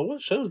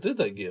 What shows did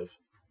they give?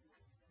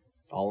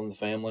 All in the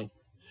Family.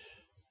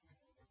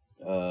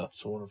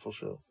 It's a wonderful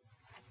show.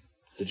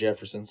 The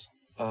Jeffersons.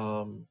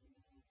 Um,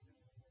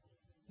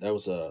 That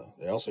was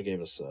they also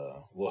gave us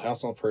Little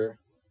House on the Prairie.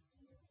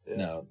 yeah.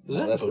 No, Is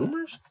that that's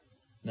Boomers?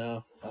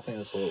 No, I think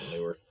that's a little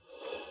newer.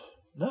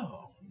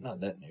 No,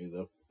 Not that new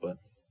though, but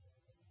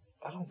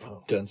I don't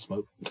know.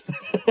 Gunsmoke.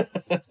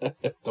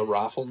 The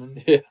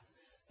Rifleman. Yeah,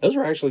 those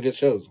were actually good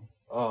shows.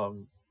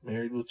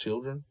 Married with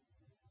Children.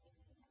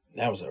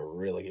 That was a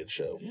really good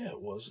show. Yeah,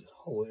 it was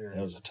hilarious.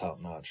 That was a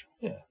top notch.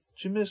 Yeah.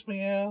 Did you miss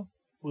me, Al?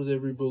 With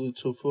every bullet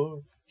so far.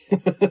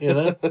 You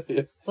know?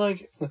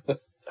 Like, oh, God.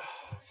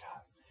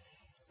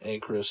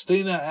 And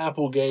Christina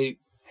Applegate,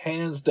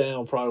 hands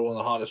down, probably one of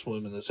the hottest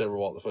women that's ever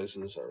walked the face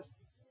of this earth.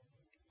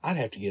 I'd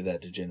have to give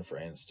that to Jennifer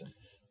Aniston.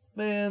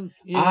 Man,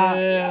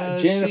 yeah.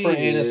 Jennifer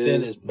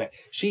Aniston is bad.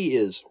 She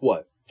is,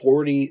 what,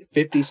 40,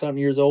 50-something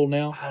years old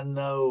now? I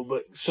know,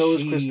 but so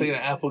is Christina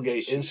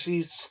Applegate, and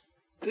she's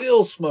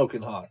still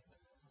smoking hot.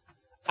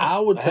 I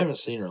haven't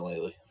seen her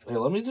lately. Hey,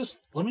 let me just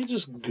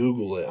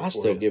Google it. I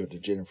still give it to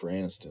Jennifer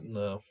Aniston.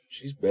 No,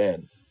 she's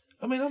bad.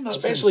 I mean, I'm not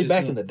especially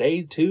back in the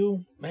day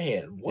too.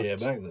 Man, what? Yeah,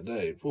 back in the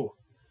day. Whew.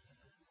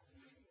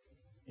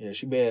 Yeah,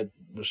 she bad,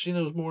 but she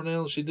knows more now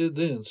than she did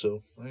then.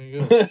 So there you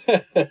go.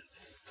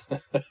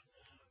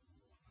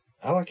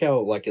 I like how,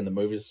 like in the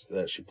movies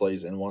that she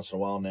plays in once in a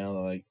while now,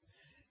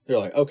 they're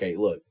like, okay,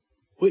 look,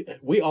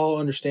 we all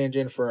understand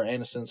Jennifer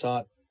Aniston's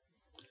hot.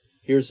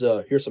 Here's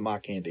some eye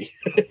candy.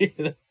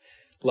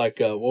 Like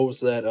what was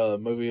that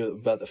movie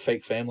about the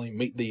fake family?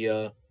 Meet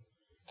the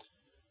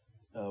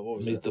what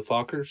was Meet the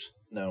Fockers?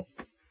 No.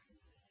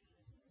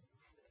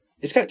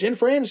 It's got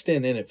Jennifer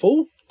Aniston in it,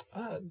 fool.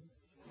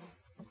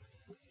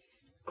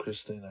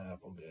 Christina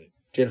Applegate.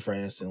 Jennifer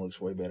Aniston looks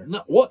way better.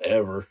 No,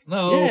 whatever.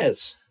 No.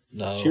 Yes.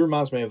 No. She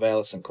reminds me of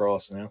Alison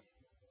Krauss now.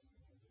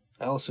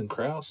 Alison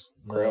Krauss?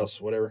 No.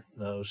 Krauss, whatever.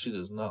 No, she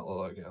does not look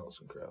like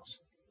Alison Krauss.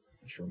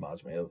 She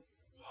reminds me of.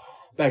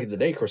 Back in the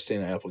day,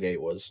 Christina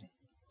Applegate was.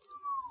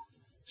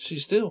 She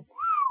still.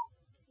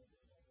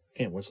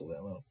 Can't whistle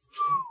that low.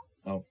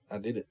 Oh, I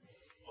did it.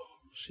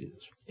 She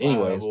is.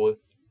 Anyways. Boy.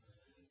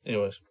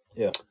 Anyways.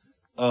 Yeah.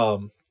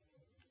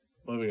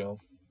 Moving on.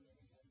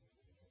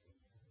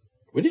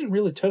 We didn't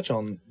really touch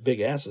on big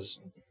asses.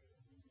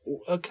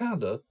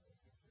 Kinda.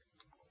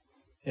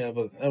 Yeah,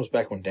 but that was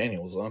back when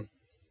Daniel was on.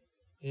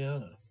 Yeah,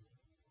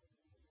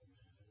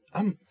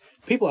 I know.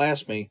 People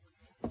ask me,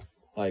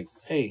 like,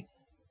 hey,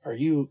 are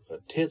you a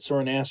tits or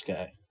an ass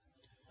guy?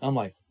 I'm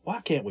like,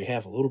 why can't we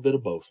have a little bit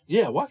of both?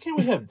 Yeah, why can't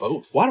we have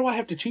both? Why do I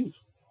have to choose?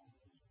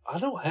 I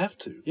don't have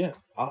to. Yeah,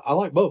 I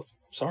like both.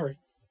 Sorry.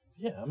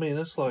 Yeah, I mean,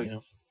 it's like,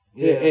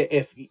 yeah.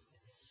 If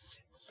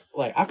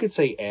like, I could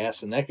say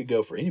ass, and that could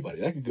go for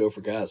anybody. That could go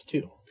for guys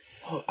too.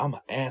 Oh, I'm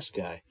an ass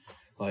guy.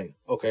 Like,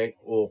 okay,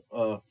 well,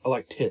 I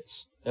like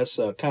tits. That's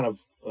kind of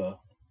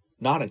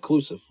not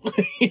inclusive.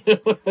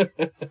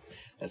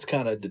 That's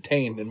kind of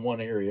detained in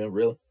one area,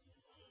 really,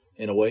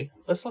 in a way.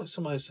 That's like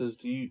somebody says,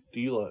 do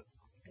you like,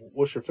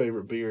 what's your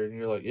favorite beer? And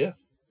you're like, yeah.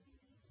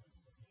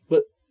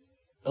 But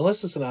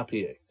unless it's an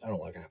IPA. I don't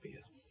like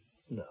IPA.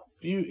 No.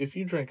 If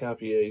you drink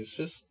IPAs,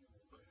 just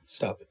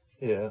stop it.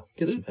 Yeah.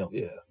 Get some help.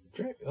 Yeah.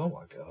 Drink. Oh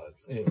my God.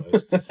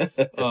 Anyways.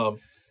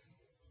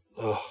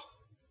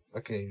 I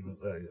can't even.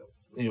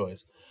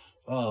 Anyways.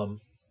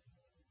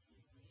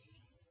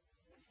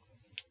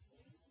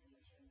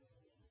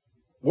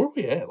 Where are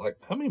we at? Like,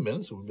 how many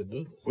minutes have we been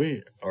doing this?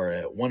 We are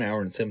at 1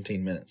 hour and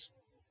 17 minutes.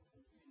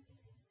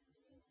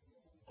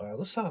 All right,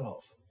 let's sign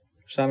off.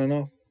 Signing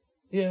off?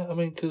 Yeah, I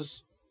mean,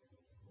 because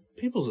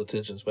people's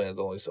attention span's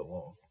only so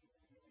long.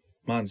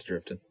 Mine's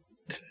drifting.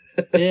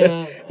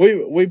 Yeah.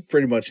 we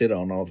pretty much hit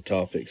on all the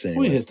topics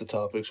anyways. We hit the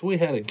topics. We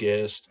had a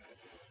guest.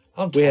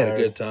 I'm tired. We had a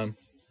good time.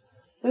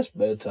 It's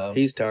bedtime.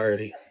 He's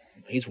tired.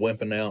 He's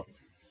wimping out.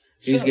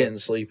 He's getting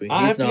sleepy.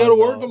 I have to go to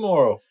work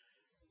tomorrow.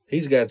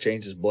 He's got to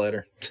change his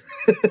bladder.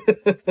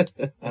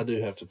 I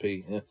do have to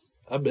pee. Yeah.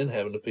 I've been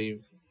having to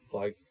pee.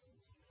 Like,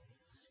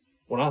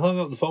 when I hung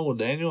up the phone with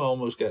Daniel, I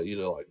almost got you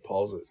to, like,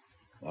 pause it.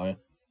 Oh, yeah?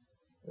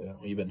 Yeah.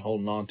 You've been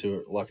holding on to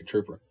it like a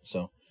trooper.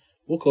 So,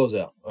 we'll close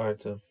out. All right,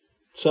 then.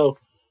 So,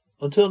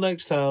 until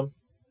next time.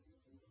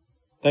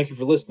 Thank you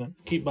for listening.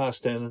 Keep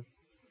bystanding.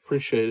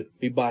 Appreciate it.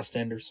 Be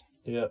bystanders.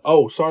 Yeah.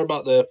 Oh, sorry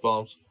about the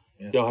F-bombs.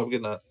 Yeah. Y'all have a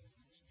good night.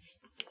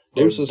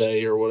 Deuces. Or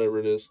day or whatever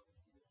it is.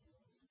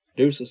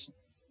 Deuces.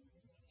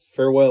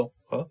 Farewell.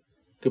 Huh?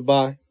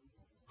 Goodbye.